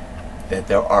fact that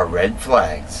there are red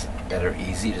flags that are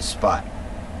easy to spot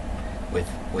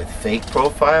with fake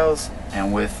profiles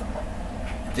and with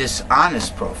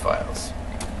dishonest profiles.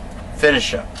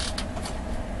 Finish up.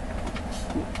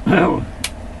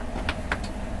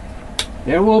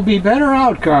 There will be better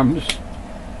outcomes,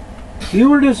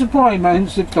 fewer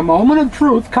disappointments if the moment of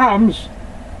truth comes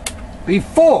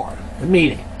before the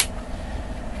meeting.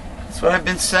 That's what I've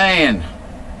been saying.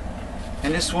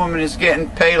 And this woman is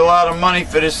getting paid a lot of money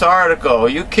for this article. Are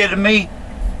you kidding me?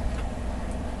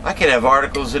 I could have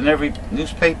articles in every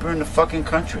newspaper in the fucking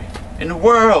country, in the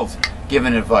world,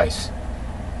 giving advice.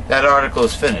 That article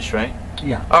is finished, right?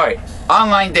 Yeah. Alright,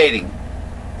 online dating.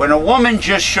 When a woman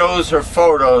just shows her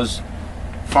photos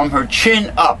from her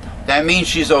chin up, that means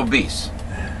she's obese.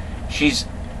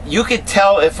 You could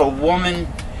tell if a woman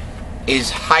is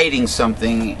hiding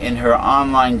something in her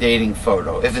online dating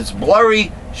photo. If it's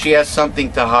blurry, she has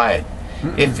something to hide.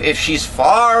 If she's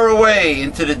far away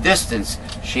into the distance,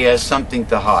 she has something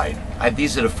to hide.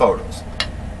 These are the photos.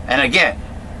 And again,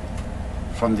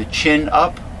 from the chin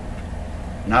up,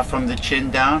 not from the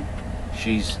chin down,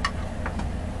 she's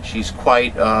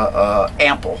quite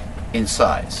ample in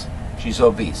size. She's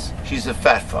obese. She's a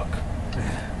fat fuck.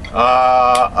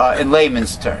 In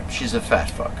layman's terms, she's a fat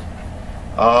fuck.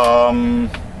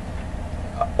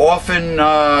 Often,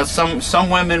 some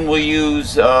women will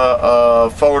use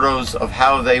photos of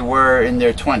how they were in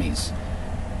their 20s.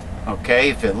 Okay,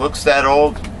 if it looks that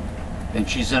old, then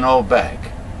she's an old bag.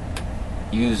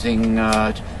 Using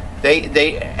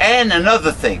and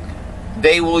another thing,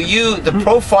 they will use the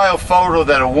profile photo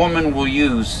that a woman will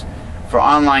use for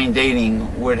online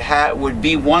dating would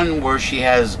be one where she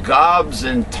has gobs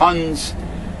and tons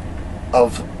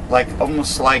of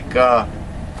almost like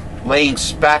laying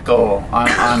spackle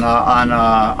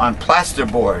on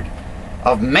plasterboard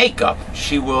of makeup.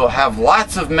 She will have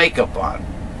lots of makeup on.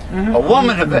 A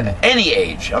woman of any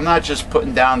age, I'm not just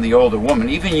putting down the older woman,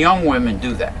 even young women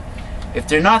do that. If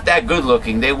they're not that good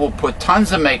looking, they will put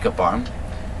tons of makeup on,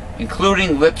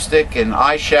 including lipstick and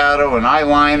eyeshadow and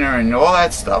eyeliner and all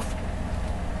that stuff.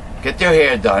 Get their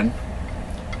hair done,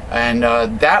 and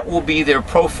that will be their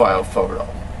profile photo.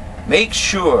 Make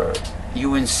sure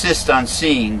you insist on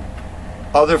seeing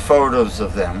other photos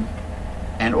of them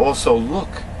and also look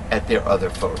at their other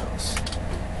photos,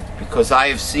 because I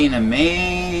have seen a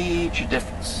major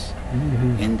difference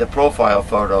in the profile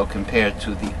photo compared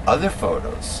to the other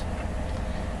photos.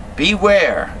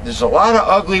 Beware, there's a lot of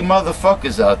ugly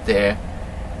motherfuckers out there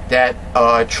that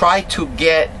try to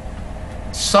get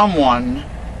someone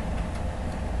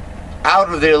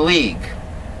out of their league,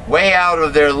 way out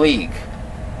of their league.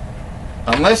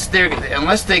 Unless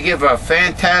they give a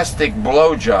fantastic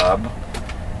blowjob,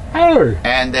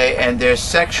 and their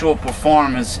sexual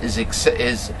performance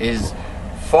is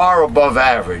far above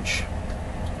average,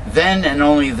 then and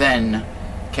only then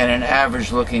can an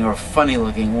average-looking or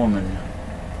funny-looking woman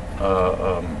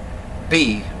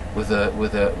be with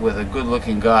a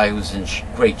good-looking guy who's in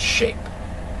great shape.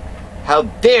 How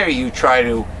dare you try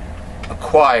to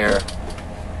acquire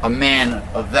a man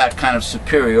of that kind of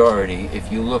superiority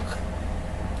if you look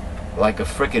like a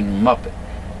frickin' muppet.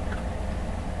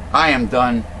 I am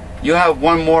done. You have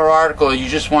one more article, or you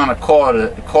just want to call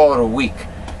it a week?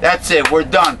 That's it. We're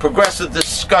done. Progressive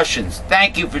discussions.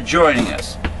 Thank you for joining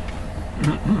us.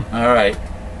 All right.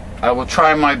 I will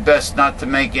try my best not to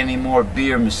make any more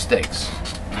beer mistakes.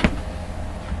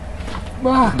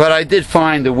 But I did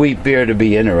find the wheat beer to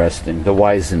be interesting, the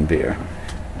Weizen beer.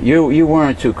 You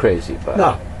weren't too crazy about it.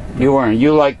 No. You weren't.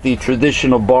 You like the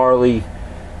traditional barley.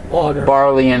 Lager.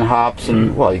 Barley and hops,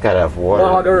 and well, you gotta have water.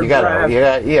 Lager,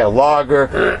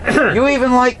 lager. You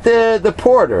even like the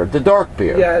porter, the dark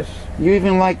beer. Yes. You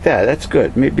even like that. That's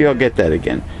good. Maybe I'll get that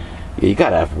again. You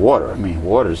gotta have water. I mean,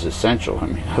 water's essential. I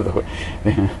mean, otherwise.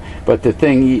 But the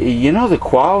thing, you know, the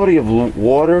quality of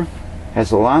water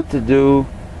has a lot to do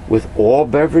with all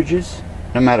beverages,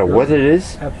 no matter what it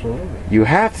is. Absolutely. You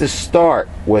have to start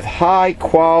with high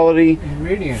quality,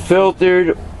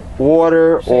 filtered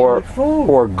water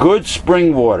or good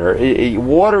spring water.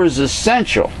 Water is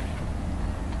essential.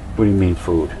 What do you mean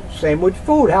food? Same with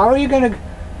food. How are you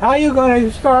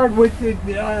gonna start with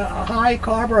high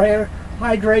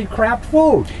carbohydrate crap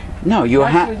food? No, you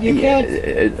can't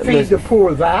feed the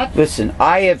poor that. Listen,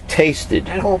 I have tasted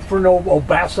and hope for no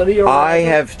obesity. Or I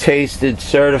have tasted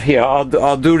here.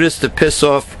 I'll do this to piss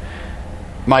off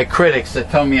my critics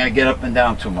that tell me I get up and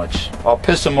down too much. I'll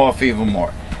piss them off even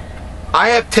more. I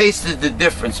have tasted the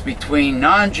difference between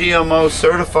non-GMO,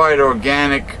 certified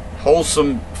organic,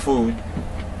 wholesome food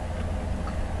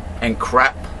and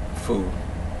crap food.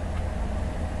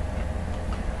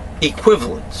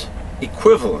 Equivalent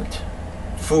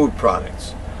food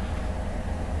products.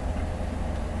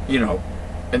 You know,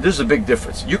 and there's a big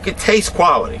difference. You can taste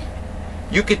quality.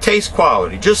 You can taste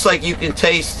quality, just like you can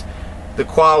taste the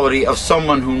quality of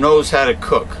someone who knows how to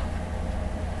cook.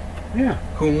 Yeah.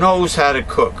 Who knows how to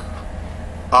cook.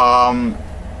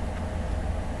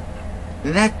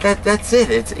 And that's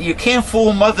it. You can't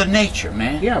fool Mother Nature,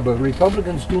 man. Yeah, but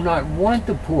Republicans do not want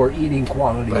the poor eating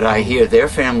quality But food. I hear their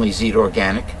families eat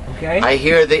organic. Okay. I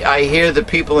hear the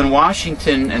people in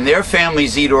Washington and their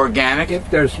families eat organic.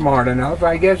 If they're smart enough,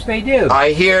 I guess they do.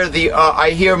 I hear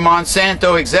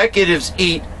Monsanto executives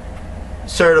eat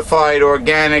certified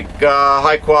organic,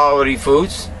 high quality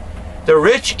foods. The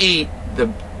rich eat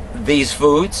these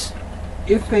foods.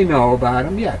 If they know about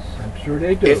them, yes, I'm sure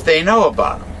they do. If they know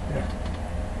about them.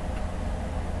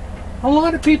 A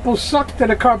lot of people suck to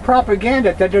the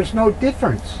propaganda that there's no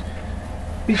difference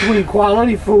between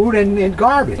quality food and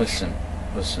garbage. Listen.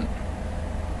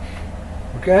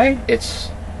 Okay?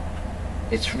 It's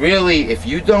really, if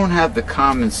you don't have the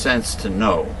common sense to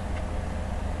know,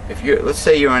 let's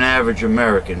say you're an average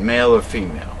American, male or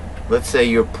female. Let's say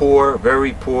you're poor,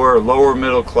 very poor, lower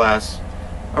middle class,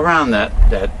 around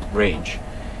that range.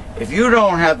 If you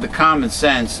don't have the common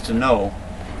sense to know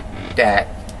that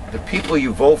the people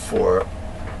you vote for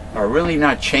are really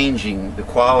not changing the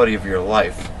quality of your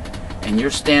life, and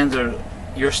your standard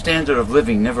of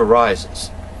living never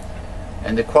rises,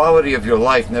 and the quality of your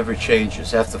life never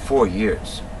changes after 4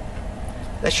 years,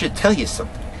 that should tell you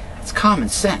something. It's common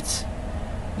sense.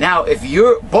 Now, if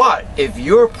you're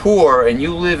poor and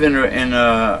you live in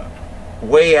a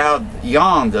way out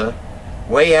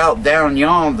down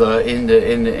yonder in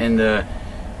the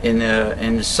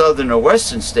southern or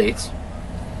western states,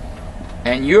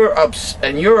 and you're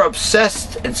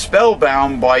obsessed and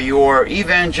spellbound by your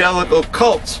evangelical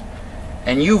cult,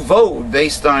 and you vote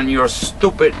based on your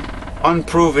stupid,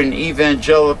 unproven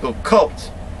evangelical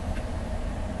cult,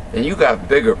 then you got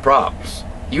bigger problems.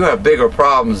 You have bigger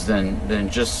problems than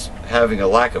just having a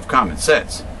lack of common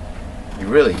sense. You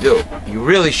really do. You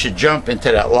really should jump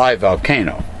into that live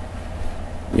volcano.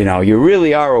 You know, you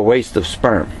really are a waste of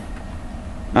sperm.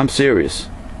 I'm serious.